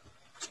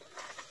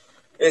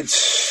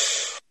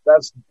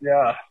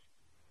 Yeah.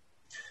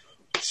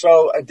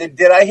 So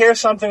did I hear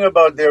something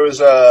about there was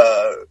got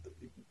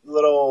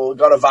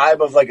a vibe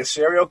of a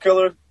serial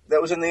killer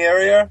that was in the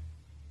area?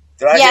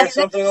 Did I hear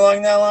something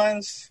along that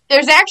lines?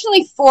 There's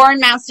actually 4 in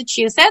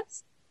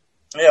Massachusetts.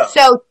 Yeah.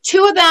 So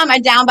 2 of them are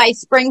down by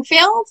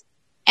Springfield,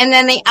 and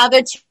then the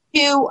other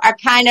 2 are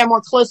kind of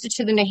more closer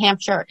to the New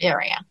Hampshire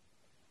area.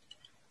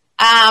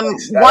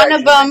 One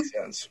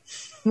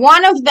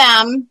of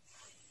them,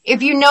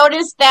 if you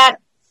notice that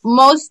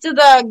most of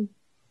the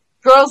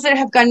girls that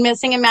have gone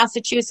missing in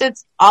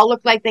Massachusetts all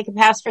look like they could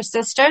pass for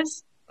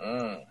sisters.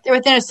 Mm. They're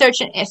within a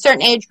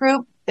certain age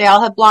group. They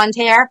all have blonde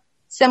hair,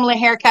 similar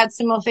haircuts,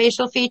 similar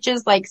facial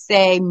features,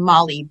 say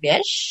Molly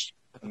Bish.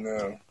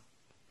 No.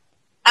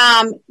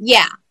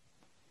 Yeah.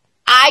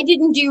 I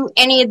didn't do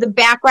any of the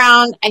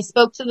background. I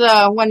spoke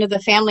to one of the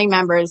family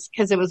members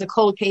because it was a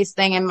cold case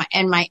thing, and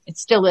it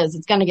still is.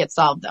 It's going to get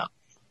solved though.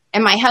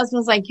 And my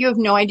husband's like, you have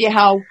no idea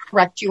how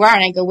correct you are.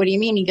 And I go, what do you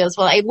mean? He goes,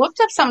 well, I looked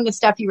up some of the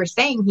stuff you were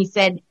saying. He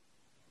said,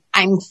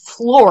 I'm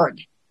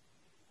floored.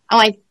 I'm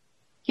like,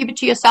 keep it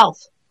to yourself.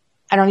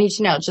 I don't need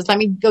to know. Just let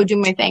me go do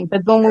my thing.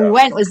 But when we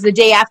went, it was the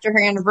day after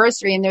her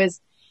anniversary, and there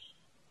was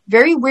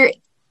very weird.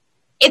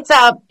 It's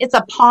a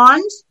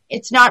pond.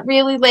 It's not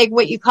really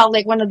what you call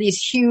one of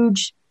these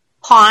huge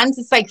ponds.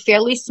 It's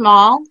fairly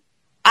small.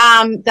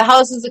 The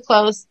houses are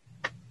close.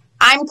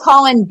 I'm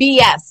calling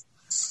BS.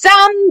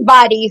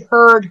 Somebody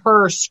heard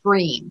her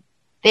scream.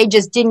 They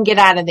just didn't get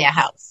out of their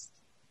house.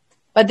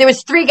 But there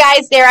was 3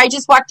 guys there. I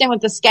just walked in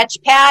with a sketch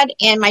pad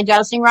and my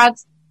dowsing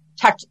rods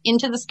tucked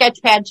into the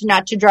sketch pad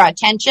not to draw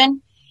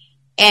attention.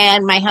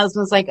 And my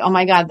husband's like, oh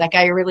my God, that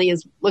guy really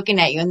is looking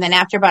at you. And then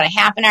after about a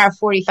half an hour,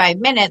 45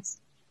 minutes,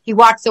 he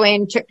walks away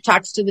and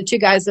talks to the 2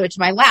 guys that were to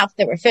my left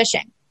that were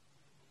fishing.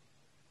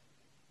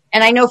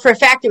 And I know for a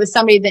fact it was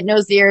somebody that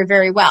knows the area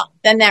very well.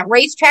 Then that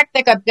racetrack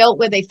that got built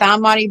where they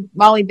found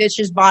Molly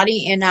Bish's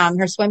body in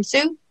her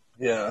swimsuit.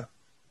 Yeah.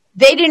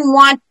 They didn't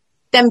want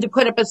them to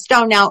put up a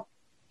stone. Now,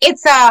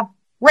 it's a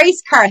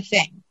race car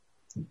thing.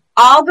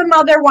 All the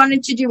mother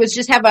wanted to do was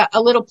just have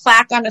a little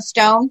plaque on a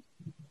stone.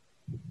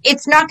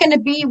 It's not going to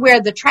be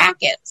where the track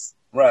is.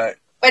 Right.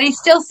 But he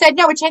still said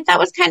no, which I thought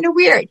was kind of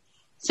weird.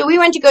 So we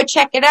went to go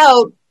check it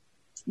out.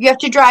 You have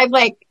to drive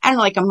a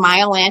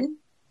mile in.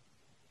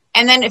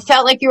 And then it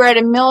felt like you were at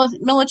a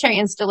military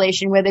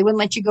installation where they wouldn't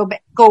let you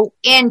go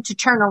in to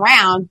turn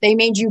around. They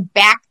made you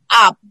back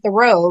up the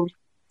road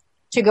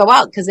to go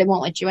out because they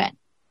won't let you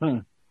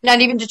in.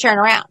 Not even to turn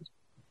around.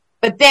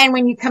 But then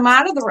when you come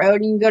out of the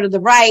road and you go to the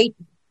right,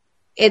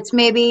 it's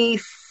maybe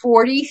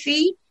 40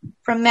 feet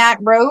from that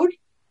road.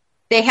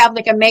 They have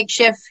like a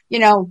makeshift,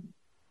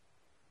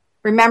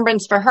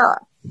 remembrance for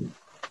her.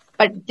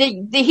 But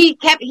he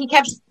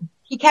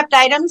kept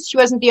items. She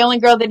wasn't the only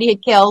girl that he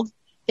had killed.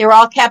 They were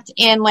all kept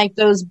in like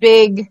those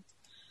big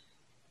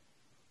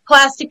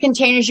plastic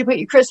containers you put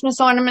your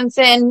Christmas ornaments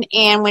in.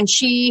 And when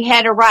she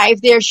had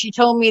arrived there, she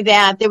told me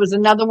that there was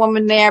another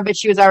woman there, but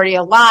she was already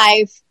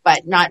alive,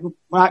 but not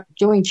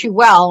doing too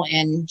well.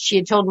 And she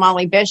had told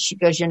Molly Bish, she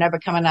goes, "You're never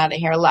coming out of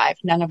here alive.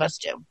 None of us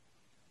do."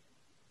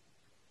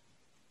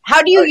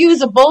 How do you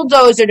use a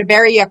bulldozer to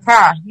bury your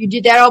car? You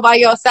did that all by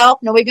yourself?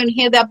 Nobody going to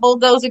hear that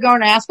bulldozer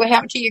going to ask what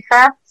happened to your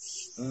car?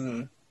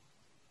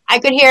 I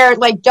could hear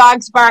like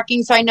dogs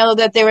barking, so I know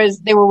that they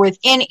were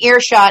within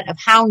earshot of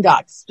hound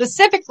dogs,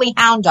 specifically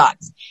hound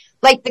dogs,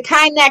 like the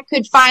kind that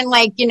could find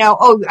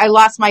oh, I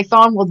lost my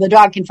phone. Well, the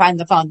dog can find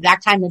the phone.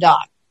 That kind of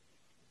dog.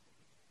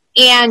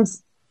 And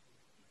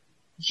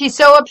she's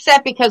so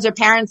upset because her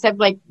parents have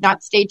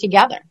not stayed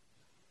together.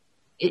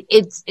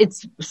 It's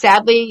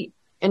sadly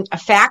a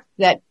fact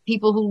that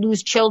people who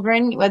lose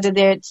children, whether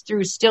it's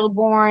through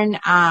stillborn,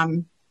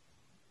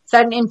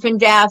 sudden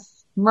infant death,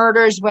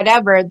 murders,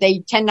 whatever,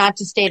 they tend not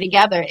to stay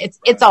together.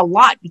 It's a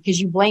lot because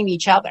you blame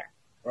each other.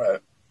 Right.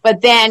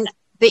 But then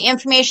the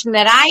information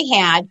that I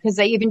had, because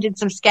I even did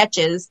some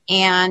sketches,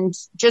 and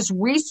just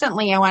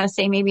recently, I want to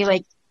say maybe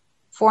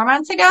 4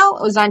 months ago,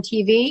 it was on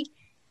TV,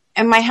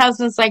 and my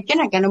husband's like,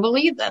 "You're not going to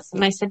believe this."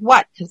 And I said,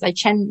 "What?" Because I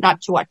tend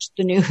not to watch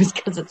the news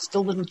because it's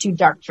still a little too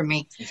dark for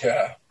me.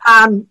 Yeah.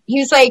 He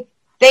was like,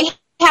 "They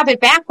have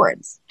it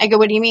backwards." I go,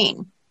 "What do you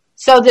mean?"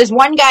 So there's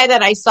one guy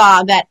that I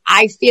saw that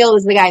I feel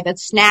is the guy that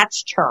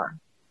snatched her.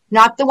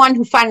 Not the one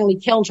who finally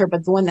killed her,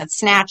 but the one that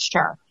snatched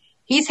her.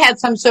 He's had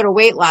some sort of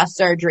weight loss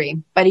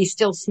surgery, but he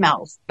still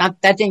smells. That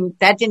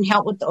didn't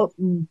help with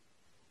the...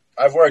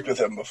 I've worked with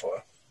him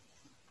before.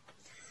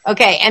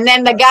 Okay, and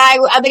then the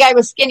other guy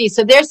was skinny.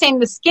 So they're saying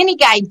the skinny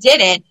guy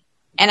did it,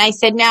 and I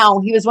said, no,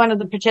 he was one of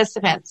the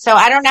participants. So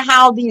I don't know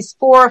how these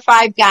 4 or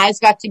 5 guys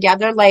got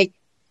together,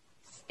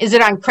 is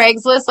it on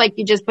Craigslist?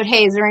 You just put,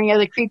 hey, is there any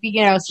other creepy,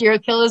 serial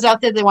killers out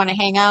there that want to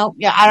hang out?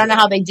 Yeah, I don't know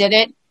how they did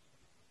it.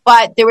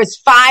 But there was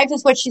 5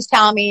 is what she's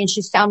telling me, and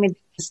she's telling me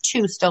there's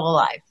 2 still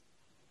alive.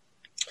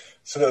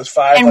 So those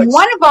 5... And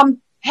one of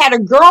them had a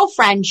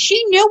girlfriend.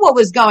 She knew what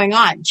was going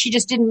on.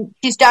 She's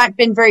not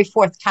been very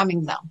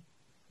forthcoming, though.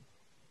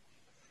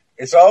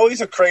 It's always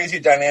a crazy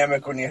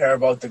dynamic when you hear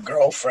about the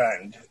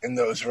girlfriend in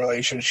those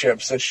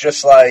relationships. It's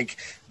just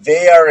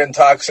they are in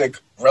toxic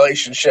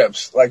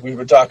relationships, like we've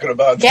been talking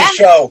about the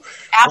show.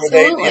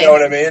 Absolutely. You know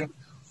what I mean?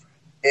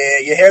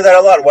 You hear that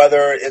a lot,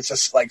 whether it's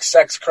just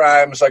sex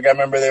crimes. I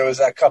remember there was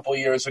that couple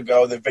years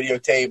ago that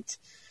videotaped.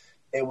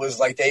 It was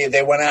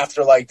they went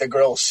after the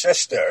girl's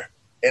sister,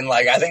 and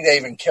I think they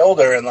even killed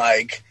her, and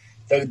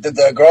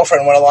the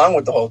girlfriend went along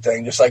with the whole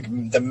thing, just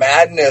the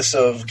madness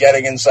of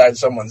getting inside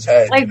someone's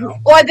head.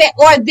 Or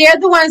they're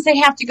the ones that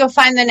have to go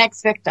find the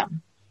next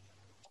victim.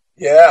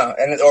 Yeah,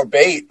 or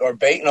bait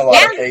in a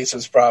lot of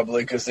cases,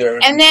 probably, because they're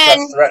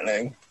less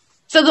threatening.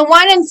 So the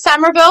one in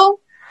Somerville,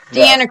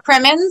 Deanna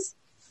Crimmins,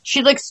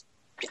 she looks,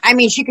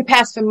 she could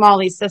pass for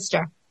Molly's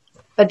sister.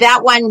 But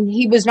that one,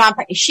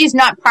 she's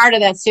not part of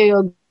that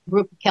serial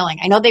group killing.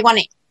 I know they want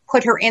to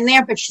put her in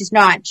there, but she's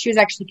not. She was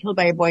actually killed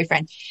by her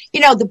boyfriend.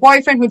 The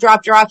boyfriend who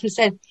dropped her off, who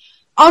said,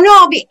 "Oh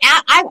no,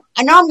 I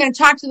know I'm going to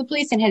talk to the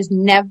police," and has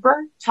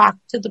never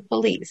talked to the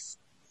police.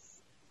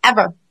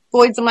 Ever.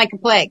 Avoids them like a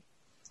plague.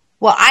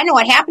 Well, I know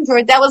what happened to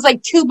her. That was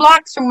 2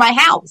 blocks from my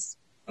house.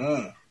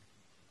 I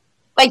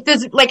say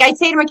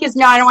to my kids,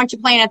 "No, I don't want you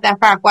playing at that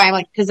park." Why?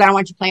 I'm because I don't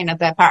want you playing at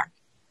that park.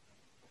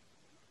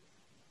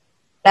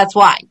 That's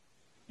why.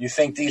 You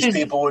think these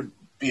people would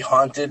be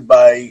haunted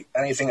by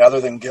anything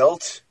other than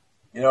guilt?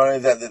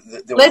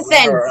 That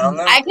listen,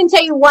 I can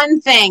tell you one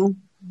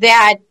thing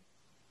did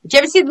you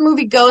ever see the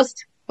movie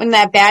Ghost when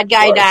that bad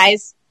guy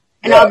dies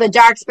and all the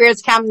dark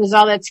spirits come and there's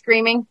all that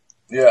screaming?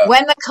 Yeah.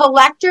 When the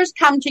collectors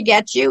come to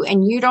get you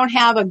and you don't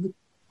have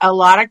a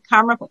lot of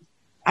karma,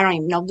 I don't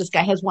even know if this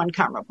guy has 1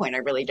 karma point. I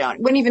really don't.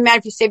 It wouldn't even matter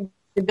if you saved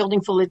the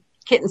building full of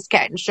kittens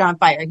catching on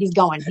fire. He's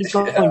going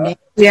down.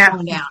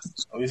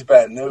 Oh, he's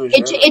bad news.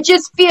 It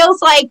just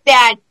feels like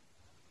that.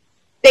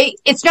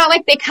 It's not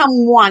like they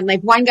come one.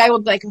 One guy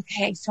will be like,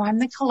 "Okay, so I'm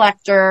the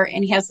collector,"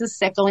 and he has this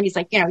sickle, and he's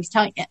he's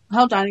telling you,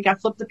 "Hold on, I got to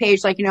flip the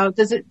page."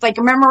 There's a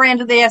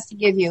memorandum they has to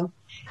give you,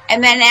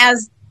 and then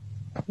as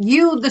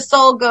the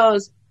soul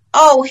goes,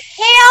 "Oh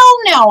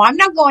hell no, I'm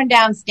not going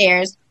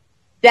downstairs."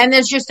 Then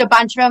there's just a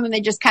bunch of them, and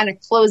they just kind of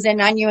close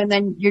in on you, and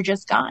then you're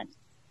just gone.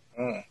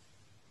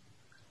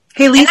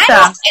 Hey, Lisa,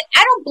 and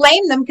I don't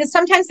blame them because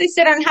sometimes they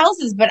sit on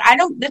houses, but I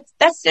don't.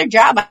 That's their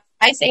job.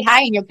 I say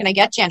hi, and can I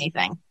get you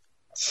anything?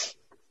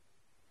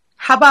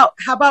 How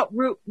about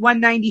Route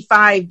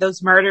 195,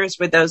 those murders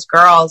with those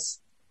girls?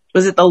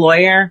 Was it the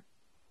lawyer?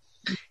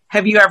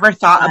 Have you ever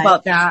thought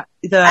about that?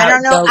 I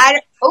don't know.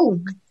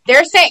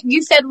 They're saying,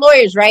 you said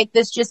lawyers, right?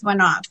 This just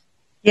went off.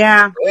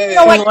 Yeah. Hey.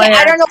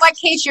 I don't know what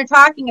case you're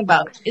talking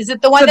about. Is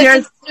it the one that's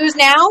in the news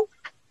now?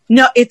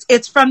 No,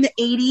 it's from the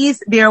 80s.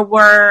 There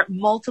were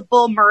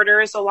multiple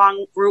murders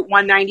along Route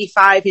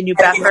 195 in New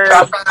Bedford.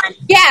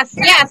 Yes.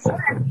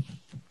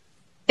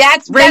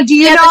 That's Ray, do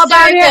you know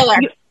about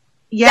it?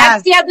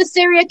 Yes. That's the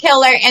serial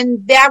killer,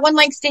 and that one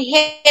likes to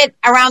hit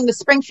around the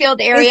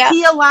Springfield area. Is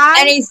he alive?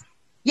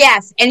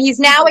 And he's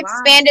now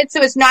expanded,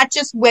 so it's not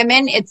just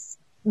women, it's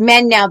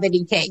men now that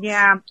he takes.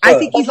 Yeah, I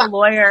think he's a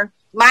lawyer.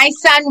 My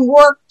son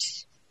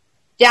worked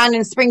down in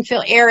the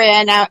Springfield area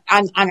and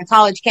on a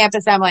college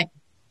campus. I'm like,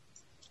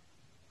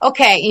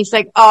 okay. And he's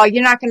like, oh,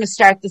 you're not going to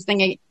start this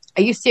thing.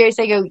 Are you serious?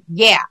 I go,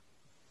 yeah.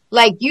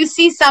 Like, you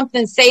see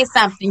something, say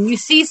something. You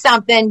see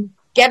something,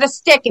 get a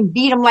stick and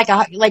beat him like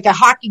a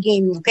hockey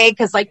game, okay?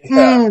 Because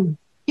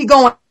he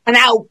going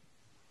out,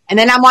 and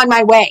then I'm on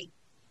my way.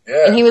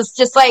 Yeah. And he was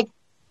just like,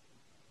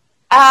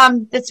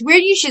 that's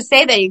weird you should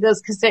say that. He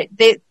goes, because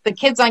the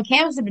kids on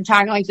campus have been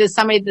talking like, there's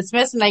somebody that's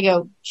missing. I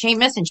go, she ain't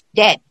missing, she's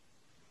dead.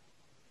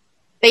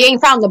 They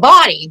ain't found the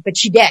body, but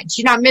she's dead.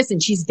 She's not missing,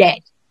 she's dead.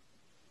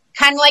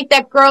 Kind of like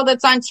that girl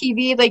that's on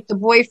TV, like the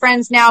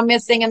boyfriend's now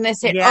missing, and they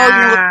said,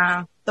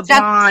 the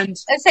blonde.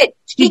 I said,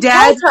 he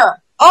killed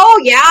her. Oh,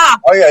 yeah.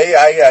 Oh,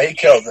 yeah, he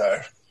killed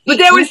her. But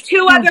there was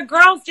 2 other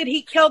girls. Did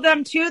he kill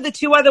them too? The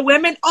 2 other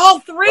women? All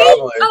 3?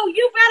 Probably. Oh,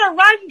 you better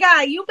run,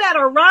 guy. You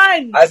better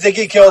run. I think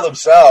he killed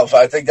himself.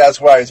 I think that's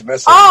why he's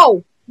missing.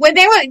 Oh, when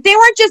they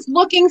weren't just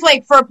looking for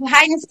a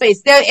hiding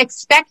space. They're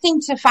expecting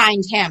to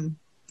find him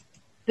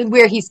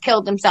where he's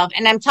killed himself.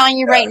 And I'm telling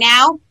you right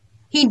now,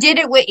 he did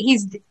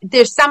it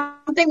there's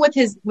something with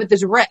his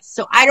wrist.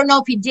 So I don't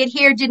know if he did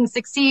here, didn't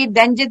succeed,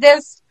 then did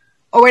this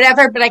or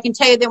whatever. But I can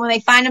tell you that when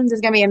they find him,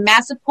 there's going to be a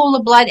massive pool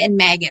of blood and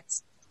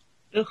maggots.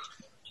 Ugh.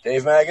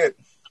 Dave Maggot?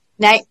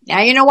 Now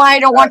you know why I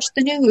don't watch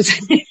the news.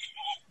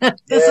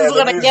 This is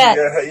what I get.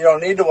 You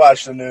don't need to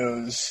watch the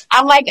news.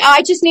 I'm like, oh,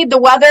 I just need the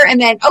weather,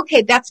 and then,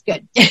 okay, that's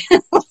good.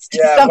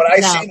 Yeah, when I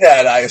see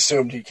that, I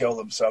assumed he killed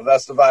himself.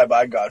 That's the vibe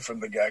I got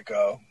from the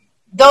get-go.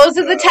 Those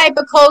are the type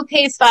of cold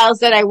case files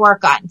that I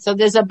work on. So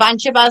there's a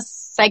bunch of us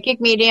psychic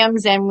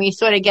mediums, and we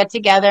sort of get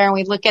together, and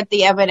we look at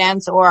the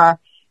evidence, or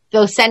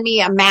they'll send me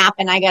a map,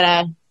 and I got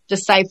to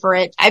decipher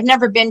it. I've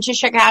never been to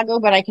Chicago,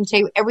 but I can tell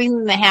you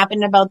everything that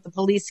happened about the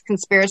police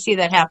conspiracy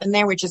that happened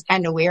there, which is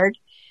kind of weird.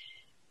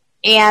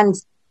 And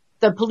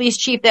the police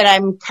chief that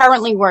I'm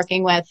currently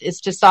working with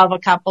is to solve a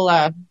couple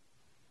of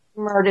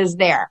murders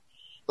there.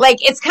 Like,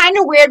 it's kind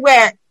of weird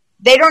where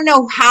they don't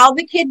know how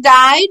the kid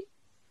died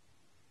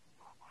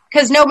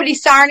because nobody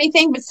saw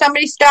anything, but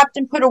somebody stopped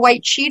and put a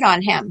white sheet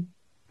on him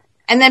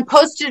and then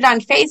posted it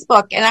on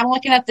Facebook. And I'm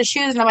looking at the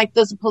shoes and I'm like,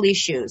 those are police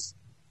shoes.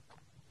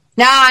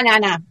 No.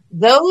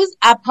 Those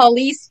are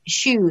police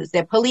shoes.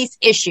 They're police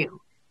issue.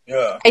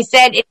 Yeah. I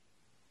said,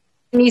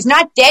 and he's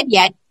not dead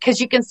yet,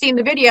 because you can see in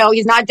the video,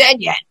 he's not dead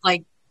yet.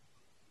 Like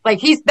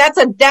that's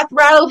a death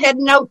rattle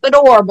heading out the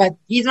door, but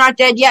he's not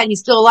dead yet. He's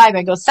still alive.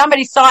 I go,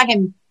 somebody saw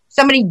him.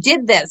 Somebody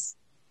did this,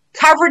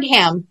 covered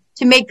him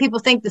to make people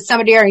think that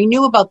somebody already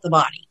knew about the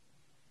body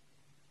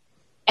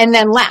and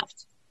then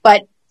left.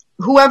 But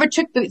whoever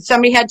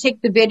somebody had to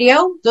take the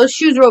video, those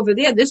shoes are over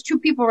there. There's 2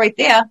 people right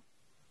there.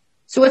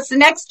 So what's the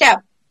next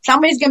step?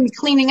 Somebody's going to be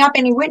cleaning up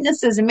any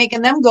witnesses and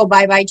making them go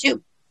bye-bye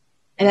too.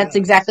 And that's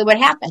exactly what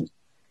happened.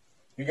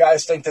 You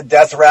guys think the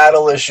death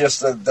rattle is just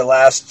the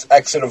last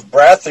exit of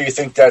breath, or you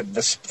think that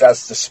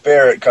that's the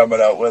spirit coming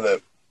out with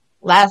it?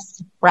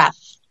 Last breath.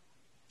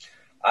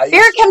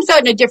 Spirit comes out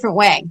in a different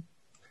way.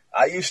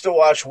 I used to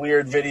watch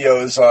weird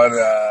videos on,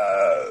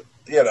 a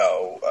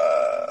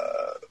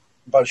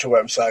bunch of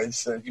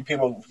websites that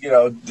people,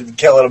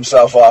 killing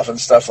himself off and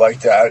stuff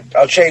like that.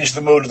 I'll change the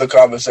mood of the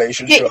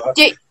conversation. Didn't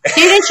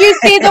you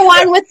see the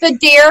one with the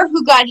deer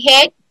who got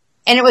hit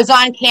and it was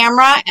on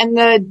camera and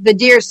the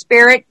deer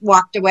spirit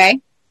walked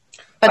away,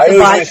 but the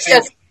body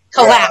just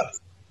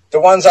collapsed? Yeah, the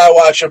ones I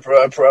watch are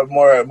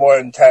more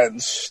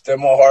intense. They're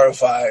more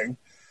horrifying.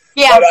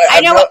 Yeah,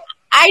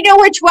 I know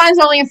which ones.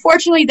 Only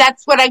unfortunately,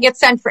 that's what I get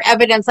sent for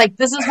evidence. Like,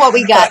 this is what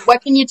we got.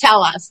 What can you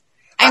tell us?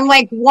 I'm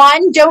like,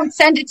 1, don't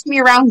send it to me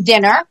around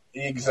dinner.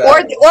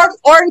 Exactly. Or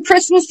on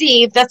Christmas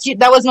Eve. That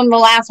wasn't the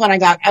last one I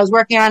got. I was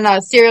working on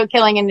a serial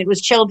killing and it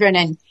was children,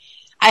 and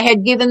I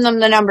had given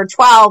them the number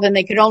 12 and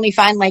they could only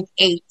find like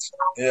 8.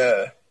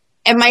 Yeah.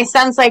 And my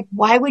son's like,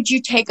 why would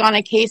you take on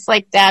a case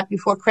like that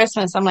before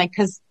Christmas? I'm like,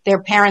 because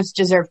their parents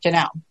deserve to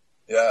know.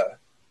 Yeah.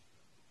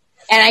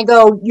 And I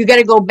go, you got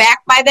to go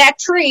back by that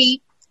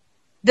tree.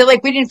 They're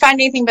like, we didn't find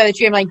anything by the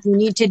tree. I'm like, you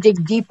need to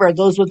dig deeper.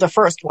 Those were the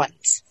first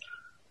ones.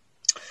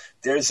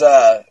 There's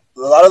a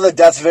lot of the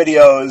death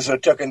videos are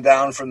taken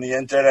down from the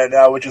internet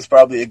now, which is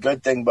probably a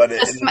good thing. But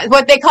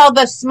what they call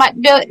the smut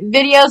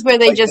videos, where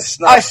they like just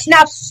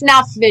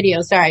snuff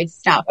videos. Sorry,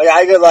 snuff. Like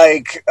I could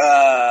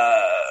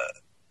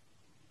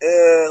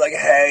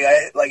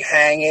like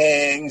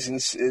hangings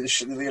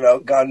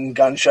and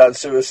gunshot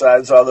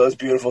suicides, all those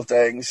beautiful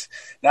things.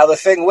 Now the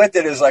thing with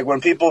it is like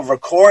when people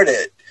record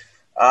it,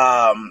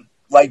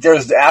 like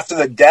there's after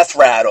the death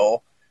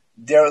rattle.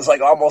 there was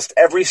like almost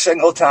every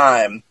single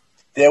time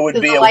there would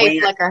There's be a a light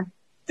weird. flicker.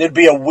 There'd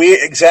be a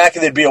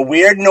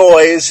weird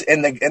noise,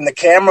 and the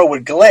camera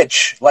would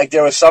glitch, like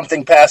there was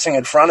something passing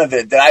in front of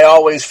it. That I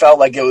always felt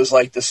like it was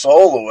like the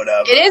soul or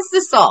whatever. It is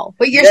the soul,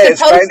 but you're Yeah,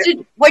 supposed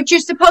to. What you're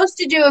supposed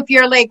to do if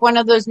you're like one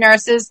of those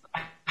nurses,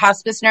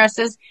 hospice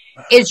nurses,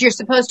 is you're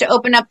supposed to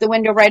open up the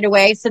window right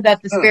away so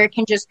that the spirit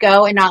can just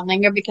go and not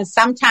linger. Because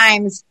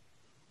sometimes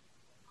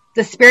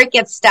the spirit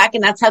gets stuck,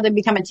 and that's how they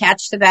become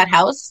attached to that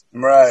house.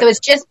 Right. So it's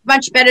just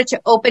much better to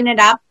open it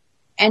up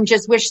and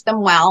just wish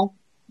them well.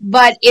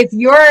 But if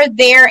you're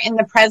there in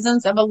the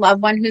presence of a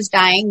loved one who's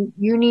dying,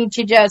 you need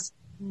to just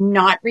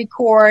not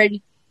record,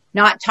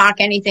 not talk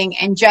anything,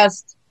 and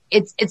just,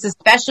 it's a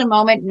special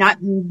moment not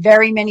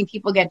very many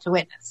people get to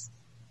witness.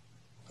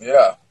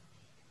 Yeah.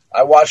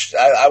 I watched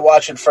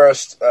it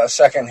first,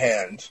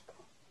 secondhand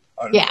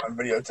on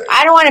videotape.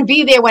 I don't want to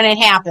be there when it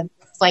happens.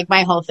 It's like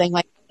my whole thing.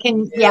 Like, I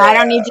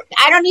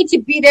don't need to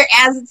be there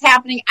as it's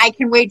happening. I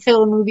can wait till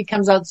the movie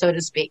comes out, so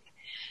to speak.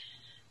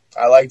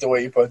 I like the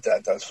way you put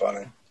that. That's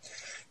funny.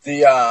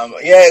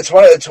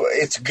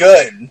 It's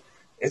good.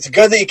 It's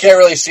good that you can't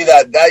really see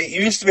that. That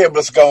you used to be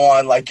able to go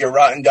on like your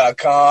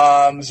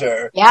Rotten.coms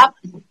or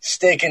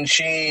Steak and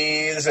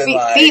Cheese and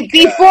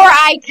before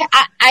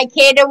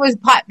Al-Qaeda was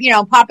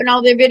popping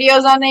all their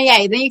videos on there. Yeah,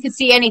 then you could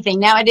see anything.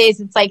 Nowadays,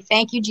 it's like,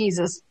 thank you,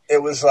 Jesus.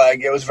 It was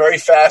very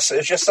fast.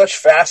 It's just such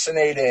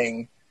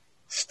fascinating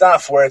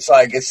stuff where it's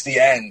like it's the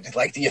end,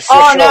 like the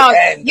official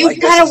end. You've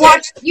got to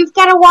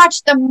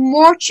watch the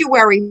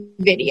mortuary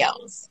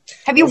videos.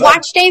 Have you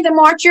watched any of the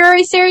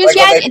mortuary series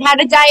yet? And How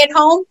to Die at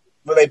Home?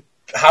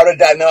 How to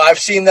Die? No, I've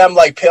seen them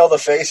like peel the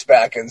face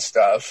back and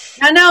stuff.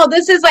 No,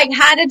 this is like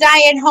How to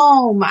Die at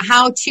Home.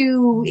 How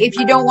to, if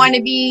you don't want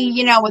to be,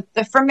 with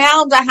the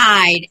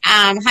formaldehyde,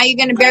 how you're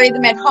going to bury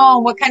them at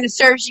home, what kind of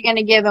service you're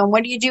going to give them,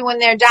 what do you do when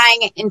they're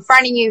dying in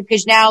front of you?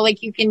 Because now,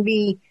 like, you can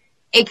be,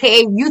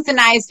 AKA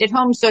euthanized at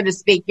home, so to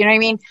speak. You know what I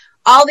mean?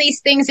 All these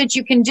things that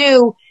you can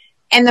do,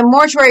 and the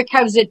mortuary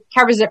covers it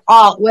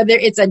all. Whether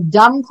it's a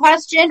dumb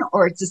question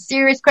or it's a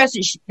serious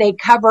question, they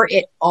cover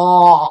it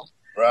all.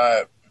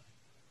 Right.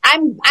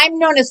 I'm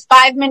known as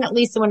 5-minute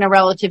Lisa when a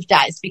relative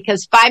dies,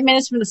 because 5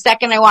 minutes from the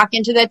second I walk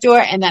into that door,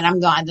 and then I'm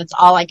gone. That's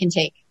all I can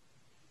take.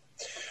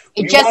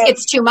 It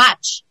gets too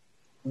much.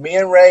 Me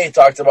and Ray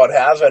talked about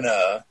having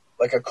a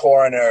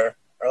coroner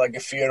or like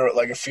a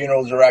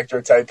funeral director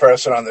type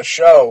person on the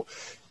show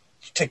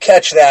to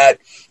catch that.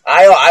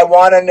 I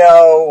want to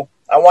know.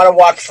 I want to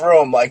walk through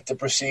them, like the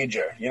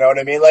procedure. You know what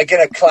I mean? Like in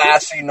a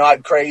classy,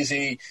 not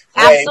crazy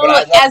way. Absolutely. But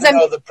I'd love to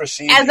know the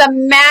procedure. As a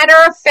matter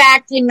of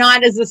fact, and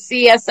not as a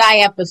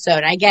CSI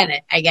episode. I get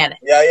it.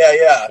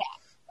 Yeah.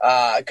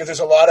 Because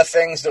there's a lot of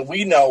things that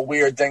we know,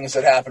 weird things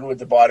that happen with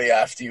the body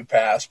after you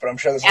pass. But I'm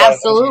sure there's a lot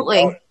of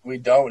things we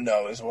don't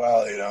know as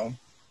well.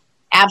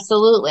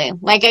 Absolutely.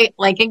 Like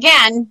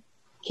again.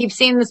 Keep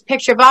seeing this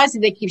picture of Ozzy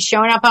that keeps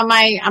showing up on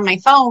my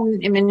phone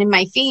and in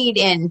my feed,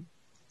 and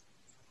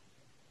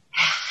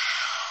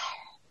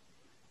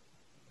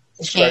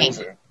it's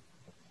crazy.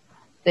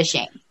 The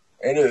shame.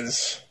 It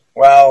is.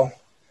 Well,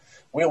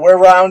 we're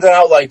rounding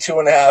out like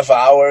 2.5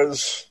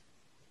 hours,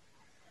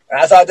 and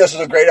I thought this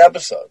was a great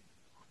episode.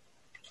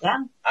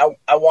 Yeah.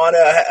 I want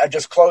to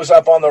just close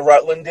up on the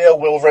Rutland deal.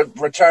 We'll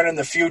return in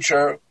the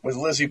future with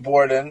Lizzie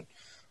Borden.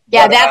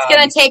 Yeah, that's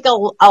going to take a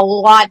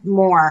lot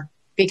more.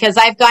 Because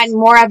I've gotten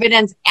more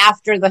evidence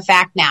after the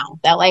fact now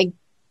that, like,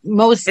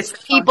 most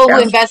people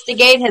who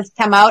investigate has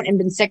come out and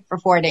been sick for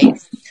 4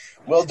 days.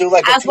 We'll do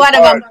like I was one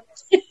of them.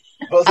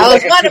 I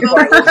was one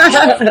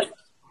of them.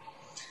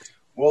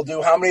 We'll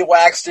do, how many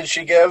whacks did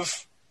she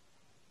give?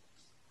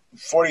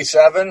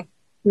 47?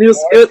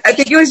 I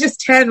think it was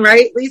just 10,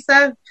 right,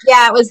 Lisa?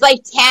 Yeah, it was like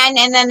 10,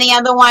 and then the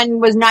other one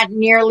was not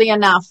nearly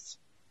enough.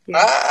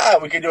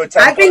 We could do a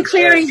 10. I've been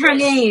clearing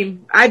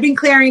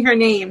her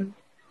name.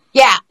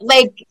 Yeah,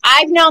 like,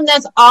 I've known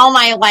this all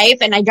my life,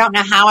 and I don't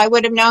know how I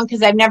would have known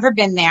because I've never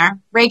been there.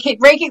 Ray can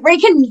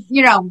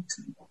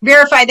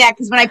verify that,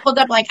 because when I pulled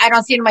up, like, I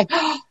don't see it, I'm like,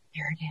 oh,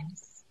 there it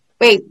is.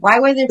 Wait, why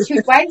are there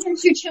two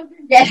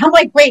children dead? I'm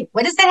like, wait,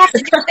 what does that have to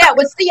do with that?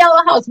 What's the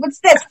yellow house? What's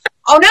this?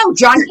 Oh no,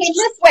 John came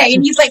this way.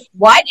 And he's like,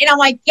 what? And I'm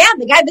like, yeah,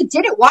 the guy that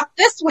did it walked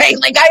this way.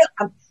 Like,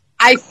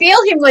 I feel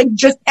him, like,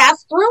 just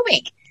pass through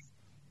me.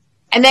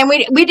 And then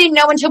we didn't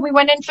know until we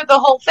went in for the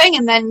whole thing,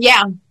 and then,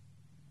 yeah.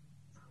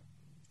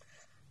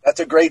 That's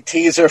a great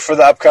teaser for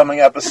the upcoming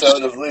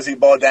episode of Lizzie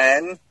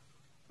Borden.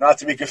 Not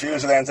to be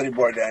confused with Anthony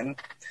Bourdain.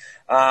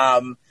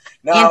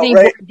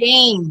 Anthony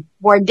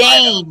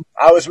Bourdain.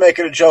 I was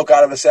making a joke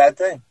out of a sad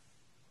thing.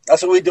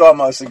 That's what we do on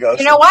Mostly Ghosted.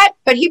 You know what?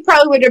 But he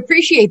probably would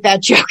appreciate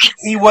that joke.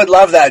 He would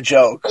love that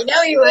joke. I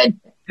know he would.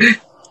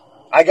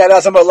 I got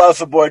nothing but love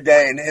for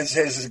Bourdain.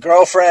 His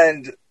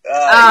girlfriend,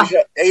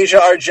 Asia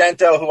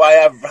Argento, who I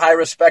have high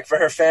respect for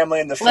her family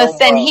in the film world.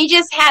 Listen, he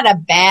just had a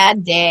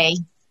bad day.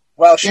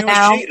 Well, she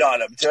was cheating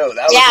on him, too.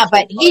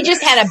 But he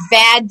just had a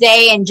bad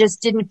day and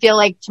just didn't feel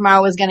like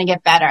tomorrow was going to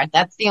get better.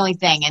 That's the only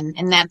thing. And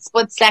in that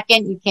split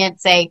second, you can't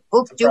say,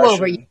 oops, do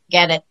over, you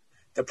get it.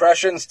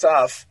 Depression's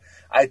tough.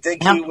 I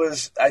think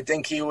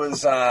he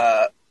was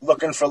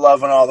looking for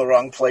love in all the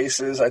wrong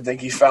places. I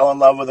think he fell in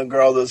love with a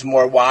girl that was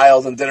more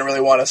wild and didn't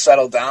really want to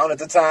settle down at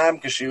the time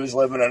because she was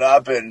living it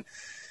up. And,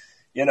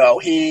 you know,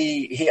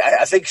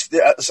 I think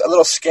a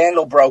little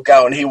scandal broke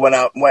out and he went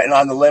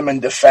on the limb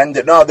and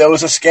defended. No, there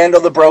was a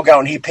scandal that broke out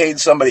and he paid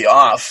somebody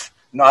off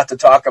not to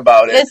talk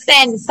about it.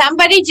 Listen,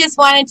 somebody just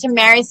wanted to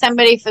marry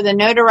somebody for the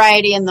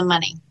notoriety and the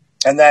money.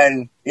 And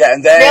then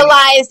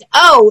realized,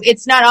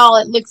 it's not all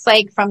it looks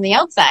like from the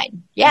outside.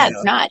 Yeah,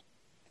 it's not.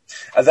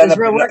 And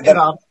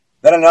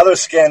then another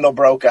scandal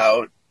broke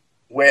out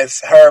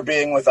with her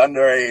being with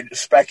underage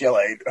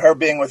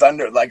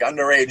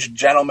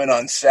gentlemen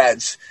on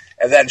sets.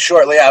 And then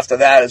shortly after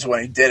that is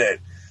when he did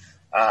it.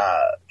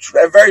 A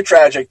very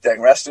tragic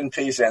thing. Rest in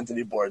peace,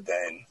 Anthony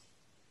Bourdain.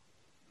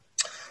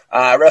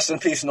 Rest in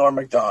peace, Norm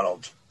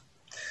Macdonald.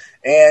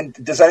 And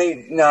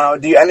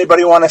do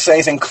anybody want to say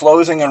anything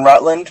closing in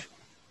Rutland?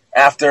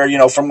 After, you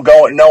know, from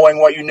knowing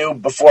what you knew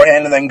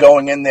beforehand and then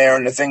going in there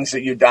and the things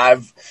that you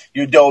dove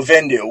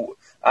into.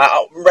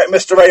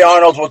 Mr. Ray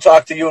Arnold, we'll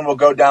talk to you and we'll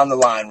go down the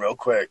line real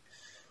quick.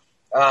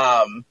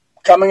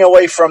 Coming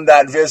away from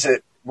that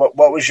visit, what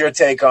was your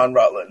take on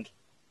Rutland?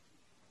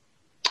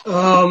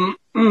 I've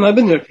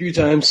been there a few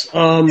times.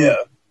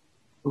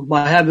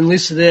 By having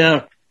Lisa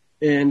there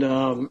and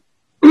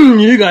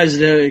you guys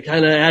there, it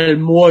kind of added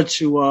more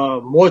to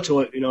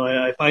it. You know,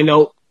 I find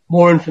out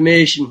more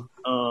information.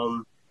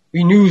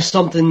 We knew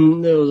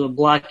there was a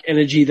black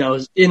energy that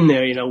was in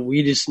there, you know,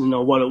 we just didn't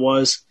know what it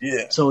was.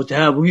 Yeah. So to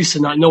have Lisa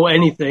not know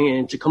anything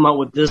and to come out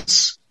with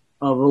this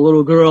of a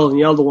little girl and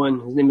the other one,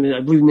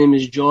 I believe his name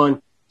is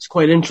John, it's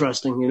quite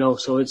interesting, you know,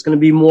 so it's going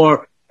to be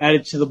more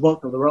added to the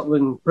book of the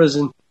Rutland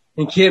prison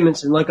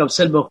encampments. And like I've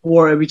said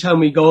before, every time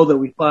we go there,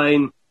 we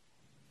find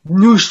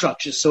new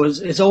structures. So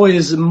it's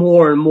always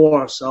more and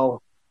more.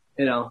 So,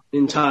 you know,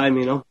 in time,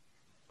 you know.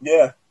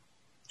 Yeah.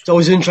 It's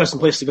always an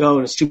interesting place to go,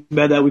 and it's too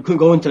bad that we couldn't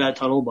go into that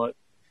tunnel, but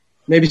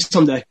maybe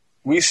someday.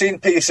 We've seen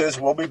pieces.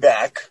 We'll be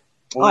back.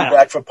 We'll be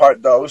back for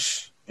part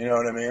dos. You know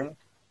what I mean?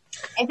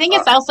 I think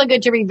it's also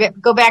good to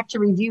go back to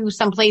review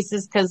some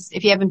places, because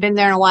if you haven't been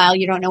there in a while,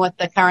 you don't know what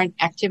the current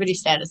activity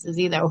status is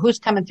either. Who's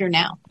coming through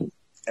now?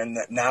 And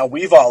now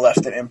we've all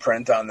left an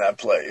imprint on that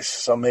place,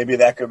 so maybe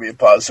that could be a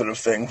positive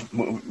thing,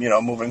 you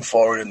know, moving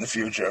forward in the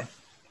future.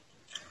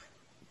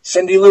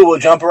 Cindy Lou will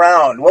jump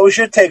around. What was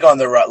your take on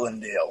the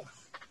Rutland deal?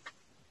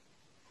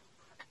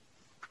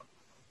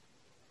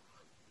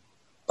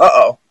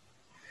 Uh-oh.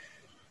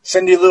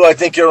 Cindy Lou, I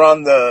think you're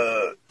on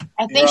the...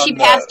 I think she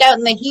passed out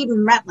in the heat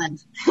in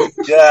Rutland.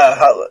 Yeah.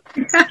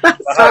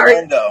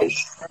 Sorry. No,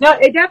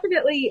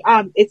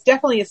 it's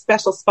definitely a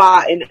special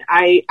spot, and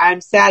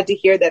I'm sad to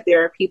hear that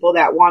there are people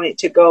that want it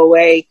to go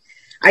away.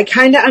 I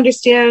kind of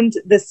understand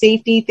the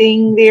safety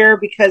thing there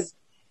because,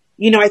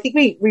 you know, I think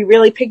we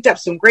really picked up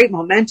some great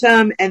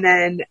momentum, and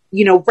then,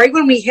 you know, right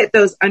when we hit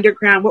those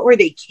underground, what were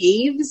they,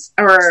 caves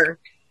or...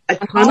 A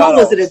tunnel?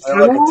 Was it a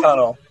tunnel? Like a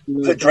tunnel.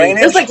 The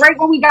drainage? It was like right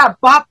when we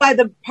got bought by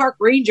the park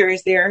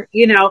rangers there,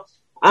 you know,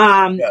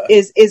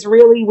 is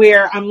really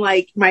where I'm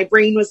like, my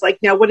brain was like,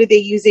 now what are they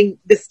using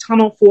this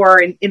tunnel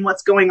for and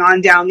what's going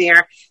on down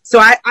there? So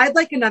I'd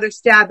like another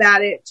stab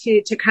at it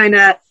to kind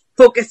of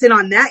focus in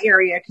on that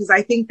area, because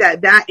I think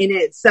that in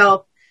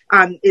itself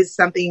is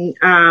something,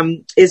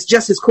 is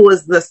just as cool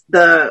as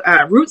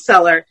the root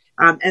cellar,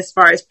 as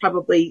far as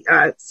probably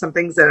some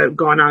things that are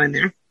going on in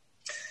there.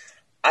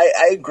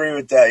 I agree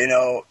with that. You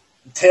know,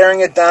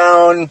 tearing it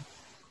down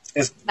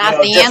is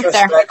not the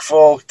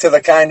disrespectful to the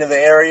kind of the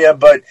area,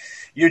 but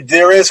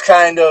there is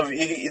kind of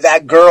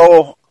that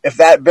girl. If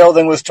that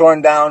building was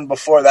torn down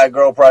before, that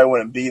girl probably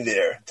wouldn't be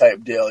there,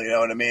 type deal. You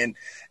know what I mean?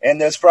 And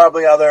there's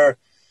probably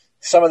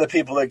some of the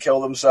people that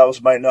killed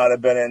themselves might not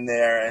have been in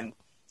there, and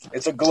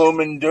it's a gloom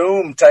and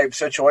doom type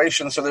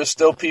situation. So there's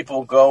still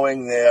people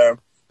going there.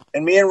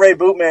 And me and Ray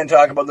Bootman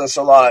talk about this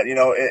a lot. You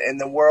know, in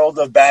the world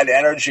of bad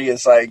energy,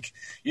 it's like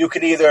you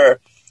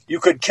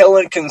could kill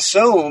and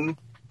consume,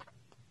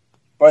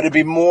 or to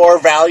be more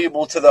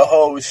valuable to the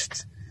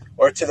host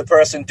or to the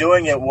person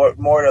doing it,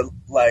 more to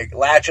like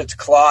latch its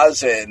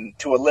claws in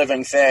to a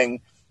living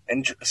thing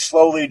and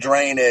slowly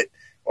drain it,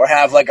 or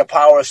have like a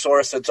power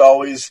source that's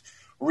always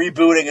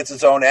rebooting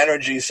its own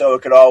energy, so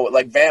it could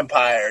like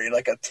vampire,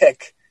 like a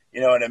tick.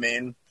 You know what I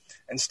mean?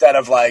 Instead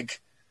of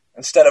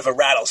a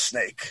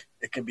rattlesnake,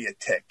 it could be a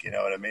tick, you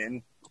know what I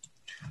mean?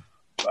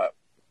 But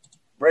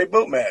Ray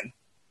Bootman,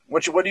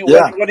 what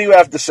do you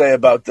have to say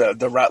about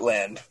the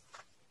Rutland?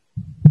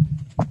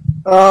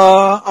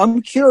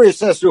 I'm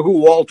curious as to who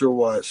Walter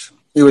was.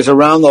 He was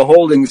around the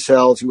holding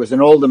cells. He was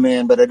an older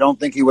man, but I don't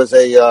think he was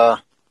a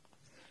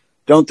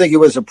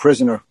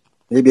prisoner.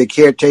 Maybe a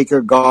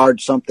caretaker,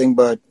 guard, something.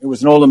 But it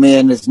was an older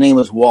man. His name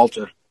was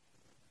Walter.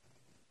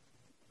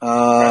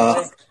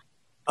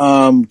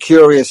 I'm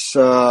curious.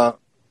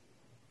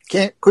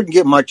 Couldn't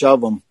get much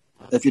of him.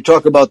 If you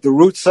talk about the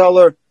root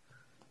cellar,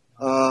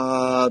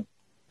 the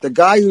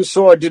guy you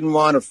saw didn't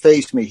want to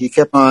face me. He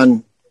kept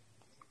on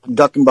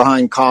ducking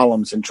behind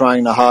columns and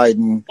trying to hide.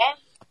 And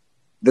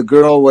the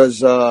girl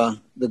was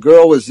the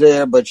girl was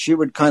there, but she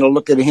would kind of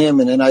look at him,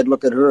 and then I'd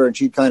look at her, and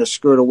she'd kind of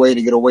skirt away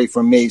to get away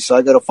from me. So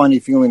I got a funny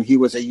feeling he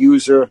was a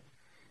user,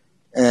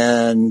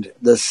 and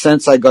the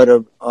sense I got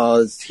of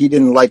he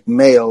didn't like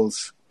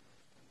males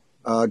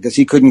because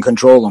he couldn't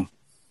control them.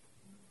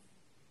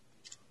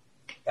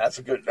 That's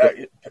a good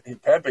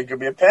pimp. He could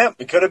be a pimp.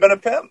 He could have been a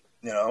pimp.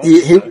 You know,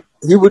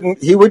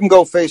 he wouldn't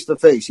go face to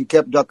face. He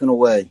kept ducking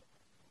away.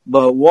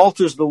 But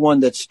Walter's the one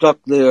that's stuck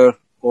there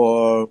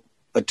or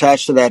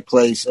attached to that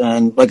place,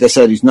 and like I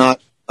said, he's not.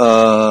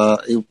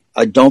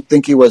 I don't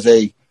think he was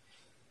an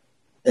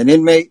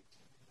inmate.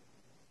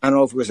 I don't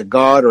know if he was a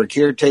guard or a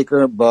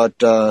caretaker, but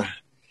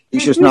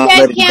he's just not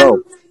letting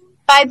go.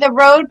 By the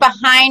road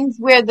behind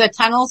where the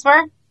tunnels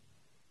were,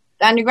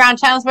 the underground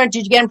tunnels were.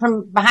 Did you get him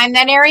from behind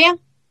that area?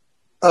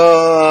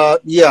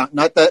 Yeah,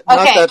 not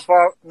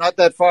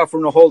that far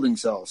from the holding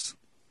cells.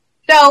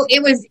 So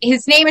it was,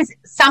 his name is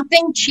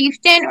something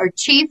Chieftain or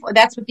Chief, or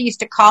that's what they used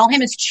to call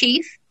him, as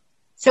Chief.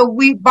 So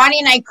Bonnie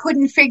and I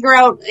couldn't figure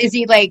out, is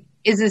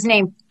his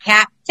name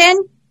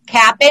Captain?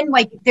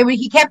 Like,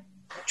 he kept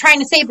trying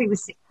to say, but he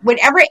was,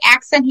 whatever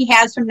accent he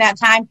has from that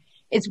time,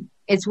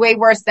 it's way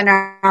worse than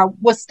our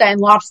Worcester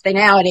and Lobster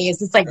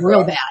nowadays. It's like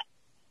real bad.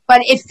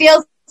 But it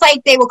feels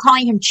like they were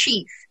calling him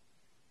Chief.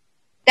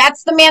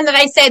 That's the man that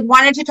I said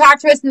wanted to talk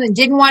to us and then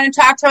didn't want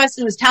to talk to us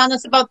and was telling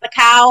us about the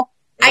cow.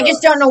 Yeah. I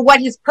just don't know what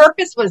his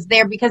purpose was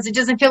there because it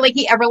doesn't feel like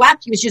he ever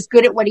left. He was just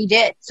good at what he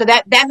did. So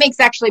that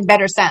makes actually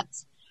better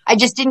sense. I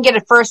just didn't get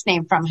a first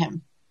name from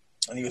him.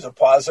 And he was a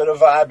positive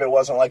vibe. It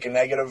wasn't like a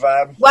negative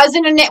vibe.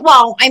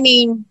 Well, I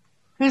mean,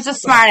 who's a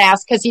smart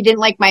ass because he didn't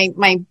like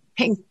my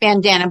pink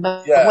bandana,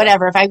 but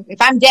whatever.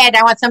 If I'm dead,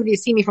 I want somebody to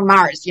see me from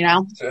Mars, you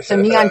know? So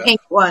neon pink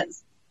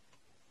was.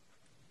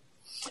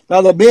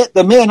 Now,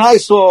 the man I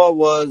saw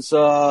was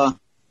a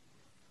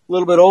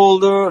little bit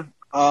older,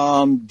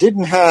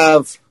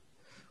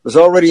 was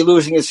already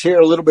losing his hair,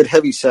 a little bit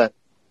heavy set.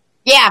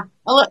 Yeah,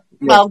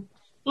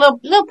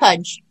 little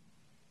pudge.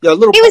 Yeah, a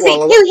little. He was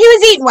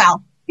eating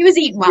well. He was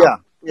eating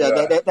well.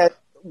 Yeah.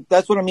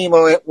 That's what I mean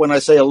when I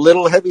say a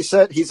little heavy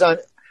set. He's on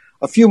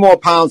a few more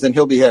pounds and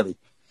he'll be heavy.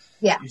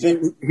 Yeah, he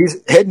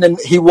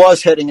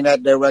was heading in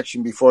that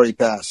direction before he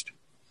passed.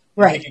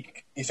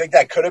 Right. You think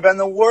that could have been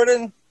the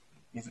warden?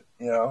 You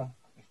know,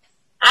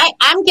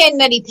 I'm getting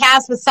that he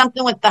passed with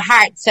something with the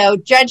heart. So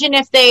judging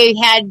if they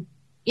had,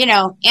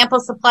 ample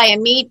supply of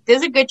meat,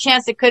 there's a good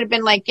chance it could have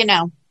been like,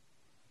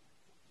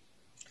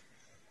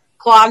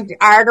 clogged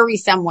artery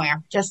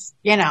somewhere. Just,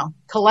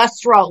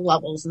 cholesterol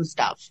levels and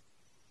stuff.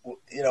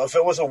 If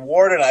it was a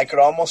warden, I could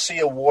almost see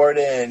a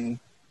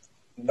warden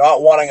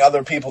not wanting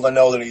other people to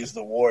know that he's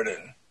the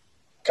warden.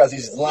 Because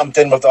he's lumped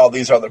in with all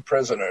these other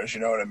prisoners,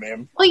 you know what I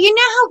mean? Well, you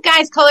know how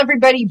guys call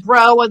everybody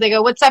bro, or they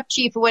go, "What's up,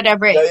 chief?" or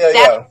whatever.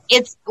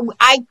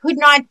 I could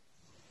not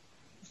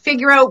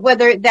figure out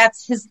whether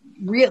that's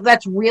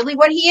that's really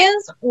what he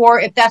is, or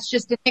if that's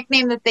just a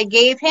nickname that they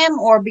gave him,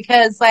 or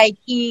because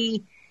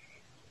he's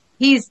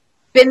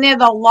been there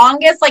the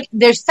longest. Like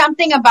there's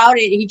something about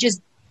it. He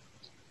just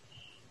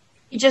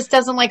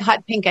doesn't like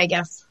hot pink, I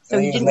guess. So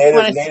he didn't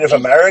want Native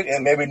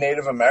American, maybe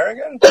Native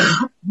American.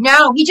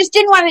 No, he just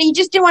didn't want to. He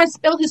just didn't want to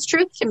spill his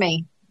truth to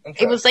me.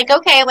 Okay. It was like,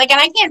 okay, and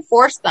I can't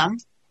force them.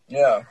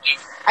 Yeah.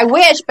 I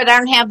wish, but I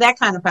don't have that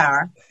kind of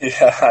power.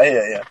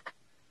 Yeah.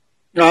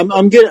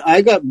 No,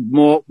 I got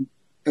more.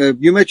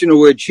 You mentioned the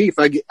word chief.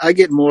 I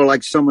get more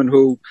like someone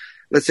who,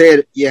 let's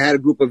say you had a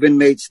group of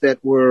inmates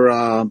that were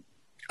on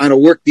a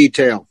work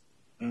detail.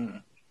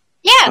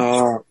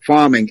 Yes.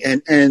 Farming,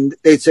 and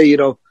they'd say,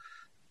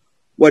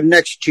 what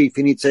next, chief?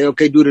 And he'd say,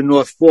 okay, do the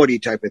North 40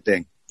 type of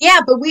thing. Yeah,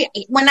 but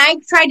when I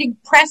tried to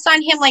press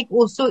on him,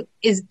 so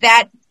is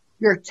that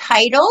your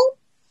title?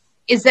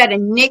 Is that a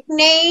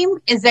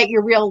nickname? Is that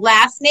your real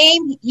last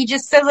name? He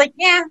just said,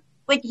 yeah.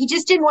 He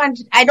just didn't want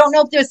to. I don't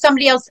know if there was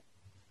somebody else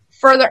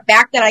further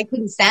back that I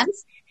couldn't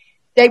sense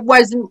that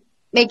wasn't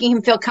making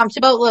him feel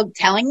comfortable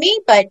telling me,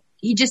 but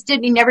he just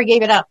didn't. He never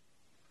gave it up.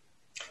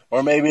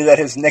 Or maybe that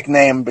his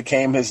nickname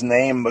became his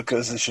name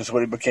because it's just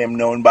what he became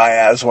known by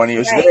as when he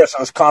was there.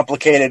 So it's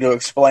complicated to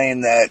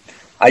explain that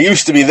I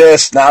used to be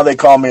this, now they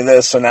call me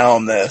this, so now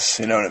I'm this.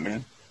 You know what I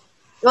mean?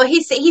 Well,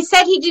 he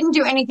said he didn't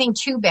do anything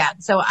too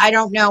bad, so I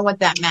don't know what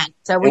that meant.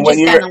 So we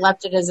just kind of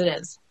left it as it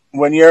is.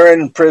 When you're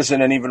in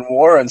prison and even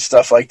war and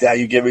stuff like that,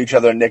 you give each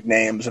other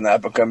nicknames and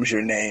that becomes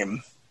your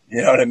name.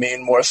 You know what I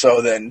mean? More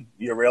so than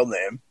your real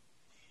name.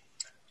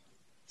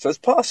 So it's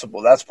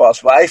possible. That's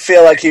possible. I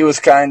feel like he was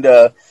kind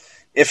of...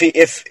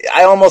 If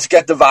I almost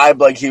get the vibe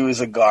like he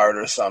was a guard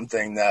or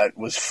something that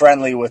was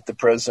friendly with the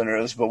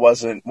prisoners, but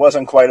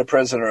wasn't quite a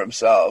prisoner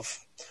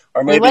himself,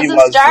 or maybe he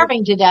wasn't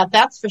starving to death.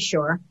 That's for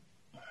sure.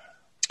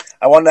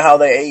 I wonder how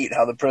they ate,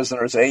 how the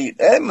prisoners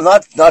ate.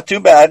 Not too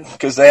bad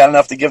because they had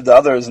enough to give to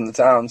others in the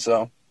town.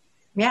 So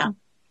yeah,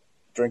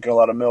 drinking a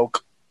lot of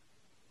milk.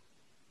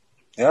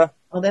 Yeah,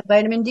 all that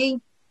vitamin D.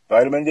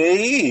 Vitamin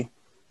D.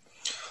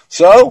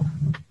 So,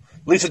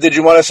 Lisa, did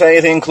you want to say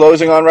anything in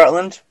closing on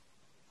Rutland?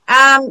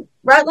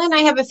 Rutland, I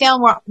have a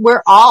feeling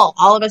we're all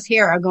of us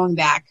here are going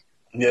back.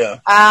 Yeah.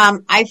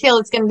 I feel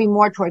it's going to be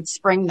more towards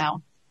spring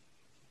though.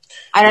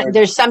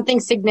 There's something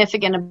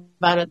significant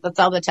about it. That's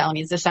all they're telling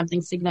me. Is there's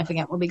something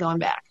significant? We'll be going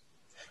back.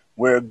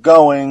 We're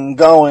going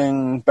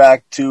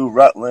back to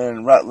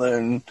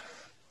Rutland.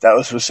 That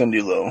was for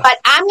Cindy Lou. But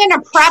I'm going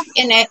to prep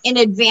in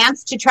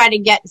advance to try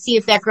to see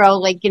if that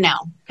girl,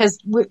 because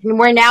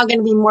we're now going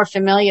to be more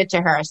familiar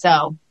to her.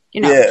 So,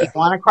 if you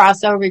want to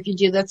cross over, if you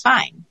do, that's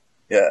fine.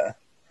 Yeah,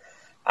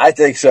 I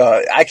think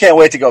so. I can't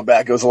wait to go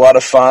back. It was a lot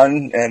of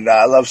fun, and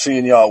I love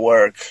seeing y'all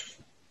work.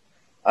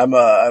 I'm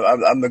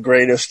the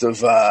greatest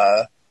of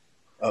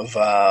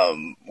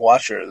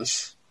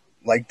watchers.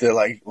 Like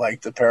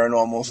the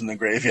paranormals and the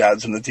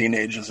graveyards and the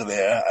teenagers are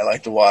there. I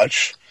like to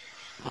watch.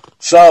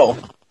 So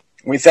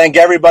we thank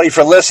everybody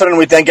for listening.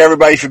 We thank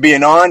everybody for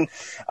being on.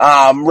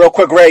 Real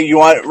quick,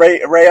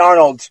 Ray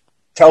Arnold,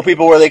 tell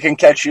people where they can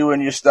catch you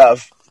and your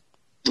stuff.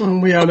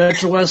 We are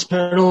Metro West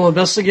Paranormal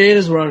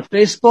Investigators. We're on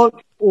Facebook,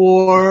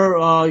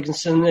 or you can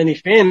send any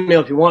fan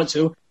mail if you want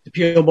to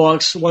P.O.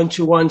 Box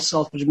 121,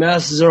 Southbridge,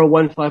 Mass.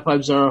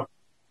 01550.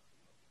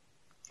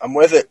 I'm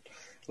with it.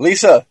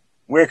 Lisa,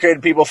 where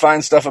can people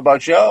find stuff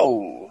about you?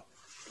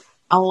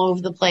 All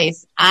over the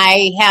place.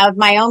 I have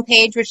my own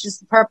page, which is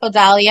the Purple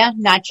Dahlia,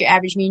 Not Your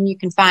Average Mean. You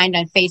can find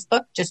on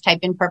Facebook. Just type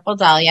in Purple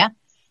Dahlia.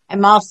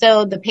 I'm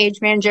also the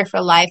page manager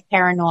for Live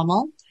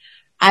Paranormal.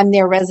 I'm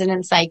their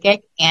resident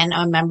psychic, and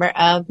I'm a member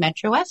of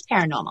Metro West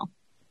Paranormal.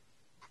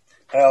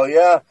 Hell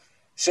yeah.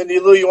 Cindy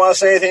Lou, you want to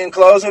say anything in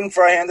closing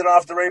before I hand it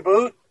off to Ray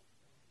Boot?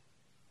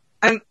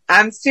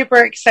 I'm super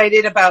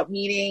excited about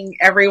meeting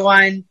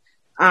everyone.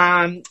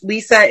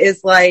 Lisa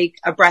is like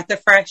a breath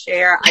of fresh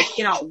air. I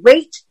cannot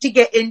wait to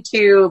get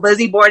into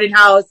Lizzie Borden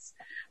House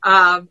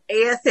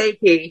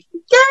ASAP.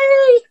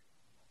 Yay!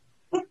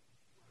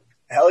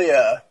 Hell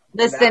yeah.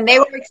 Listen, they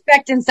were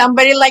expecting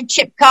somebody like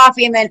Chip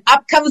Coffey, and then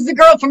up comes the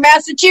girl from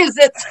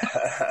Massachusetts.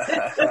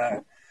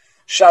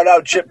 Shout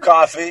out Chip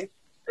Coffey,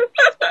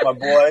 my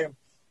boy.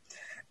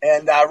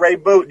 And Ray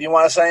Boot, do you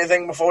want to say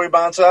anything before we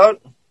bounce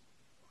out?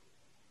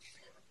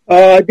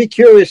 I'd be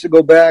curious to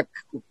go back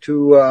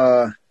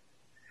to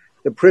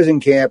the prison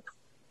camp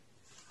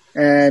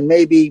and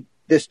maybe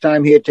this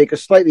time here take a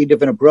slightly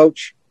different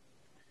approach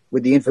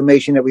with the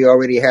information that we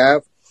already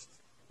have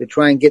to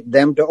try and get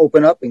them to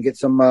open up and get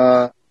some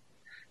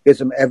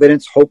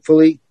evidence,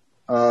 hopefully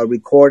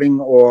recording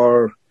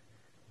or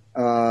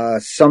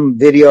some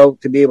video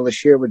to be able to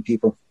share with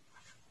people.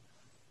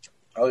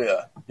 Oh,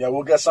 yeah. Yeah,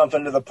 we'll get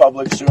something to the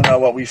public soon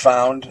on what we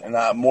found and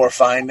more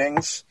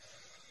findings.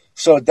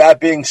 So with that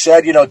being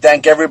said,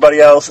 thank everybody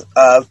else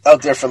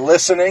out there for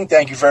listening.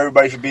 Thank you for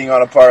everybody for being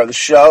on a part of the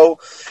show.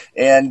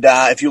 And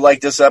if you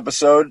like this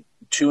episode,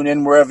 tune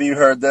in wherever you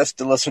heard this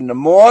to listen to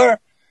more.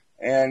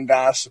 And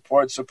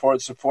support.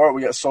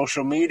 We got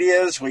social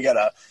medias. We got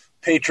a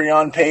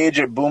Patreon page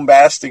at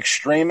Boombastic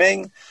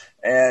Streaming.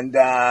 And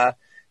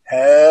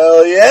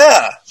hell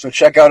yeah. So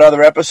check out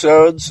other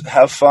episodes.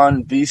 Have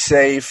fun. Be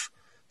safe.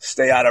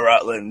 Stay out of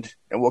Rutland.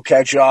 And we'll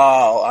catch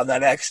y'all on the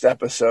next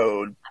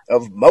episode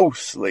of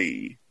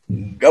Mostly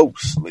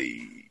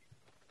Ghostly.